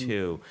pre-Me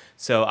Too.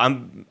 So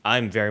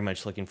I'm very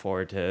much looking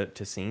forward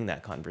to seeing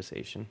that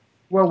conversation.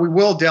 Well, we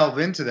will delve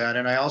into that,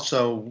 and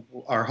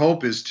our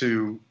hope is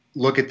to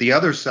look at the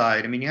other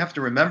side. I mean, you have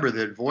to remember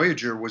that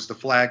Voyager was the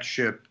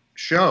flagship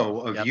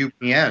show of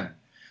UPN.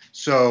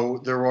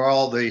 So there were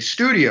all the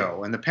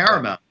studio and the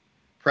Paramount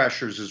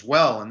pressures as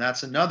well, and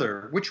that's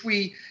another, which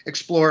we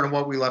explored in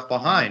What We Left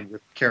Behind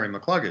with Carrie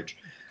McCluggage.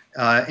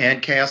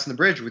 And Chaos on the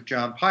Bridge with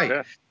John Pike.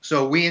 Yeah.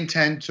 So we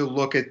intend to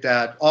look at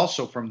that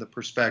also from the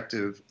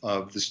perspective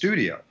of the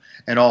studio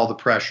and all the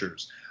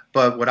pressures.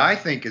 But what I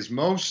think is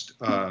most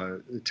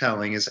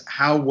telling is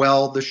how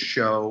well the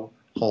show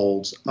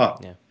holds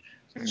up. Yeah.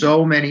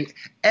 So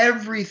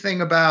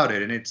everything about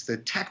it, and it's the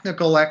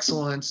technical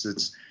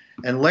excellence.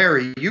 And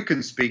Larry, you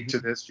can speak to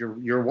this.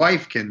 Your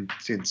wife can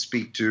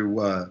speak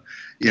to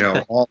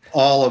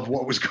all of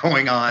what was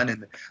going on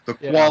and the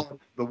quality of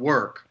the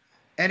work.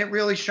 And it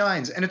really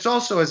shines. And it's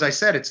also, as I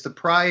said, it's the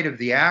pride of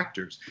the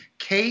actors.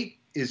 Kate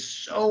is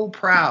so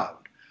proud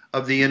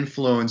of the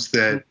influence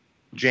that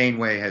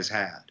Janeway has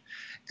had.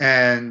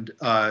 And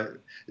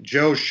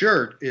Joe's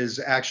shirt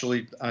is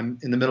actually, I'm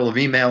in the middle of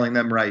emailing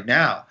them right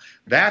now.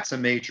 That's a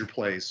major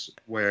place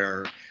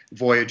where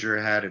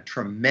Voyager had a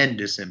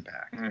tremendous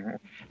impact. Mm-hmm.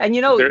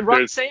 And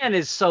Roxanne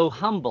is so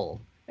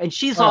humble. And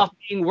she's off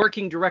being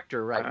working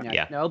director right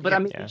now, But I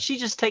mean, she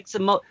just takes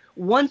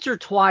once or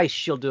twice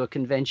she'll do a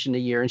convention a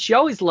year, and she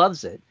always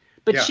loves it.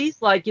 But she's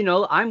like,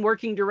 I'm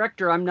working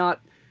director. I'm not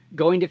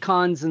going to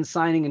cons and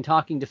signing and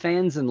talking to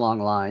fans in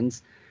long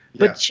lines.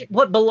 But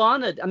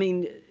B'Elanna, I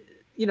mean,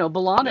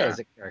 B'Elanna is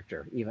a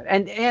character even.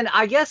 And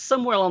I guess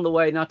somewhere along the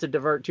way, not to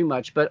divert too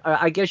much, but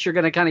I guess you're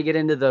going to kind of get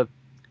into the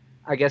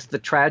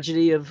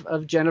tragedy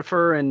of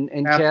Jennifer and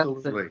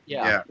Absolutely.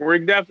 Kes. We're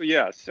definitely,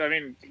 yes. I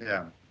mean,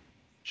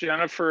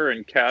 Jennifer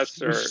and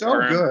Kes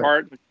are an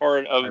important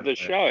part of the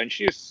show, and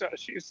she's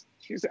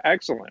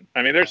excellent.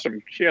 I mean,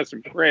 she has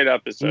some great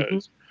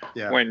episodes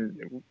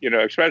when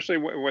especially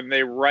when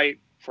they write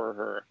for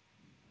her,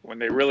 when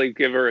they really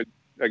give her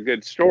a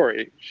good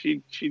story.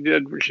 She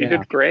did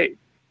great.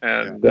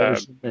 And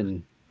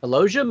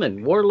Elogium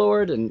and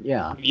Warlord and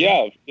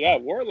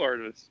Warlord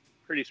was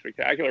pretty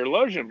spectacular.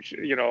 Elogium,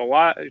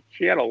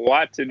 she had a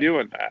lot to do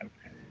in that,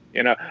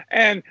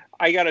 And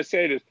I got to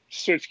say, to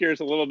switch gears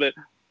a little bit.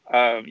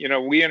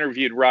 We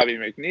interviewed Robbie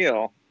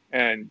McNeil,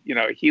 and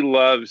he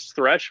loves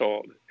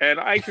Threshold,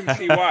 and I can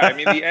see why. I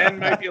mean, the end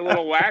might be a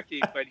little wacky,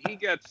 but he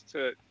gets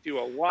to do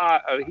a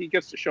lot. He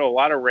gets to show a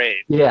lot of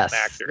range as an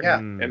actor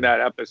in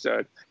that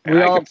episode. And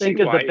we all think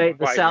of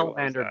the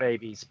salamander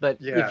babies, but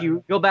if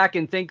you go back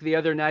and think, the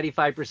other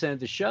 95% of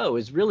the show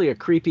is really a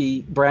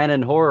creepy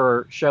Brannon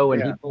horror show,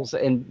 and he pulls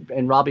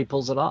and Robbie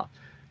pulls it off.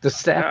 The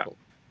staff.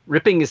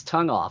 ripping his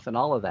tongue off and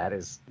all of that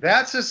is.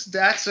 That's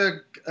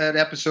an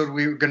episode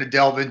we were going to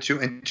delve into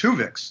in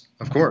Tuvix,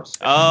 of course.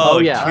 Oh,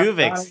 yeah.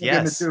 Tuvix,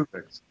 yes.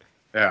 Tuvix.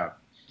 Yeah.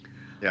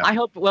 Yeah. I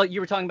hope. Well,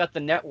 you were talking about the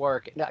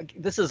network. Now,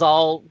 this is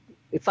all.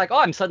 It's like, oh,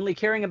 I'm suddenly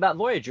caring about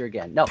Voyager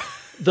again. No,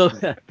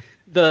 the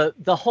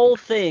whole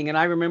thing. And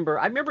I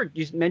remember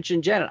you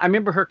mentioned Janet. I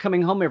remember her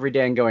coming home every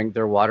day and going,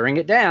 they're watering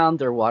it down.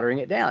 They're watering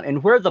it down.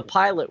 And where the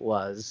pilot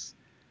was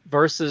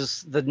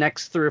versus the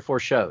next 3 or 4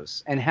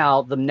 shows, and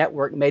how the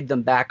network made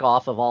them back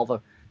off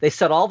of they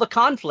set all the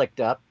conflict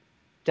up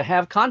to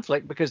have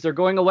conflict because they're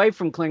going away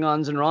from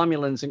Klingons and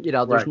Romulans, and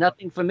there's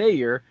nothing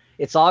familiar.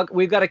 It's all,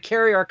 we've got to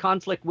carry our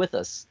conflict with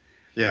us.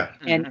 Yeah.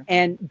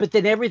 But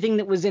then everything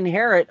that was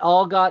inherent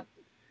all got,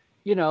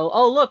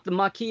 oh, look, the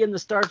Maquis and the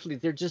Starfleet,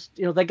 they're just,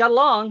 they got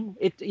along.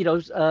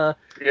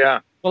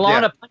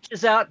 B'Elanna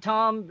punches out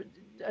Tom,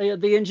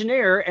 the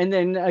engineer, and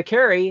then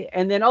Carrie,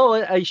 and then,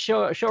 a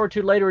show or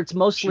two later, it's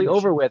mostly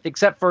over with,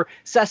 except for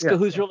Seska,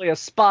 who's really a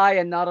spy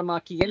and not a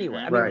Maquis anyway.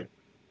 I mean,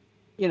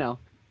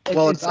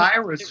 Well, as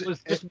Ira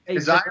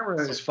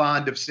is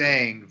fond of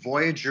saying,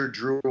 Voyager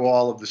drew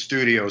all of the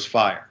studio's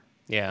fire.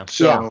 Yeah.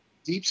 So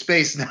Deep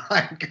Space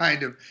Nine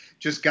kind of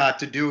just got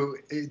to do,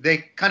 they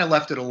kind of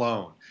left it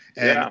alone.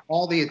 And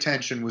all the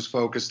attention was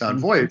focused on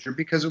Voyager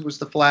because it was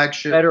the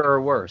flagship. Better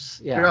or worse.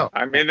 Yeah.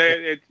 I mean,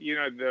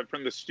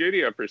 from the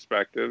studio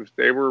perspective,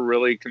 they were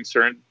really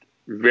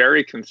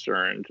very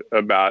concerned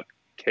about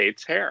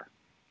Kate's hair.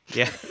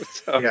 Yeah.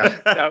 So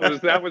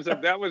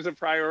that was a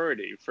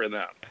priority for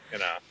them,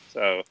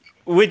 So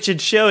which it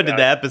showed in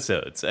the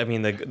episodes. I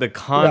mean, the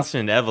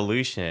constant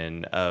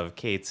evolution of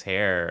Kate's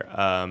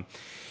hair.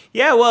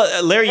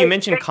 Well, Larry, you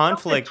mentioned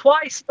conflict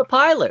twice. The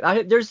pilot,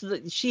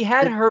 she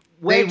had her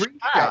wave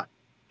shot.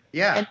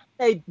 Yeah,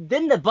 and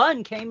then the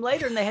bun came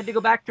later, and they had to go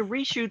back to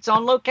reshoots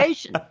on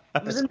location.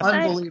 It was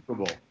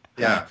unbelievable.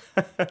 Yeah.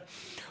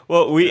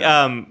 Well,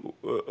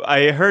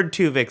 I heard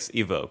Tuvix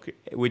Evoke,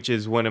 which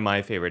is one of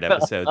my favorite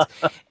episodes.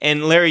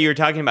 And Larry, you were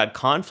talking about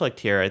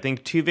conflict here. I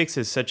think Tuvix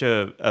is such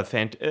where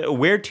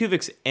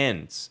Tuvix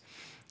ends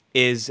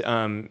is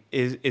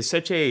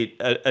such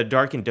a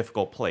dark and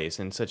difficult place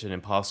and such an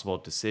impossible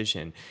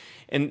decision.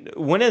 And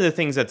one of the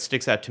things that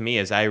sticks out to me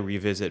as I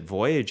revisit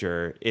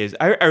Voyager is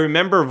I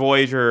remember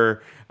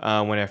Voyager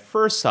when I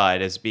first saw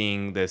it as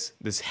being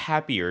this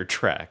happier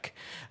Trek.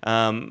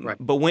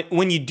 But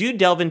when you do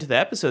delve into the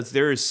episodes,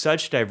 there is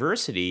such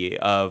diversity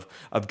of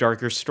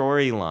darker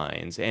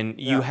storylines,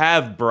 and you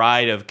have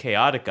Bride of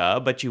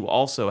Chaotica, but you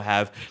also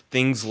have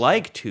things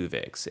like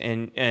Tuvix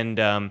and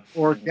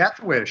or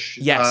Death Wish.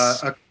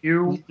 Yes,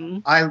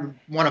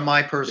 one of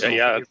my personal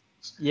favorites.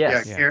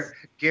 Yes.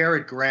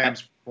 Garrett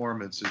Graham's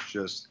performance is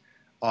just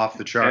off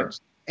the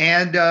charts,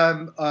 and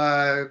Brad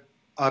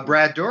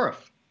Dourif.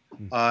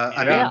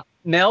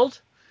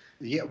 Meld.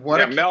 Yeah,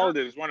 Meld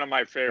is one of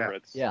my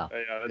favorites.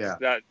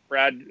 That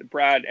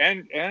Brad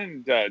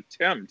and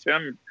Tim.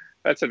 Tim,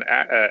 that's an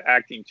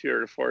acting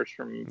tour de force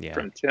from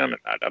Tim in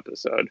that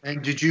episode.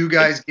 And did you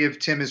guys give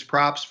Tim his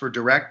props for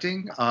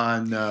directing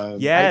on?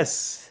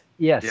 Yes.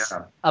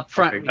 Up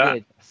front, we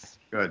did.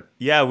 Good.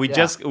 Yeah,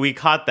 we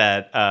caught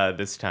that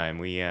this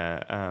time.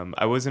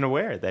 I wasn't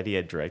aware that he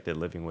had directed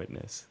Living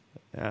Witness.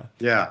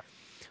 Yeah.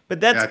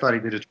 But I thought he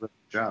did a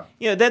terrific job.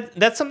 Yeah,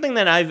 that's something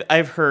that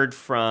I've heard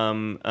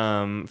from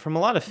a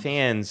lot of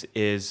fans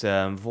is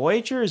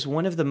Voyager is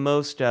one of the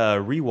most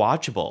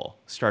rewatchable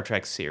Star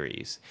Trek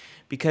series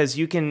because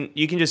you can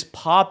just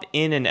pop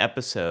in an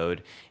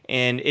episode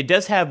and it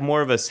does have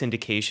more of a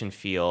syndication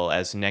feel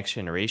as Next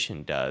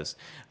Generation does,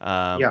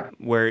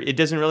 where it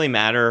doesn't really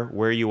matter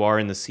where you are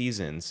in the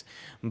seasons,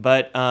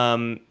 but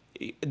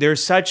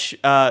there's such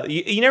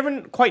you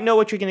never quite know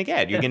what you're going to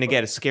get. You're going to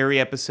get a scary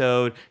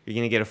episode, you're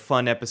going to get a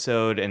fun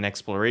episode, an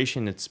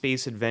exploration, a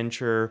space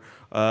adventure,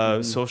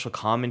 social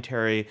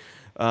commentary.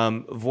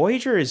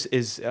 Voyager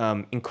is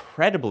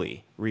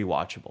incredibly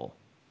rewatchable.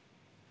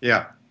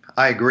 Yeah,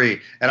 I agree.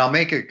 And I'll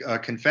make a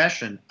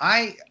confession.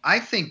 I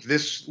think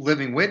this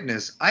Living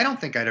Witness, I don't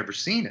think I'd ever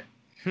seen it.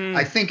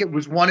 I think it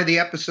was one of the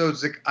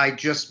episodes that I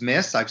just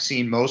missed. I've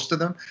seen most of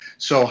them.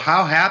 So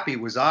how happy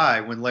was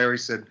I when Larry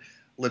said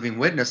Living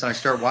Witness, and I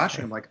start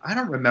watching. I'm like, I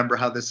don't remember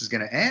how this is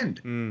going to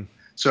end.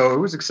 So it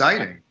was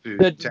exciting.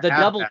 The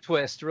double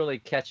twist really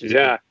catches.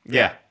 Yeah.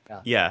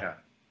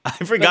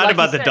 I forgot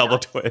about the double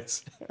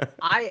twist. Do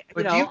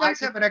you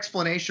guys have an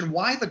explanation?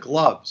 Why the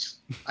gloves?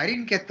 I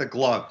didn't get the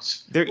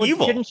gloves. They're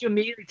evil. Didn't you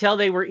immediately tell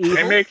they were evil?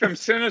 They make them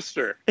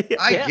sinister.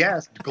 I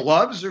guess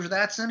gloves are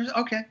that sinister.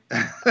 Okay.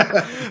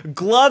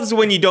 Gloves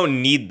when you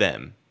don't need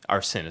them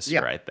are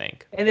sinister, I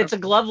think. And it's a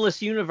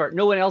gloveless universe.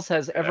 No one else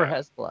ever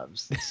has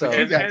gloves. So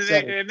and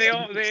they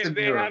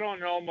had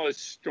an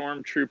almost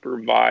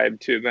stormtrooper vibe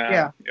to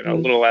them. A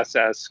little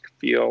SS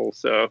feel.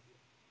 So.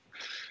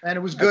 And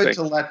it was good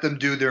to let them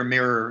do their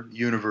mirror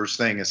universe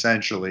thing.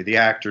 Essentially, the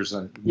actors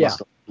must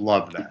have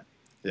loved that.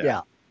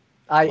 Yeah.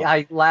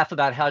 I laugh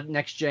about how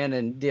Next Gen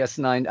and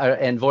DS9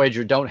 and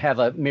Voyager don't have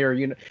a mirror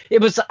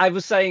universe. I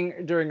was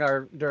saying during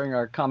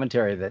our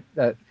commentary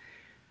that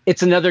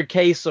it's another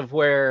case of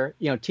where,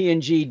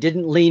 TNG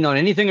didn't lean on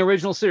anything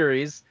original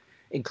series,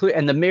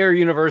 and the Mirror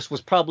Universe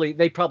was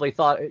they probably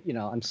thought,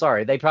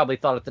 they probably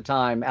thought at the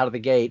time out of the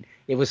gate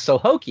it was so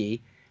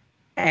hokey.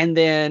 And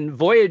then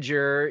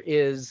Voyager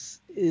is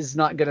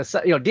not going to,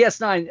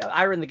 DS9,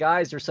 Ira and the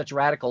guys are such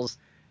radicals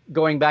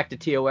going back to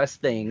TOS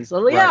things.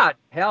 Well, yeah, right.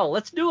 Hell,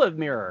 let's do a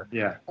mirror.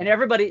 Yeah. And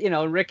everybody,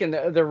 Rick and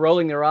they're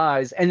rolling their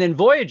eyes. And then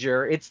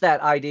Voyager, it's that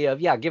idea of,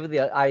 give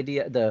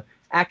the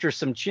actors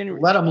some chin.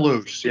 Let them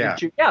loose. Yeah.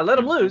 Yeah, let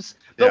them loose.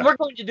 But we're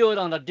going to do it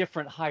on a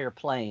different, higher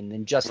plane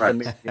than just the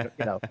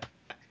mirror,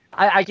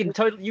 I can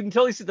you can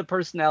totally see the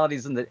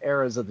personalities and the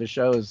eras of the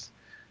shows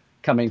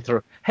coming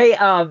through. Hey,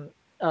 I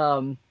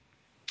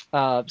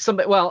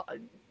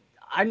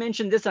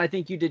mentioned this, and I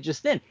think you did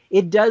just then.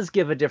 It does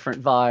give a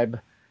different vibe.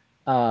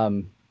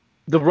 The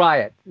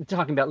Riot,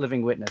 talking about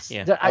Living Witness.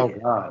 Yeah.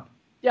 God.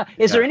 Yeah.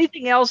 Is there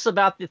anything else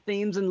about the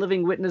themes in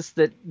Living Witness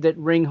that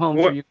ring home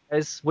for you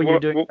guys when you're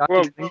doing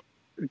documentary?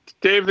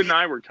 Dave and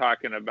I were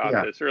talking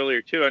about this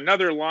earlier too.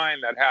 Another line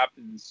that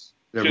happens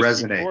that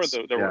resonates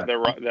before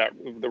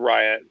the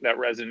riot that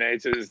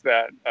resonates is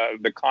that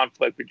the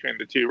conflict between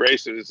the two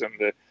races and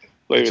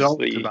it's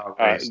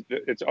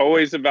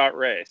always about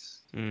race.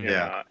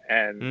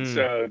 And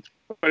so to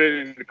put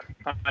it into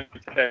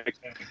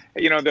context,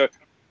 the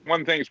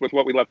one thing with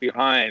what we left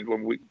behind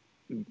when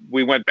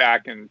we went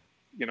back and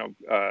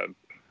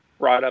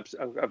brought up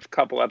a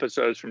couple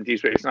episodes from Deep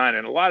Space Nine,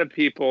 and a lot of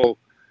people,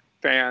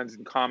 fans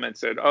and comments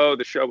said, "Oh,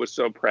 the show was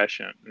so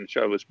prescient," and the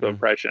show was so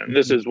prescient. And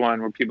this is one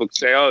where people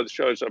say, "Oh, the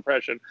show is so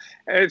prescient,"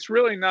 and it's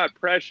really not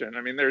prescient.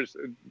 I mean, there's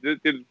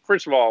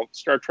first of all,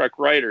 Star Trek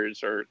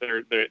writers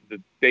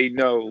they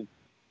know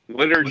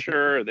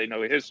literature, they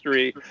know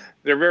history,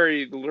 they're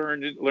very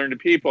learned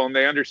people, and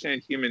they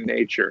understand human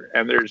nature.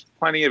 And there's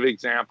plenty of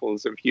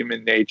examples of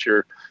human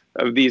nature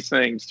of these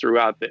things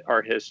throughout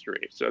our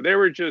history. So they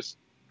were just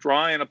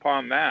drawing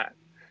upon that.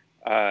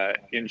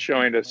 In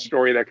showing a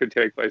story that could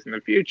take place in the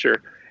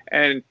future.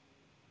 And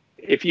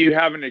if you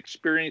haven't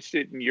experienced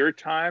it in your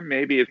time,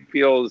 maybe it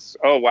feels,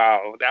 oh,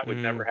 wow, that would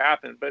never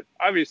happen. But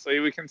obviously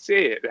we can see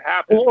it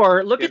happen.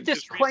 Or look at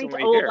this quaint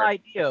old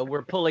idea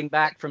we're pulling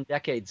back from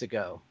decades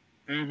ago.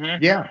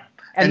 Mm-hmm. Yeah.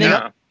 And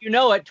then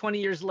it 20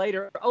 years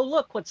later, oh,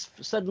 look what's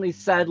suddenly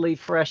sadly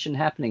fresh and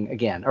happening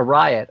again. A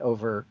riot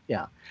over,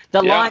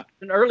 line,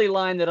 an early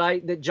line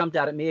that jumped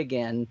out at me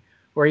again,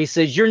 where he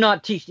says, "You're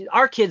not teaching.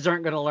 Our kids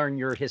aren't going to learn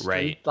your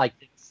history like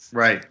this."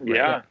 Right.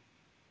 Yeah.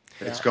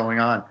 It's going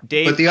on.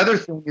 Dave, but the other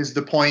thing is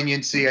the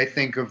poignancy, I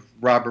think, of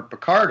Robert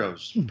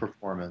Picardo's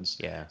performance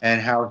and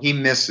how he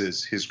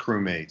misses his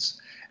crewmates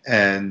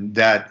and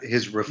that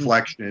his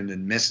reflection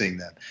and missing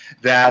them.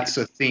 That's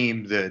a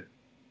theme that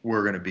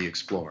we're going to be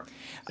exploring.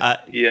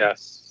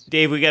 Yes.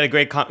 Dave, we got a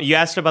great comment. You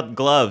asked about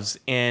gloves,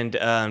 and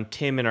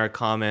Tim in our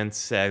comments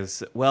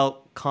says,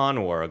 well,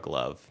 Khan wore a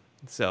glove.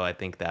 So I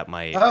think that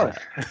might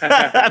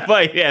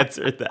might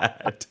answer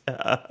that.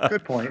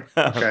 Good point.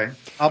 Okay,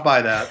 I'll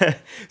buy that.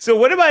 So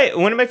one of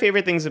my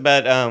favorite things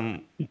about the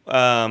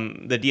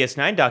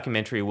DS9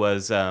 documentary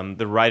was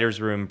the writers'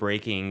 room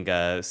breaking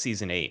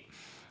season 8,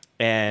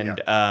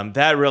 and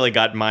that really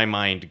got my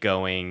mind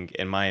going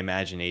and my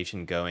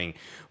imagination going.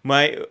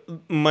 My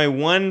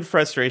one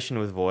frustration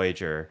with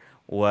Voyager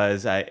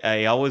was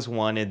I always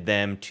wanted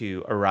them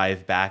to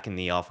arrive back in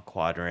the Alpha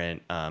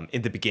Quadrant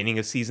in the beginning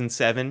of season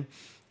 7.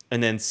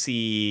 And then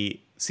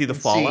see the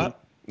fallout.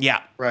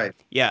 Yeah. Right.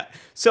 Yeah.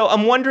 So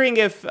I'm wondering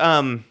if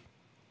that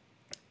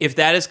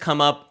has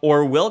come up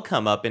or will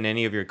come up in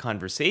any of your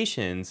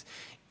conversations,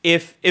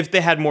 if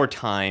they had more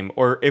time,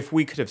 or if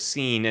we could have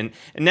seen, and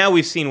now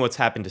we've seen what's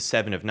happened to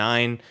 7 of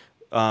 9.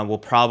 We'll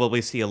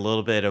probably see a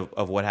little bit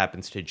of what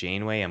happens to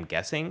Janeway, I'm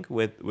guessing,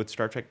 with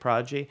Star Trek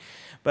Prodigy.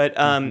 But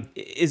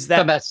is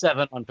that about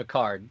 7 on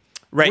Picard?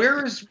 Right.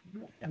 Where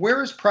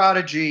is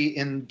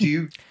Prodigy do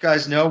you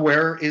guys know,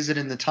 where is it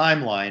in the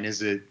timeline?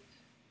 Is it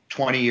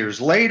 20 years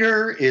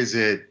later? Is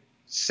it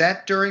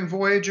set during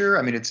Voyager?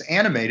 I mean, it's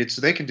animated, so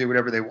they can do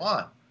whatever they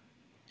want.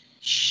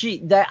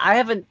 I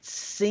haven't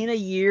seen a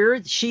year.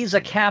 She's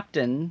a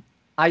captain.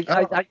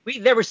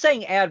 They were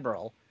saying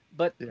admiral,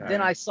 but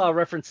then I saw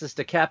references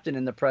to captain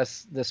in the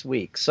press this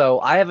week. So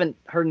I haven't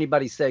heard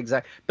anybody say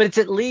exact, but it's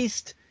at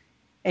least.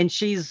 And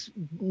she's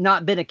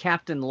not been a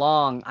captain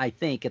long, I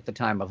think, at the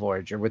time of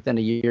Voyager, within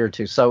a year or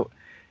two. So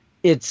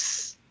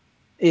it's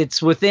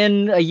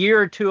within a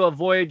year or two of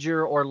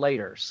Voyager or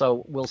later.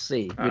 So we'll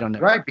see. We don't know.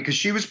 Right, because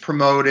she was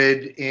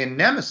promoted in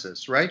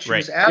Nemesis, right? She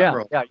was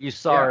admiral. Yeah, you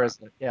saw her as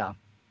Yeah.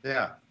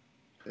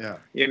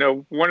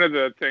 One of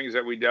the things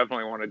that we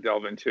definitely want to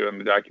delve into in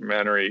the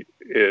documentary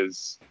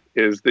is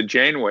the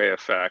Janeway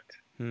effect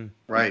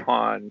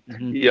upon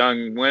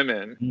young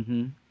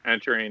women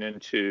entering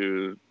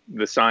into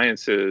the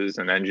sciences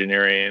and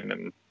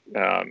engineering,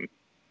 and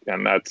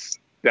that's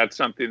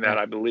something that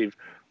I believe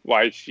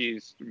why she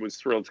was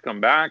thrilled to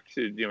come back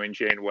to doing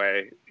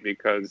Janeway,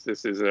 because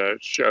this is a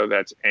show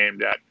that's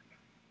aimed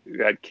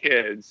at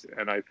kids,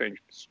 and I think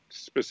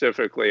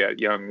specifically at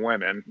young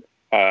women,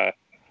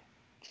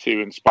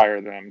 to inspire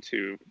them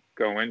to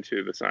go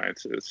into the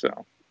sciences.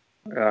 So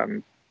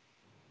I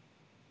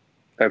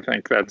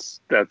think that's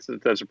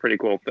a pretty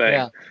cool thing.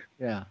 Yeah,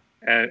 yeah.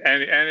 And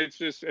it's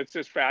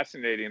just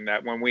fascinating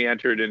that when we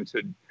entered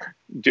into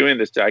doing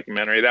this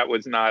documentary,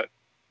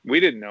 we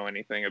didn't know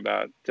anything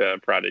about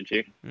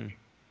Prodigy.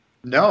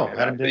 No,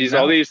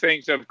 all these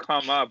things have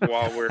come up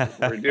while we're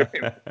doing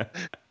it.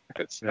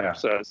 Yeah.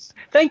 So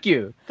Thank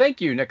you,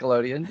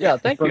 Nickelodeon. Yeah,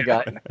 thank you,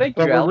 guys. Thank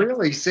you, But what Alex.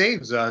 really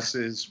saves us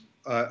is,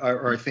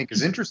 or I think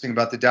is interesting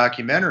about the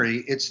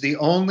documentary, it's the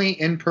only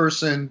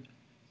in-person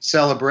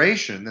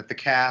celebration that the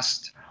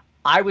cast.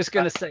 I was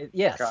going to say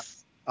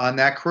yes. On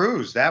that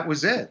cruise, that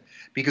was it.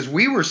 Because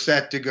we were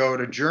set to go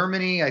to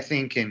Germany, I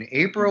think, in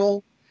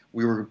April.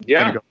 We were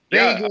going to go to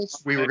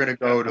Vegas. We were going to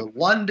go to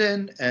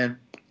London, and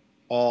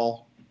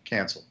all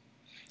canceled.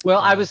 Well,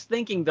 I was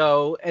thinking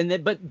though,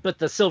 but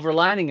the silver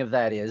lining of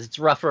that is it's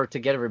rougher to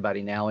get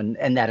everybody now,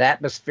 and that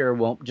atmosphere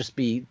won't just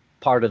be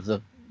part of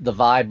the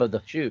vibe of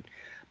the shoot.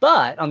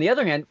 But on the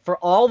other hand, for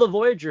all the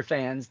Voyager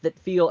fans that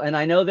feel, and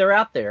I know they're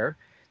out there,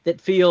 that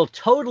feel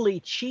totally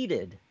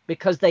cheated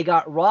because they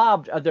got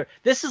robbed of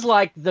this is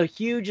like the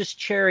hugest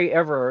cherry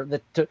ever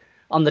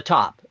on the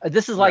top.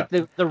 This is like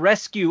the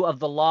rescue of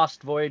the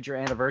lost Voyager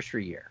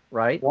anniversary year,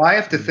 right? Well, I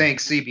have to thank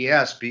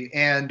CBS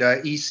and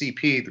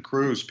ECP, the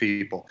cruise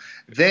people.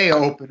 They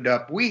opened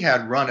up. We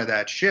had run of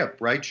that ship,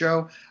 right,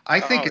 Joe? I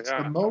think it's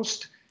the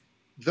most.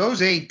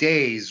 Those 8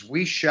 days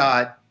we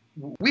shot.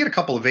 We had a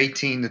couple of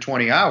 18 to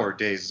 20-hour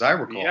days, as I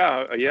recall.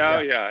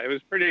 Yeah. It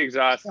was pretty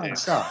exhausting.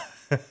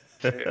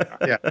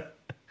 Yeah.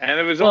 And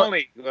it was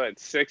only,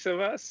 6 of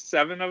us?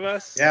 7 of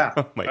us? Yeah.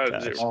 Oh my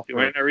gosh.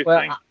 Doing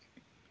everything. Well,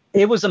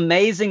 it was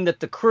amazing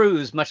that the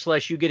cruise, much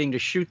less you getting to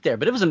shoot there,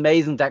 but it was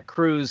amazing that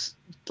cruise,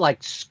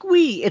 like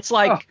It's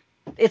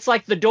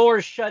like the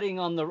doors shutting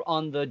on the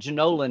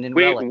Janolan in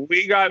Relic.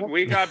 We got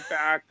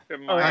back to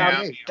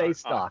Miami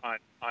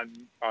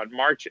on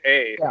March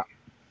 8th. Yeah.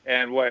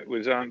 And what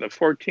was on the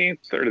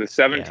 14th or the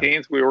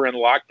 17th, we were in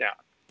lockdown.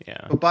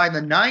 Yeah. But by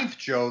the 9th,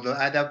 Joe,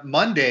 that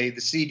Monday,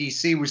 the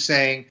CDC was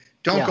saying,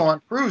 don't go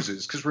on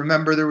cruises. Because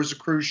remember, there was a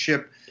cruise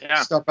ship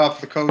stuck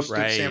off the coast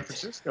of San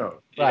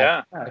Francisco.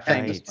 Right. At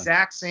the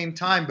exact same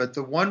time. But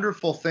the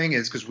wonderful thing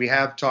is, because we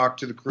have talked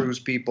to the cruise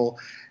people,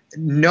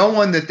 no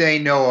one that they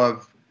know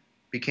of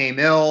became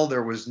ill.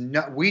 There was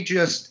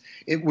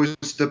it was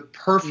the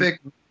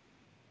perfect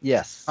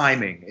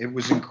timing. It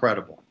was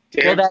incredible.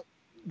 Dave, well,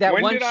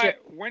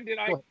 when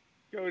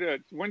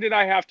did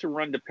I have to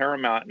run to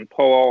Paramount and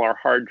pull all our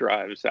hard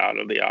drives out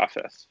of the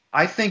office?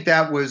 I think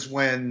that was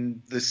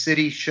when the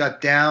city shut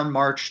down,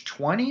 March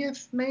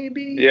 20th,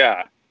 maybe?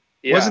 Yeah.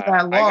 Wasn't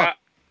that long?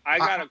 I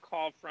got a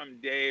call from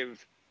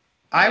Dave.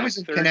 I was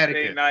in Thursday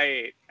Connecticut.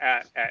 night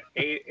at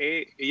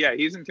 8. Yeah,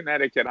 he's in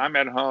Connecticut. I'm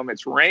at home.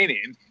 It's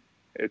raining.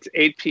 It's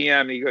 8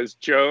 p.m. He goes,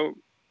 Joe,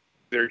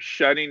 they're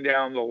shutting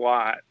down the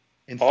lot.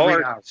 In 3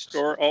 hours.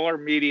 All our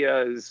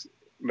media is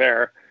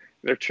there.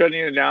 They're shutting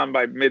it down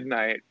by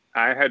midnight.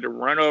 I had to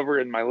run over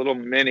in my little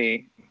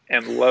Mini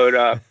and load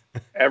up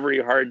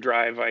every hard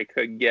drive I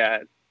could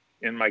get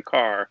in my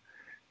car,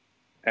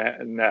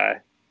 and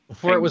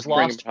before it was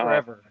lost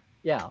forever.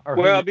 Yeah. It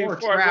would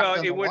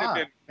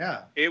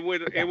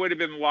have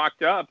been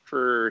locked up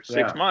for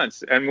 6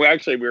 months, and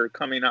we were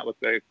coming out with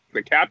the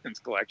captain's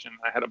collection.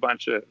 I had a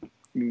bunch of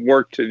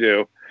work to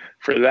do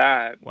for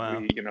that.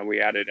 Wow. We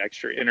added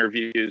extra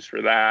interviews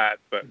for that,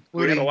 but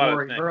we had a lot of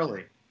things.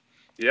 Hurley.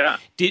 Yeah.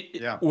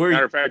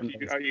 Matter of fact,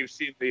 you've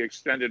seen the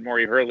extended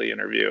Maury Hurley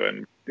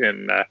interview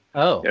in that.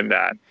 Oh,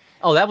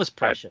 that was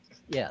precious.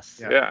 Yes.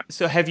 Yeah.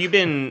 So have you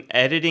been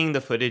editing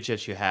the footage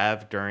that you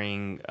have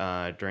during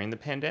the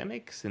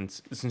pandemic?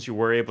 Since you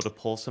were able to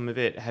pull some of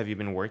it, have you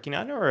been working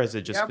on it, or has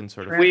it just been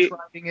sort of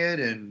transcribing it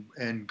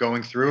and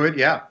going through it?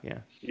 Yeah.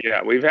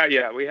 We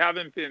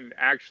haven't been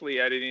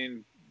actually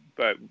editing,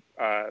 but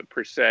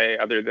per se,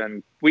 other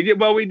than we've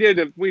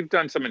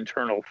done some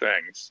internal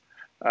things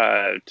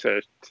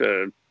to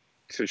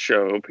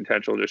show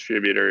potential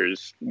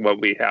distributors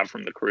what we have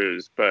from the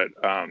cruise. But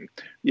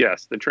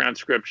yes, the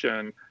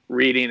transcription,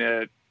 reading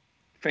it,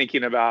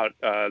 thinking about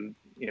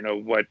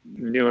what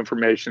new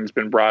information's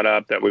been brought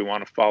up that we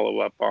want to follow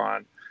up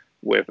on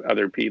with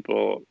other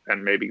people,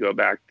 and maybe go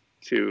back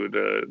to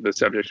the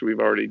subjects we've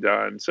already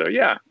done. So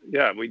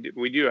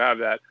we do have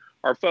that.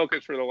 Our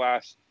focus for the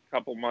last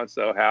couple months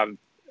though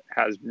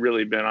has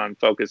really been on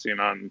focusing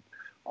on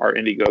our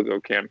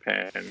Indiegogo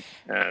campaign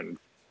and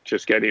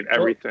just getting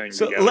everything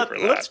together for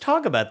that. Let's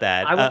talk about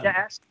that. I wanted to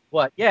ask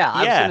what? I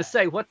was going to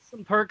say, what's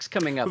some perks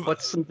coming up?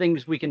 What's some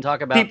things we can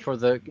talk about for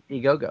the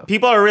Indiegogo?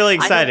 People are really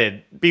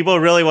excited. People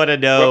really want to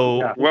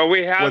know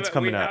what's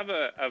coming up. We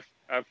have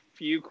a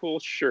few cool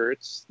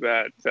shirts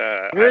that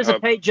there is a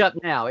page up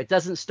now. It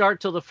doesn't start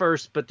till the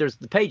 1st, but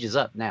the page is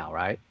up now,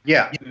 right?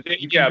 Yeah.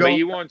 But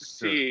you won't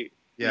see.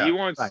 Yeah. You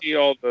won't see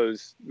all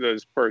those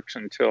perks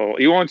until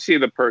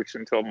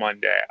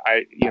Monday.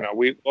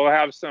 We'll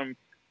have some,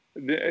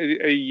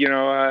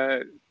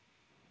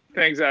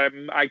 things that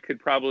I could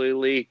probably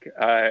leak,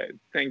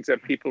 things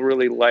that people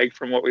really like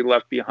from what we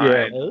left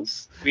behind.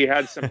 Yes. We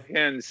had some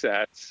pin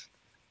sets.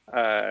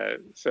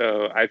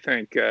 So I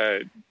think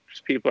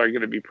people are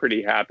going to be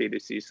pretty happy to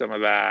see some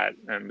of that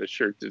and the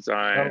shirt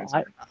designs.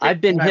 Well, I've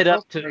been hit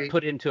up to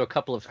put into a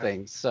couple of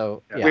things.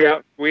 So yeah.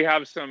 We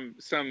have some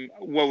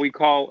what we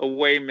call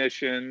away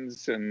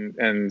missions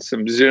and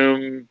some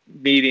Zoom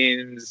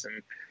meetings,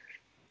 and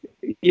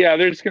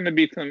there's going to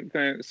be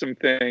some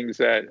things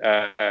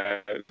that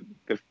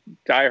the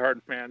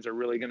diehard fans are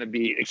really going to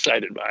be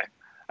excited by.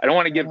 I don't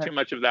want to give too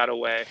much of that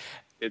away.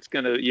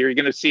 You're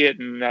gonna see it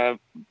in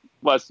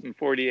less than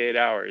 48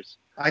 hours.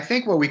 I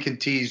think what we can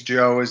tease,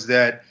 Joe, is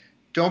that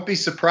don't be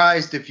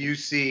surprised if you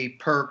see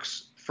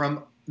perks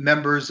from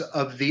members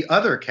of the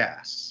other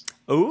casts.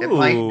 Ooh. It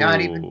might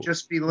not even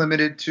just be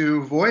limited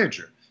to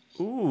Voyager.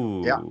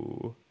 Ooh. Yeah.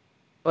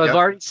 Well, I've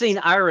already seen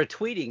Ira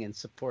tweeting in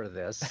support of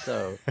this,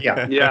 so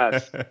yeah.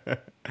 Yes.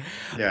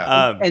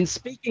 Yeah. And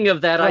speaking of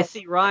that, I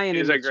see Ryan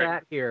in the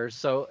chat here.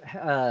 So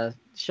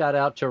shout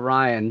out to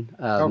Ryan.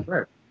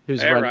 Great.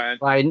 Who's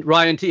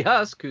Ryan T.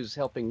 Husk, who's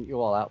helping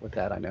you all out with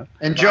that, I know.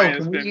 And Joe,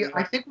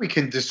 I think we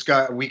can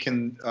discuss. We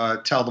can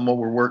tell them what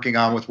we're working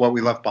on with What We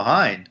Left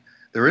Behind.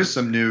 There is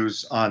some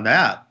news on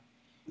that.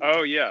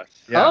 Oh yes.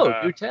 Yeah.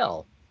 Oh, do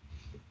tell.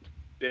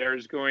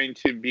 There's going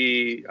to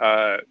be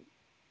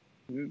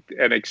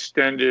an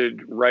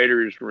extended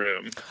writer's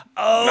room.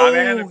 Oh, not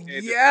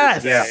animated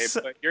yes.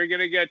 Today, but you're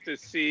going to get to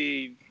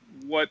see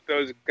what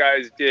those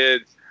guys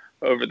did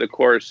over the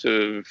course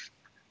of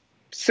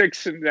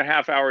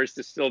 6.5 hours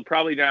distilled,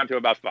 probably down to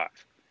about 5.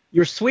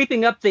 You're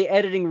sweeping up the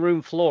editing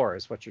room floor,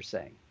 is what you're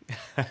saying.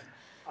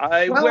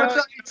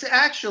 It's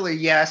actually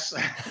yes.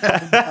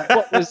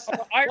 what was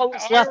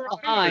left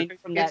behind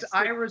from that? It's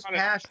Ira's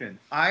passion.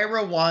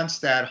 Ira wants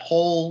that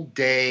whole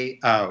day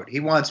out. He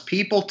wants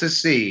people to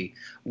see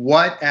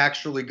what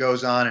actually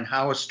goes on and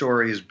how a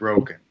story is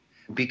broken.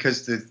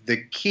 Because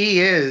the key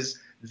is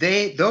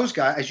those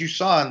guys, as you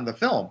saw in the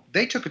film,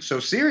 they took it so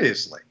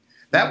seriously.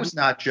 That was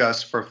not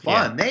just for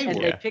fun. Yeah.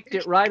 They picked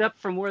it right up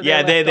from where they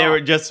left they off.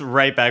 were just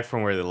right back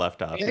from where they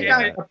left off. They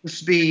got up to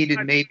speed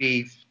in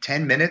maybe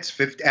 10 minutes.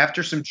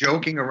 After some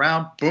joking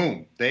around,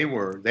 boom, they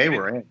were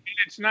in.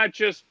 It's not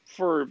just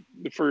for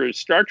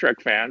Star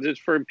Trek fans. It's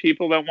for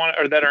people that want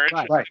or that are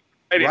interested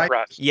in writing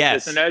press.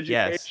 Yes, it's an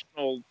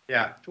educational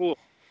tool,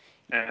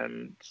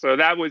 and so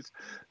that was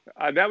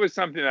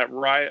something that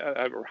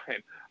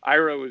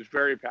Ira was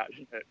very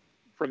passionate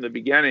from the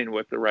beginning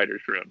with the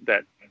writers' room.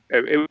 That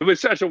it was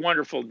such a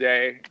wonderful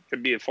day to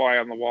be a fly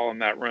on the wall in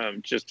that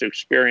room, just to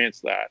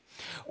experience that.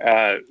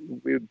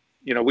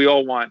 We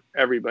all want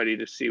everybody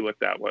to see what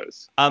that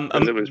was.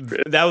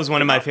 That was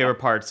one of my favorite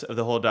parts of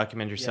the whole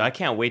documentary. So I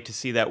can't wait to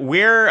see that.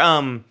 Where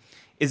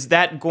is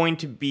that going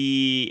to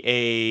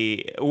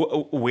be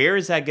where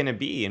is that going to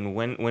be, and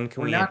when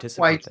can we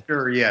anticipate We're not that? quite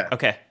sure yet.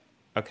 Okay.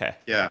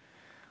 Yeah.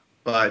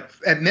 But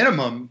at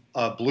minimum,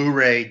 a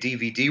Blu-ray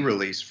DVD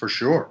release for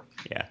sure.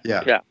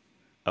 Yeah.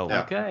 Oh,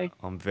 okay.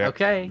 I'm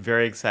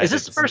very excited. Is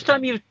this the first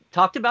time you've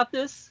talked about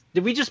this?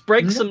 Did we just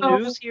break some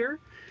news here?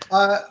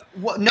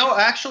 No,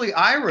 actually,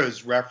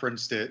 Ira's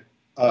referenced it.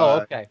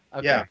 Okay.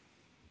 Yeah.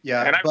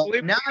 And I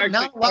believe not a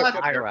lot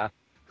of Ira.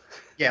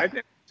 Yeah. I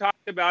think we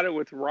talked about it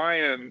with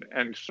Ryan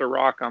and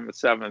Sirach on the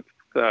 7th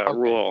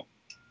rule.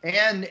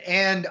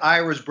 And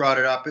Ira's brought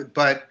it up,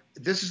 but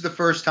this is the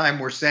first time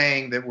we're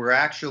saying that we're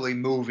actually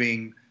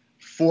moving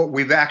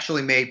we've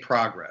actually made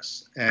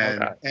progress,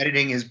 and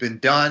editing has been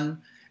done,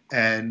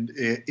 and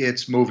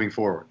it's moving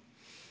forward.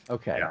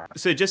 Okay. Yeah.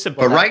 So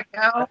but right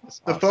now,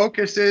 the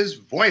focus is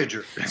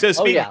Voyager. So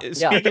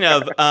speaking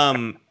of,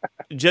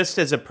 just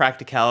as a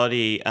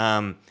practicality,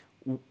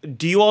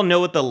 do you all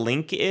know what the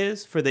link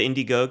is for the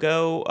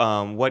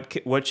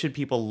Indiegogo? What should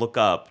people look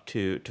up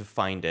to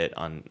find it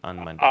on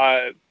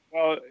Monday?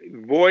 Well,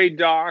 Void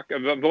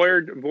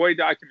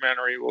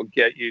documentary will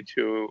get you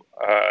to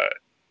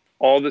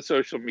all the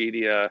social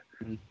media.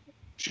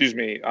 Excuse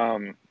me.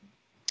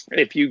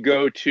 If you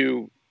go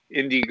to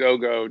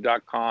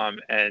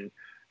Indiegogo.com and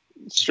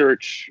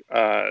search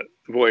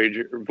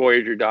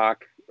Voyager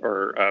doc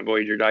or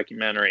Voyager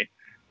documentary,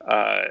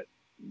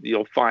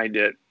 you'll find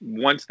it.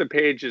 Once the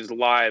page is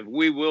live,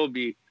 we will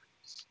be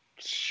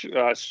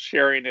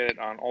sharing it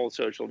on all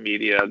social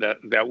media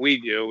that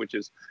we do, which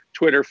is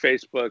Twitter,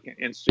 Facebook, and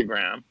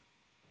Instagram,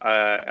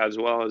 as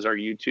well as our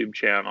YouTube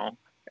channel.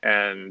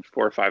 And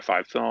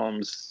 455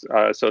 Films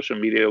social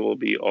media will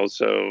be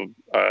also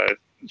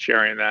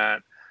sharing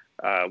that.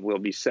 We'll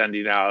be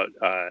sending out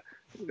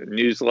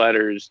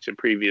newsletters to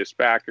previous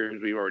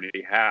backers. We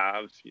already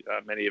have.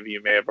 Many of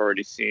you may have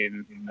already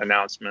seen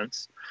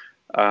announcements.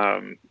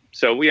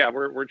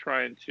 We're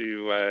trying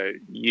to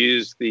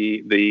use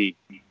the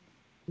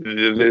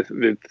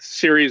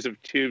series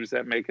of tubes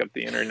that make up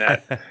the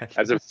internet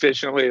as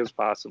efficiently as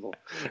possible.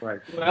 Right.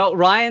 Well,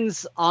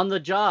 Ryan's on the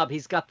job.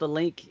 He's got the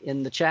link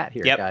in the chat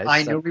here, guys.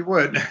 I knew we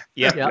would.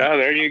 Yep. Oh,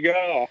 there you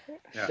go.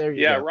 There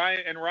you go.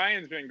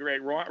 Ryan's been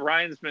great.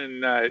 Ryan's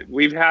been.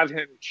 We've had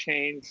him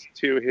change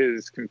to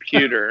his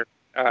computer.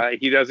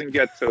 He doesn't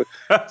get to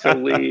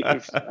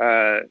leave.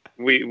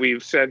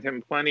 We've sent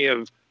him plenty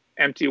of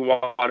empty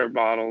water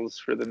bottles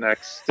for the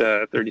next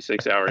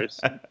 36 hours.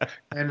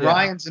 And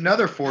Ryan's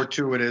another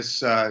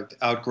fortuitous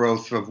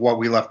outgrowth of what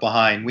we left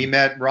behind. We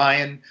met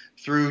Ryan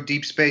through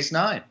Deep Space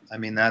Nine. I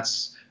mean,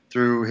 that's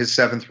through his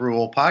Seventh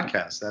Rule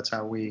podcast. That's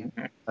how we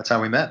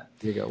met.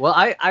 There you go. Well,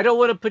 I don't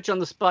want to put you on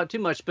the spot too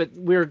much, but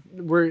we're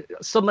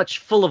so much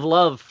full of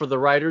love for the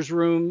writer's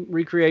room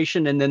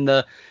recreation and then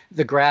the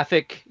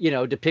graphic,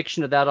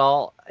 depiction of that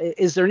all.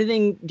 Is there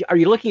anything? Are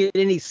you looking at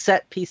any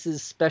set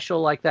pieces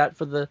special like that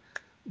for the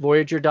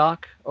Voyager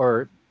doc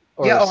or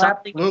yeah,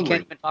 something? absolutely. You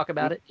can't even talk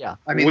about it. Yeah.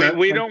 I mean,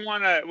 we don't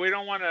want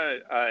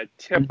to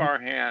tip our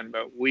hand,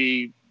 but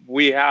we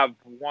have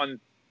one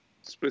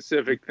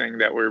specific thing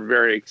that we're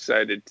very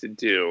excited to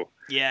do.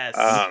 Yes.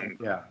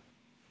 Yeah.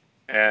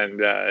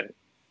 And I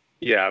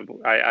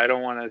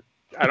don't want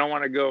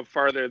to go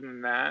farther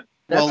than that.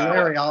 Well,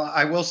 Larry,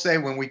 I will say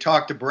when we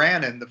talked to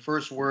Brandon, the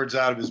first words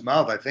out of his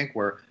mouth, I think,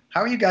 were,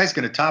 "How are you guys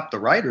going to top the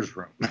writers'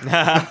 room?"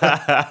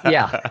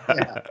 Yeah.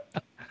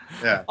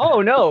 Yeah.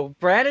 Oh no,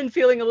 Brandon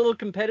feeling a little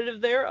competitive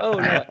there. Oh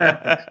no.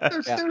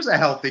 There's a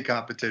healthy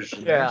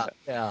competition. Yeah.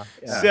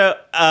 So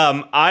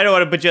I don't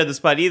want to put you on the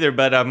spot either,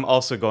 but I'm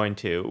also going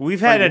to. We've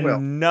had a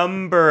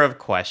number of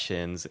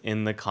questions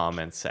in the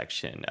comments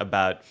section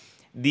about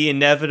the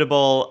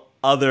inevitable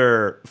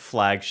other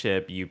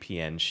flagship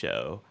UPN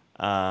show,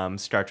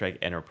 Star Trek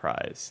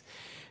Enterprise.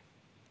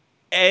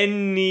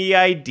 Any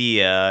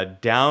idea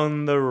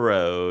down the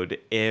road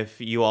if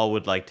you all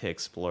would like to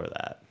explore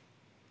that?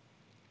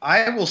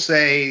 I will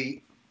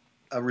say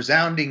a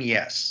resounding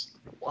yes.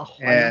 Wow.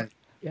 And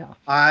yeah.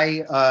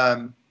 I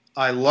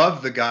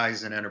love the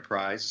guys in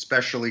Enterprise,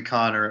 especially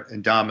Connor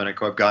and Dominic,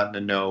 who I've gotten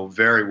to know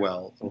very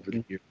well over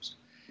the years.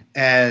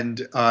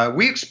 And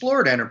we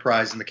explored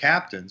Enterprise and the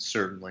captains,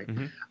 certainly,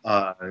 to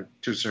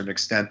a certain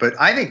extent. But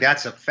I think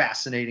that's a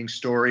fascinating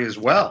story as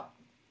well.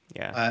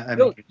 Yeah.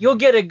 You'll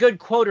get a good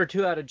quote or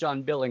two out of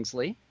John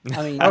Billingsley.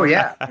 I mean, oh,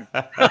 yeah.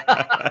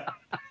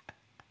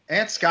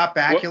 And Scott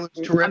Bakula's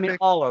terrific. I mean,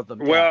 all of them.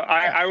 Well,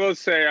 I will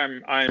say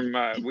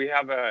we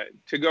have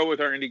to go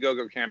with our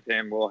Indiegogo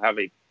campaign. We'll have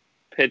a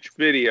pitch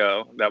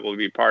video that will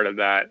be part of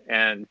that,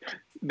 and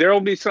there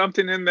will be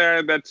something in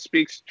there that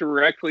speaks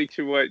directly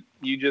to what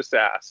you just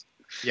asked.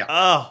 Yeah.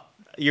 Oh,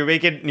 you're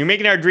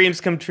making our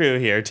dreams come true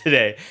here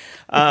today.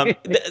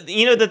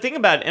 The thing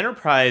about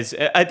Enterprise,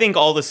 I think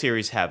all the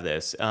series have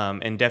this,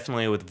 and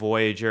definitely with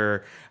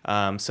Voyager,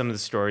 some of the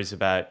stories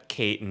about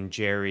Kate and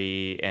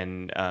Jerry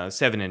and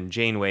Seven and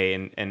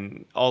Janeway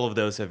and all of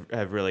those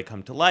have really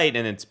come to light,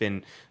 and it's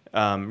been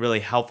really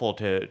helpful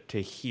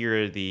to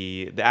hear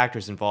the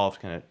actors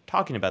involved kind of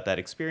talking about that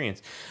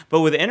experience.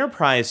 But with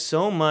Enterprise,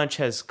 so much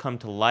has come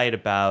to light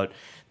about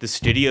the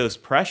studio's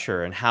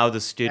pressure and how the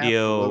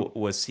studio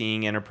was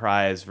seeing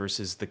Enterprise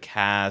versus the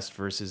cast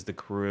versus the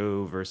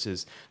crew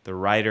versus the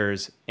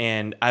writers.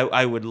 And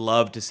I would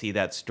love to see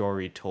that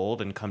story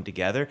told and come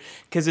together,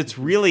 because it's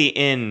really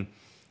in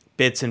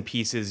bits and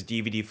pieces,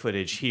 DVD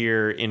footage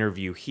here,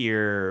 interview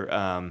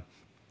here.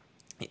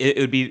 It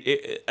would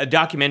be a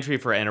documentary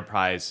for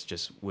Enterprise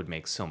just would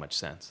make so much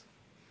sense.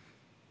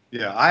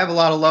 Yeah, I have a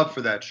lot of love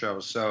for that show,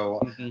 so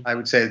I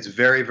would say it's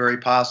very, very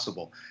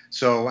possible.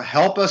 So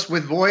help us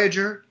with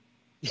Voyager,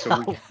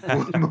 so we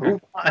can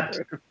move on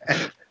to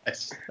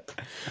Enterprise.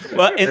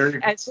 Well,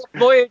 and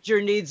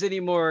Voyager needs any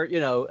more,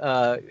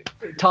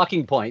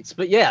 talking points.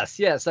 But yes,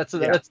 that's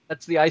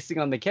the icing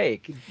on the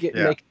cake.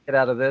 Make it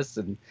out of this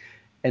and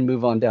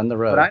move on down the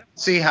road. But I don't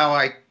see how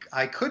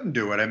I couldn't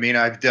do it. I mean,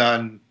 I've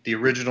done the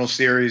original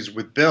series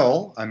with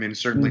Bill. I mean,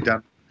 certainly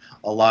done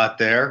a lot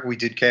there. We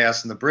did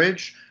Chaos in the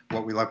Bridge,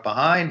 What We Left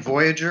Behind,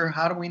 Voyager.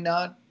 How do we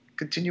not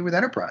continue with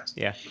Enterprise?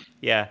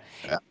 Yeah.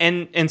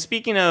 And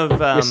speaking of,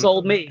 you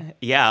sold me.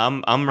 Yeah,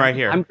 I'm right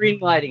here. I'm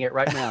green-lighting it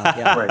right now.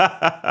 Yeah,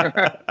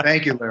 right.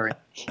 Thank you, Larry.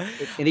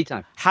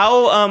 Anytime.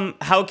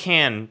 How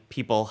can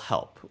people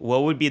help?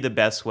 What would be the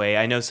best way?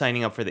 I know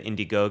signing up for the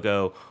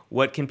Indiegogo.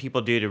 What can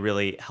people do to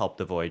really help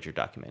the Voyager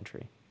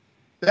documentary?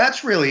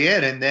 That's really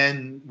it. And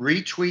then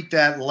retweet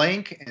that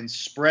link and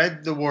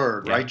spread the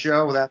word, right,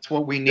 Joe? That's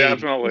what we need.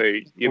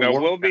 Definitely.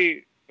 We'll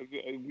be,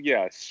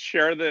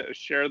 share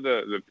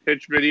the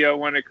pitch video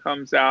when it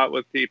comes out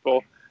with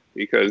people,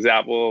 because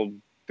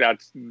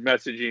that's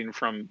messaging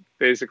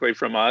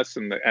from us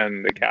and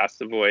the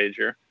cast of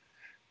Voyager,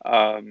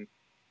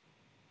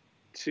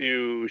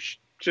 to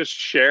just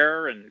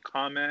share and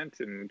comment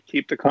and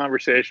keep the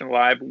conversation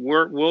alive.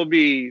 We'll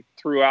be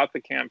throughout the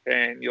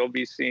campaign. You'll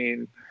be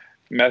seeing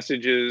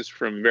messages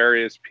from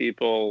various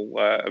people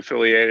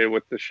affiliated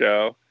with the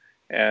show,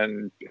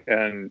 and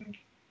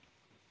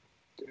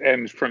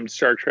from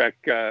Star Trek,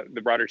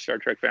 the broader Star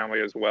Trek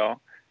family as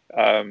well.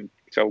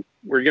 So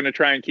we're going to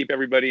try and keep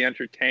everybody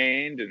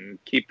entertained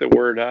and keep the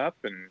word up,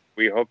 and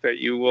we hope that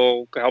you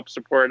will help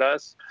support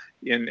us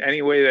in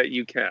any way that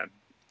you can.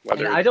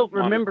 And I don't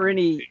remember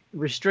any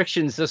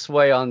restrictions this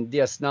way on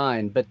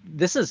DS9, but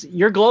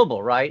you're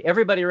global, right?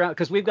 Everybody around,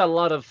 because we've got a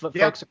lot of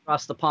folks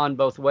across the pond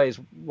both ways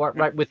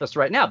right with us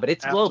right now, but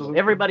it's global. Absolutely.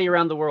 Everybody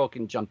around the world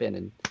can jump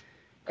in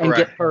and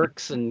Correct. get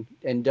perks and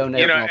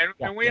donate. You know, and all- and,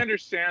 yeah, and we yeah.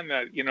 understand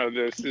that,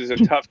 this is a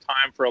tough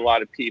time for a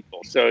lot of people.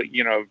 So,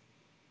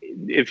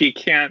 if you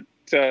can't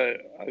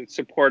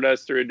support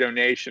us through a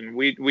donation,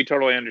 we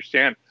totally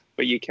understand,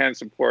 but you can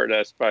support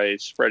us by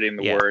spreading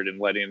the word and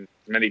letting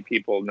as many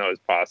people know as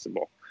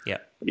possible. Yeah.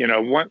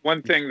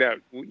 One thing that,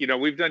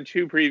 we've done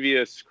 2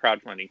 previous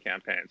crowdfunding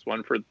campaigns,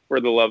 one for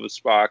the love of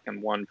Spock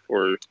and one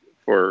for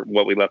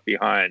What We Left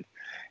Behind.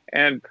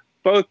 And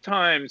both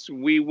times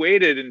we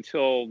waited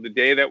until the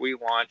day that we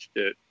launched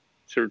it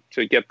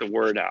to get the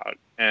word out.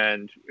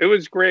 And it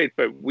was great,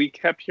 but we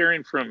kept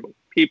hearing from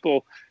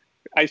people.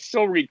 I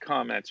still read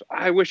comments.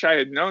 I wish I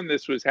had known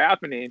this was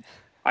happening.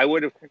 I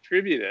would have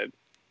contributed.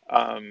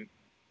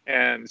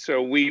 And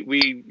so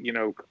we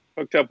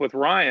hooked up with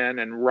Ryan,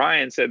 and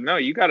Ryan said, no,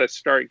 you got to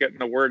start getting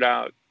the word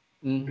out.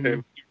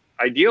 Mhm.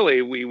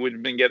 Ideally, we would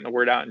have been getting the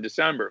word out in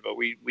December, but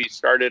we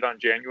started on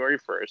January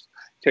 1st.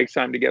 Takes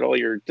time to get all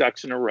your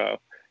ducks in a row.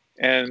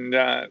 And,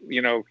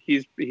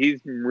 he's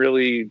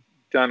really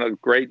done a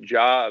great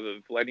job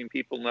of letting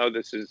people know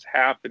this is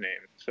happening.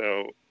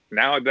 So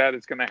now that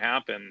it's going to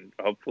happen,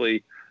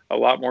 hopefully a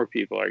lot more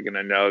people are going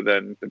to know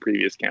than the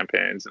previous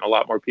campaigns, and a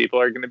lot more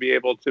people are going to be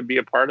able to be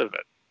a part of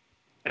it.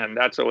 And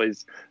that's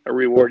always a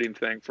rewarding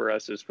thing for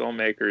us as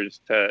filmmakers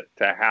to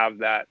have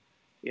that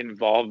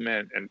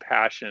involvement and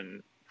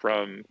passion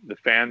from the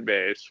fan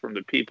base, from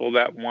the people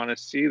that want to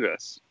see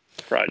this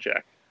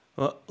project.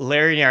 Well,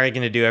 Larry and I are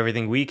going to do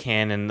everything we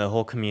can, and the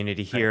whole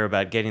community here,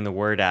 about getting the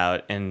word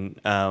out. And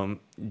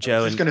Joe,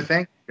 I was just going to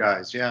thank you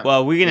guys. Yeah.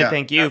 well, we're going to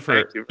thank you for.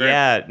 Thank you very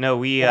much. I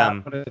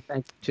want to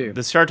thank you too.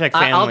 The Star Trek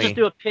family. I'll just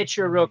do a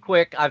picture real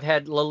quick. I've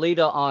had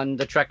Lolita on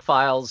the Trek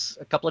Files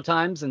a couple of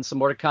times, and some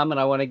more to come. And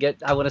I want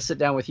to sit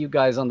down with you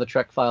guys on the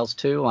Trek Files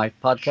too, my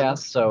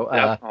podcast.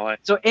 So,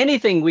 so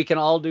anything we can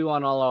all do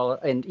on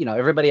and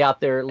everybody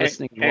out there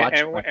listening and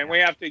watching. And we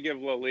have to give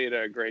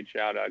Lolita a great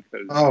shout out,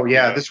 because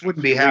this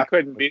wouldn't be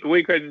happening.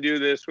 We couldn't do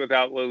this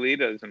without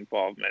Lolita's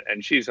involvement,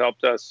 and she's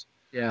helped us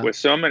with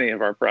so many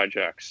of our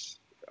projects.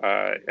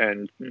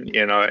 And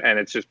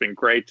it's just been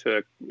great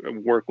to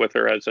work with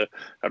her as a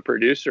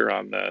producer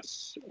on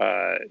this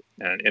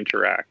and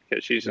interact,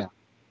 because she's in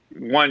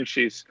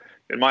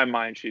my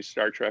mind, she's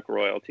Star Trek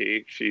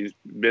royalty. She's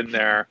been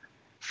there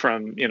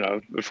from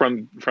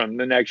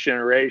the Next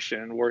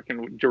Generation,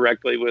 working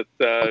directly with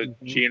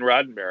Gene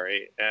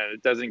Roddenberry, and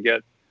it doesn't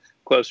get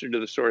closer to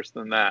the source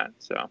than that.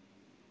 So,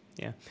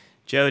 yeah.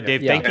 Joe,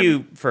 Dave, thank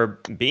you for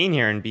being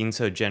here and being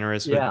so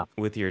generous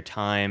with your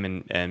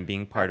time and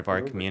being part of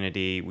our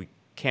community. We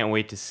can't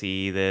wait to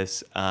see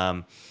this.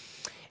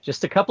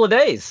 Just a couple of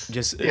days.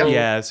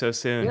 So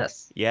soon.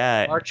 Yes.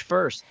 Yeah. March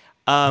 1st.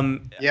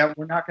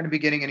 We're not going to be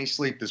getting any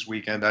sleep this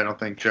weekend, I don't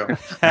think, Joe.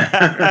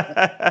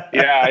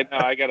 I know.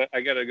 I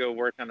gotta go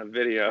work on a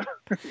video.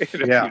 In a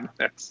few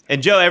minutes.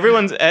 And Joe,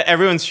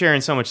 everyone's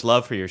sharing so much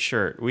love for your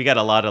shirt. We got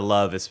a lot of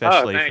love,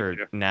 especially for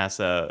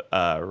NASA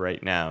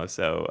right now.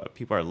 So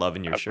people are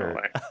loving your shirt.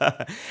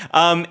 I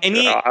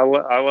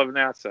love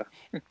NASA.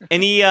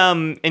 any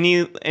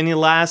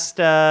last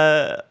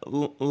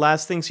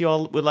things you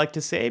all would like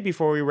to say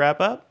before we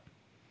wrap up?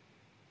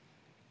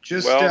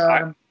 Just.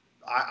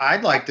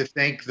 I'd like to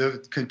thank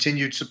the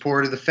continued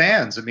support of the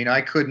fans. I mean,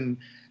 I couldn't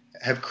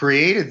have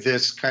created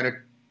this kind of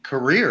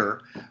career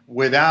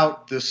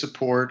without the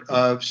support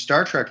of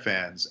Star Trek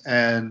fans.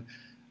 And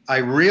I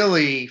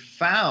really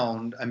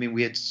found,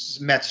 we had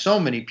met so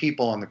many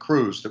people on the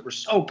cruise that were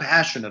so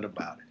passionate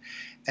about it.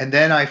 And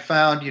then I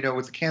found,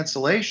 with the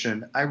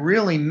cancellation, I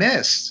really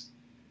missed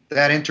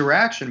that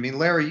interaction. I mean,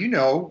 Larry,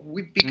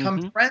 we've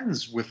become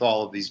friends with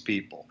all of these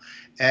people.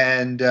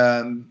 And,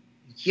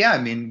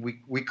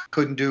 we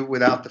couldn't do it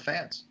without the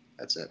fans.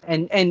 That's it.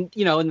 And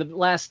in the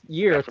last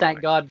year,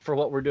 thank God for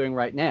what we're doing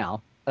right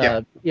now.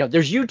 There's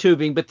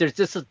YouTubing, but there's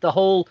just the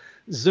whole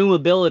Zoom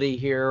ability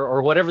here,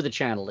 or whatever the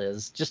channel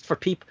is, just for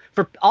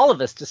all of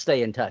us to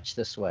stay in touch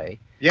this way.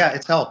 Yeah,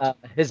 it's helped.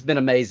 Has been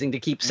amazing to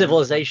keep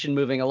civilization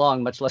moving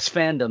along, much less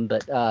fandom.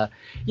 But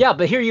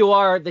but here you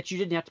are, that you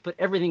didn't have to put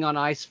everything on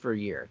ice for a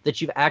year,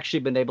 that you've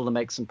actually been able to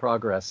make some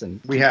progress. And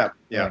we have,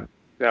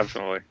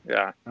 definitely,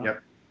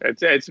 Yep.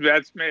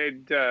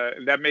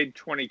 That made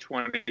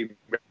 2020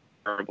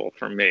 memorable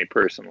for me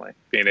personally,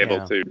 being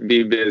able to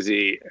be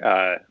busy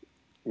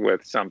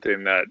with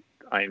something that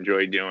I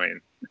enjoy doing.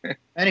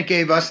 And it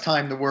gave us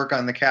time to work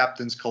on the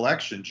Captain's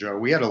collection, Joe.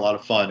 We had a lot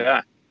of fun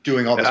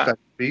doing all the special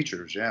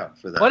features,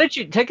 for that. Why don't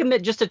you take a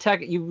minute just to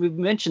tag? You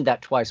mentioned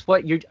that twice.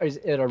 Is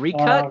it a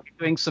recut? You're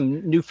doing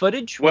some new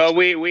footage? Well,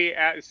 we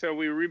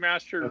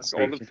remastered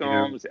all the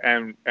films,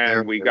 and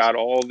we got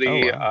all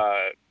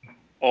the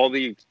all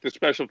the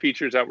special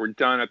features that were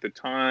done at the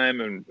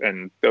time,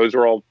 and those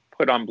are all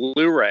put on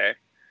Blu-ray,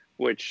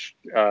 which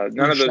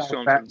none of those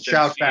films have been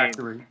Shout seen.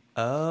 Factory.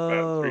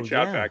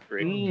 Shout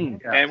Factory.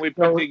 And we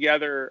put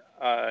together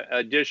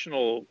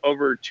additional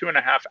over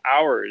 2.5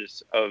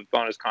 hours of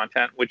bonus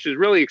content, which is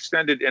really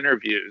extended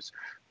interviews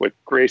with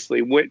Grace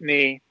Lee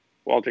Whitney,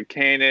 Walter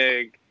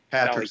Koenig,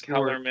 Sally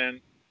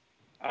Kellerman,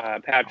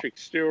 Patrick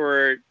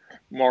Stewart,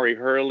 Maury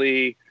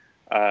Hurley,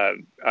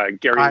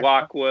 Gary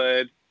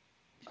Lockwood,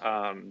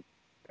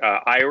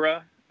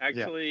 Ira,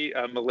 actually,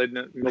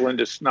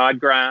 Melinda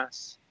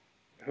Snodgrass.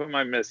 Who am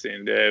I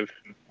missing, Dave?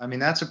 I mean,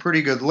 that's a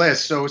pretty good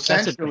list. So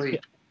essentially,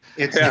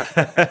 it's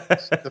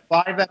the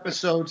 5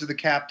 episodes of the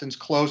Captain's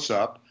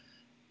Close-Up,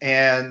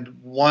 and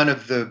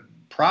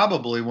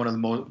probably one of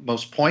the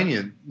most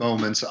poignant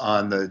moments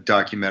on the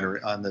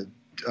documentary, on the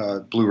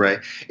Blu-ray,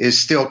 is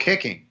Still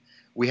Kicking.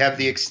 We have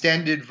the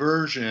extended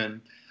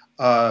version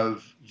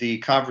of the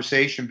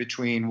conversation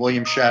between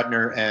William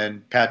Shatner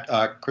and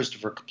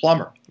Christopher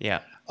Plummer. Yeah.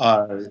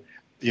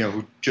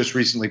 Who just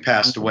recently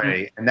passed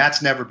away, and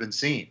that's never been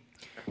seen.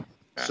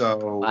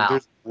 So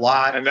there's a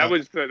lot. And that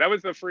was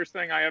the first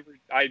thing I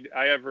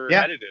ever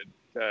edited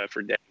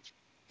for Dave.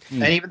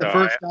 And even the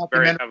first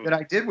documentary that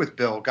I did with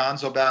Bill,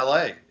 Gonzo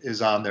Ballet,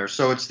 is on there.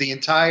 So it's the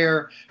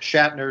entire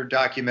Shatner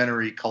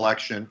documentary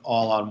collection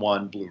all on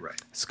one Blu-ray.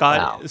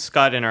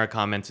 Scott in our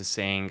comments is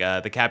saying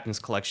the Captain's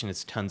Collection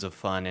is tons of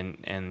fun,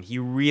 and he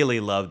really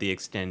loved the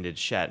extended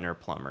Shatner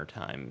Plummer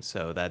time.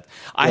 So that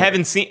I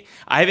haven't seen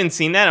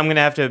that. I'm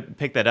gonna have to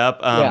pick that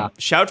up.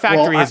 Shout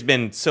Factory has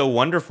been so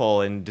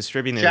wonderful in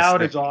distributing this.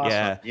 Shout is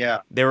awesome.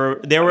 Yeah.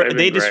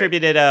 They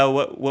distributed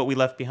What We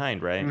Left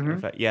Behind, right?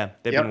 Mm-hmm.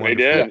 They've been wonderful. They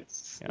did.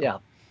 Yeah.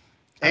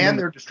 And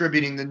they're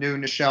distributing the new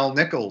Nichelle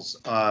Nichols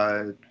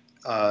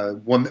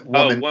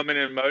Woman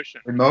in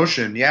Motion. In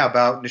Motion,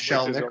 about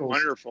Nichelle Nichols'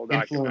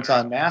 influence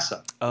on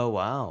NASA. Oh,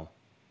 wow.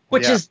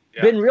 Which has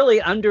been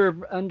really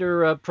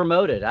under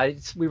promoted.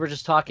 We were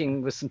just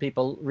talking with some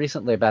people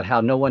recently about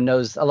how no one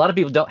knows. A lot of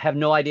people have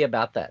no idea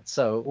about that.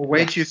 So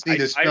wait till you see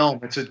this film.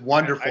 It's a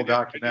wonderful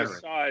documentary. I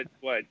just saw it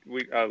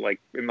like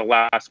in the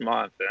last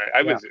month.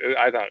 I thought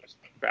it was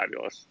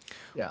fabulous.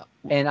 Yeah,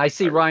 and I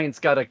see Ryan's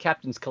got a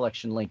Captain's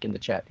Collection link in the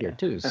chat here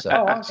too. So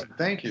awesome!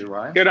 Thank you,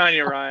 Ryan. Good on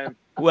you, Ryan.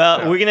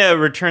 Well, we're going to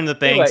return the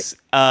thanks.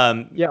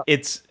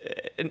 It's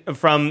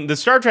from the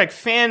Star Trek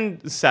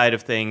fan side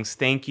of things.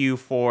 Thank you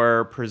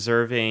for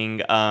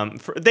preserving,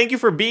 thank you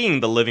for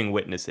being the living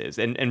witnesses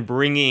and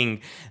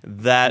bringing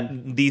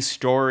these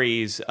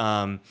stories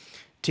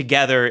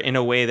together in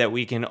a way that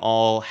we can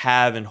all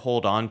have and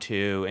hold on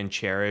to and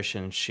cherish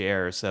and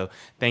share. So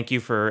thank you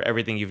for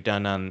everything you've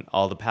done on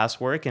all the past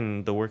work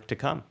and the work to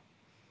come.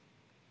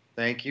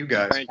 Thank you,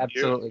 guys.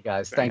 Absolutely,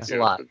 guys. Thanks a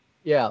lot.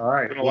 Yeah. All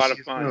right. It's been a lot of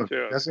fun,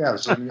 too.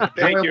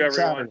 Thank you,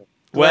 everyone.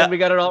 Glad we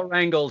got it all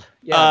wrangled.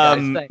 Yeah,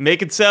 guys,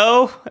 make it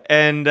so,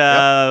 and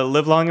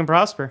live long and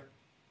prosper.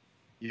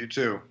 You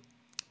too.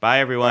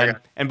 Bye, everyone.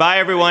 And bye,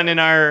 everyone in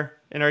our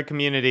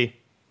community.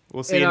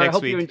 We'll see you next week. I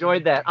hope you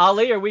enjoyed that.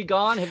 Ali, are we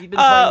gone? Have you been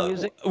playing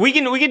music? We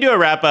can do a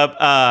wrap up.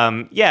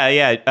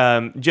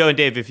 Joe and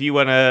Dave, if you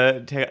want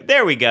to take,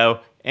 there we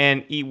go.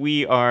 And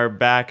we are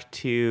back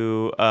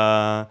to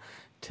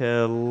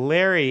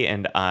Larry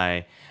and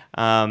I.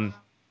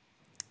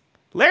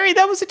 Larry,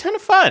 that was a ton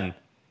of fun.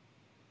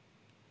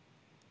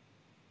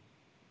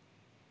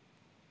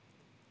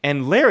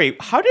 And Larry,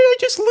 how did I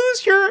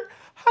lose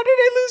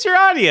your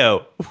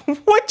audio?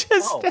 What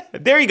just? Oh.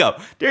 There you go.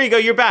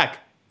 You're back.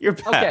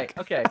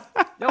 Okay.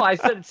 No, I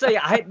said,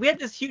 we had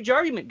this huge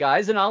argument,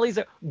 guys, and Ollie's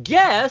like,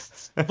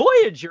 guests,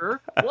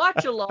 Voyager,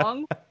 watch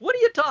along. What are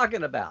you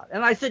talking about?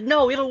 And I said,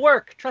 no, it'll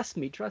work. Trust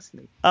me.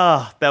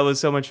 Oh, that was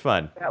so much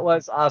fun. That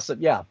was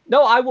awesome. Yeah.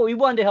 No, we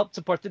wanted to help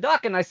support the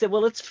doc, and I said,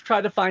 well, let's try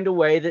to find a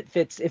way that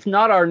fits, if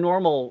not our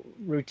normal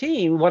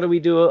routine, what do we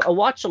do a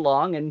watch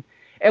along? And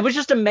it was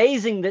just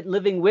amazing that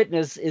Living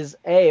Witness is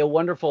a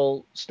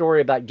wonderful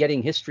story about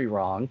getting history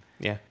wrong.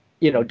 Yeah.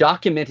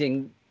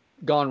 Documenting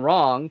gone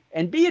wrong,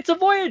 and B, it's a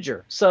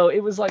Voyager, so it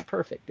was like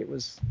perfect. It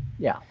was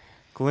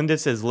Glinda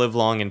says live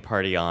long and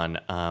party on.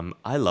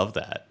 I love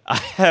that.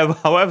 How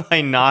have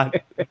I not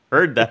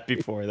heard that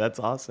before? That's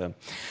awesome.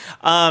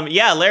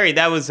 Larry,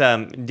 that was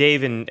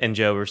Dave and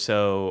Joe were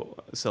so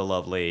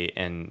lovely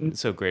and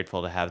so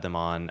grateful to have them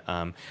on.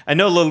 I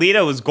know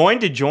Lolita was going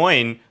to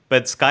join,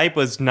 but Skype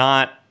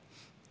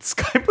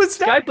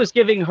was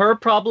giving her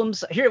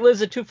problems. Here it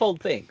was a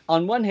twofold thing.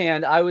 On one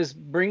hand, I was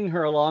bringing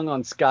her along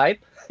on Skype.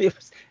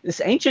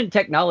 This ancient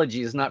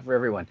technology is not for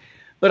everyone.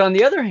 But on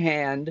the other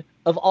hand,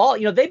 of all,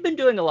 they've been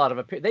doing a lot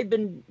of, they've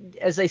been,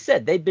 as they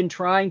said, they've been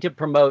trying to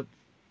promote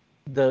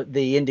the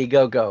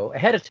Indiegogo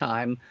ahead of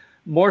time,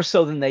 more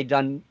so than they've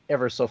done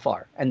ever so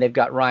far. And they've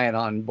got Ryan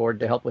on board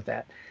to help with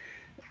that.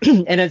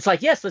 And it's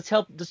like, yes, let's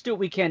do what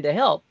we can to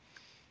help.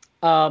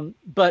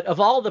 But of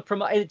all the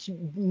it's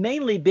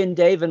mainly been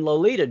Dave and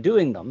Lolita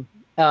doing them.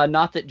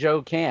 Not that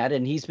Joe can't,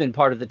 and he's been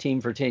part of the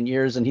team for 10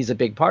 years, and he's a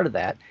big part of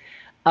that.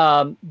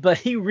 But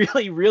he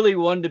really, really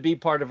wanted to be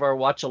part of our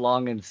watch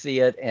along and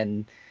see it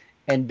and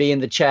be in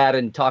the chat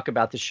and talk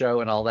about the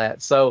show and all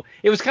that. So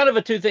it was kind of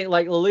a two thing.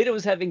 Like Lolita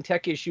was having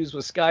tech issues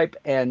with Skype,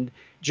 and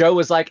Joe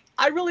was like,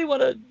 I really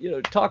want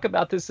to talk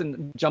about this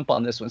and jump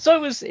on this one. So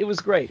it was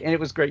great, and it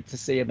was great to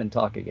see him and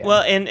talk again.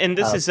 Well, and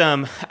this is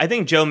I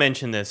think Joe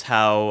mentioned this,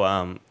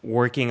 how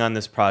working on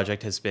this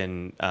project has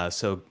been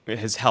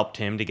has helped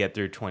him to get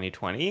through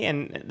 2020,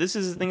 and this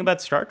is the thing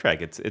about Star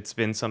Trek. It's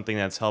been something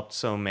that's helped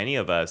so many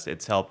of us.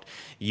 It's helped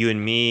you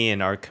and me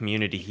and our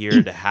community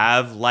here to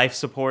have life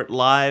support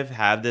live,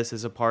 have this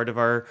as a part of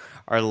our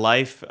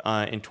life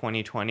in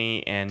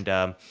 2020,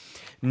 and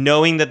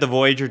knowing that the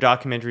Voyager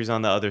documentary is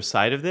on the other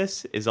side of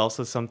this is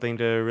also something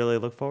to really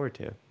look forward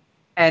to.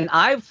 And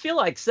I feel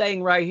like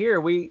saying right here,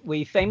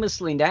 we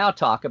famously now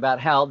talk about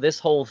how this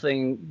whole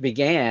thing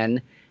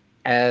began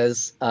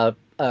as a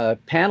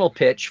panel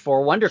pitch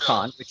for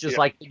WonderCon, which is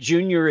like the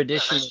junior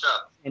edition of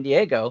San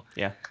Diego.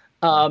 Yeah.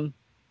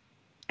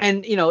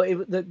 And,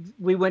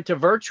 we went to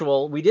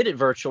virtual. We did it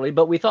virtually,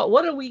 but we thought,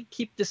 what do we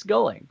keep this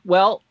going?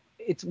 Well,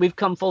 we've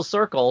come full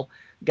circle.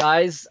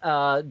 Guys,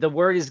 the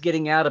word is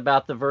getting out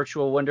about the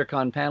virtual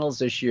WonderCon panels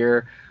this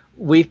year.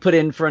 We've put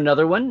in for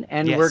another one,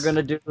 and yes. we're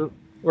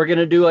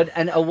gonna do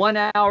a 1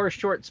 hour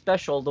short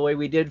special the way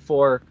we did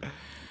for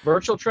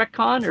virtual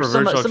TrekCon or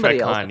somebody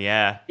else.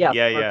 Yeah.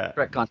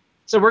 TrekCon.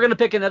 So we're gonna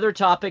pick another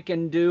topic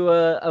and do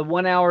a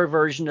 1 hour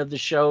version of the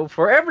show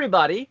for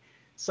everybody.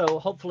 So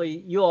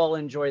hopefully you all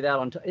enjoy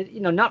that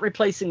not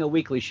replacing a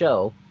weekly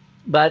show,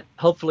 but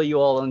hopefully you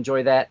all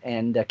enjoy that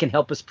and can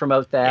help us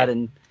promote that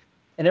and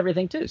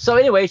everything too. So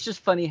anyway, it's just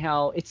funny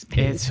how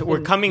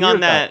we're coming on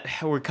that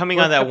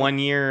 1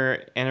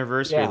 year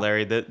anniversary,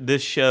 Larry.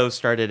 This show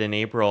started in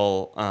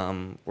April.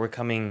 We're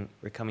coming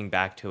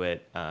back to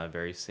it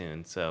very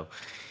soon. So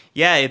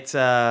yeah, it's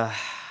I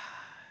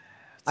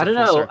don't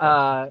know.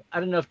 I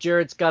don't know if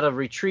Jared's got a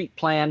retreat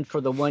planned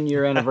for the 1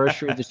 year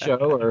anniversary of the show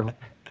or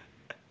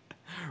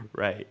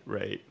Right.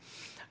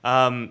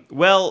 We're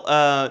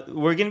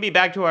going to be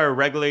back to our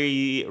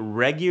regularly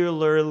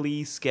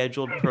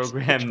scheduled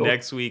program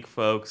next week,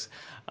 folks.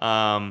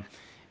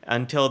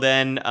 Until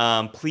then,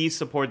 please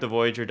support the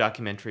Voyager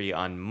documentary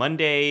on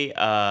Monday,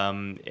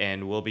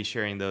 and we'll be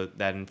sharing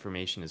that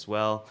information as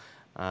well.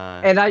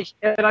 And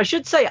I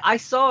should say, I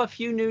saw a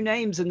few new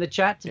names in the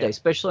chat today,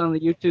 especially on the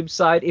YouTube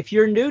side. If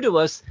you're new to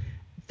us,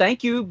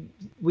 thank you.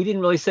 We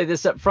didn't really say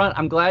this up front.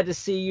 I'm glad to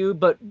see you,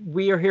 but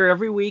we are here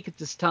every week at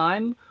this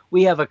time.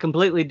 We have a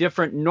completely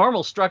different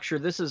normal structure.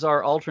 This is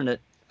our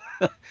alternate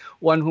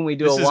one when we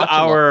do this a is watch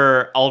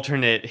our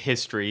alternate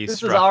history this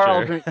structure. Is our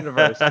alternate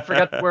universe. I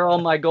forgot to wear all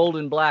my gold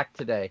and black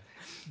today.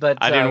 But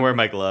I didn't wear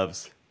my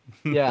gloves.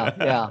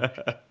 Yeah.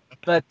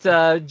 But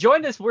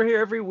join us. We're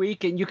here every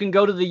week, and you can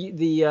go to the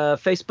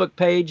Facebook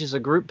page as a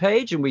group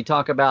page, and we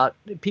talk about,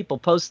 people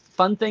post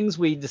fun things.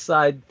 We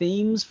decide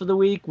themes for the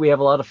week. We have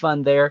a lot of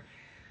fun there.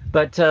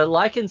 But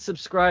like and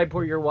subscribe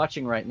where you're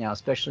watching right now,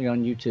 especially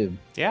on YouTube.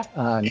 Yeah.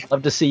 I'd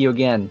love to see you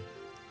again.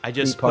 I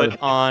just put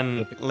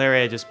on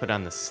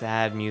the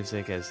sad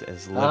music, as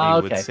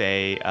Libby would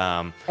say.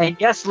 And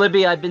yes,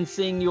 Libby, I've been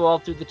seeing you all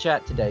through the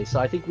chat today, so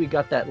I think we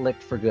got that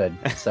licked for good.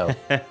 So,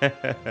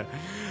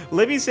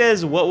 Libby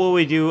says, "What will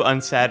we do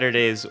on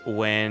Saturdays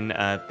when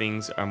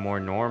things are more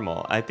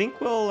normal?" I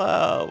think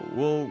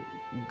we'll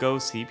go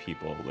see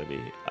people,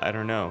 Libby. I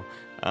don't know,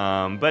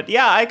 but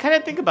yeah, I kind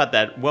of think about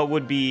that. What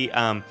would be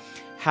how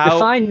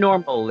define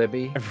normal,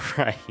 Libby?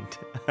 Right.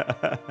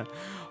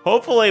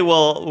 Hopefully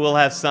we'll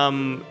have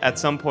at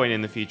some point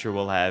in the future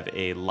we'll have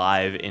a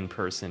live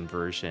in-person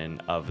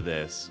version of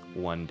this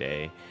one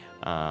day.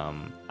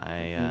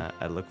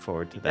 I look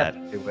forward to that.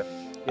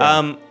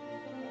 Yeah.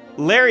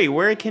 Larry,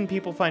 where can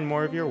people find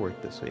more of your work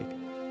this week?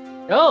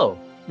 Oh,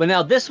 but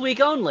now this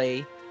week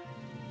only,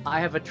 I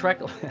have a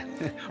Trek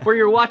where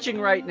you're watching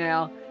right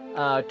now.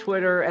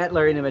 Twitter at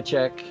Larry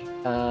Nemecek,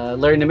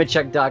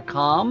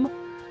 LarryNemecek.com.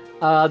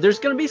 There's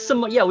going to be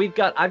some,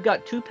 I've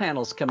got 2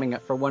 panels coming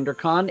up for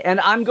WonderCon, and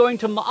I'm going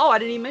to, I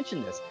didn't even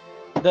mention this.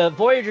 The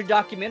Voyager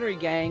documentary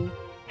gang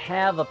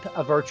have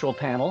a virtual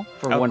panel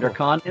for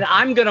WonderCon, cool. And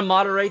I'm going to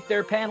moderate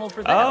their panel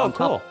for that. Oh,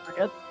 cool.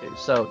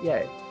 So,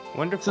 yay.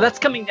 Wonderful. So that's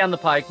coming down the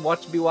pike.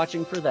 Be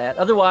watching for that.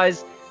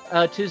 Otherwise,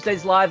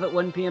 Tuesdays live at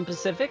 1 p.m.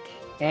 Pacific,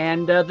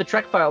 and the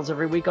Trek Files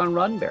every week on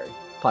Roddenberry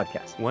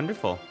podcast.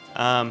 Wonderful.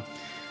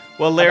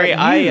 Well, Larry,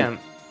 I am...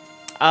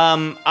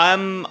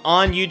 I'm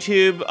on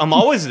YouTube. I'm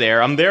always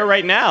there. I'm there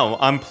right now.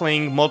 I'm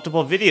playing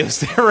multiple videos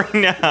there right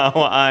now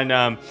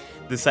on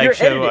the Psych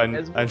Show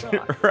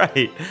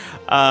right.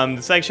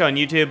 The Psych Show on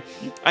YouTube.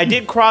 I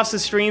did cross the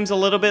streams a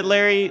little bit,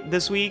 Larry,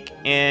 this week,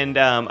 and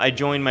I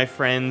joined my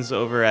friends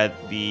over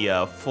at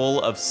the Full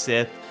of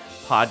Sith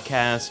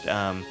podcast.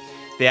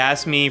 They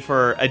asked me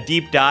for a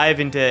deep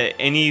dive into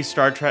any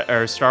Star Trek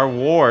or Star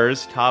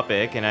Wars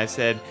topic, and I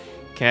said,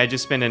 can I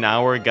just spend an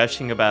hour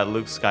gushing about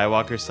Luke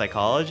Skywalker's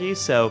psychology?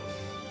 So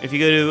if you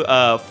go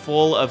to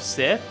Full of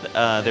Sith,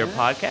 their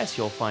podcast,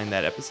 you'll find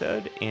that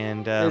episode.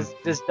 And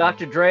does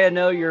Dr. Drea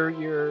know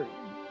your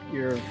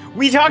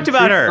we talked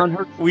about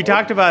her. We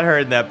talked about her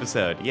in the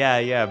episode.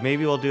 Yeah.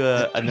 Maybe we'll do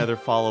another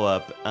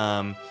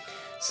follow-up.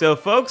 So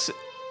folks,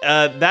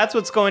 that's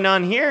what's going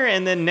on here.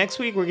 And then next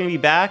week, we're going to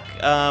be back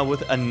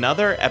with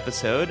another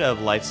episode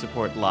of Life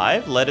Support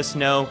Live. Let us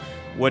know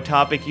what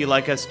topic you'd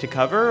like us to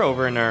cover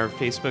over in our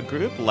Facebook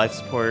group. Life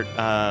Support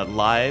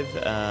Live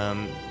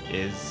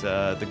is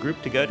the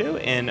group to go to.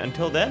 And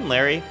until then,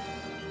 Larry,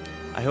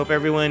 I hope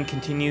everyone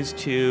continues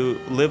to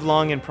live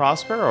long and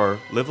prosper, or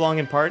live long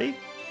and party.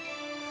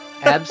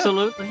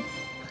 Absolutely.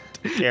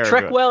 Take care,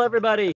 Trek everyone. well, everybody.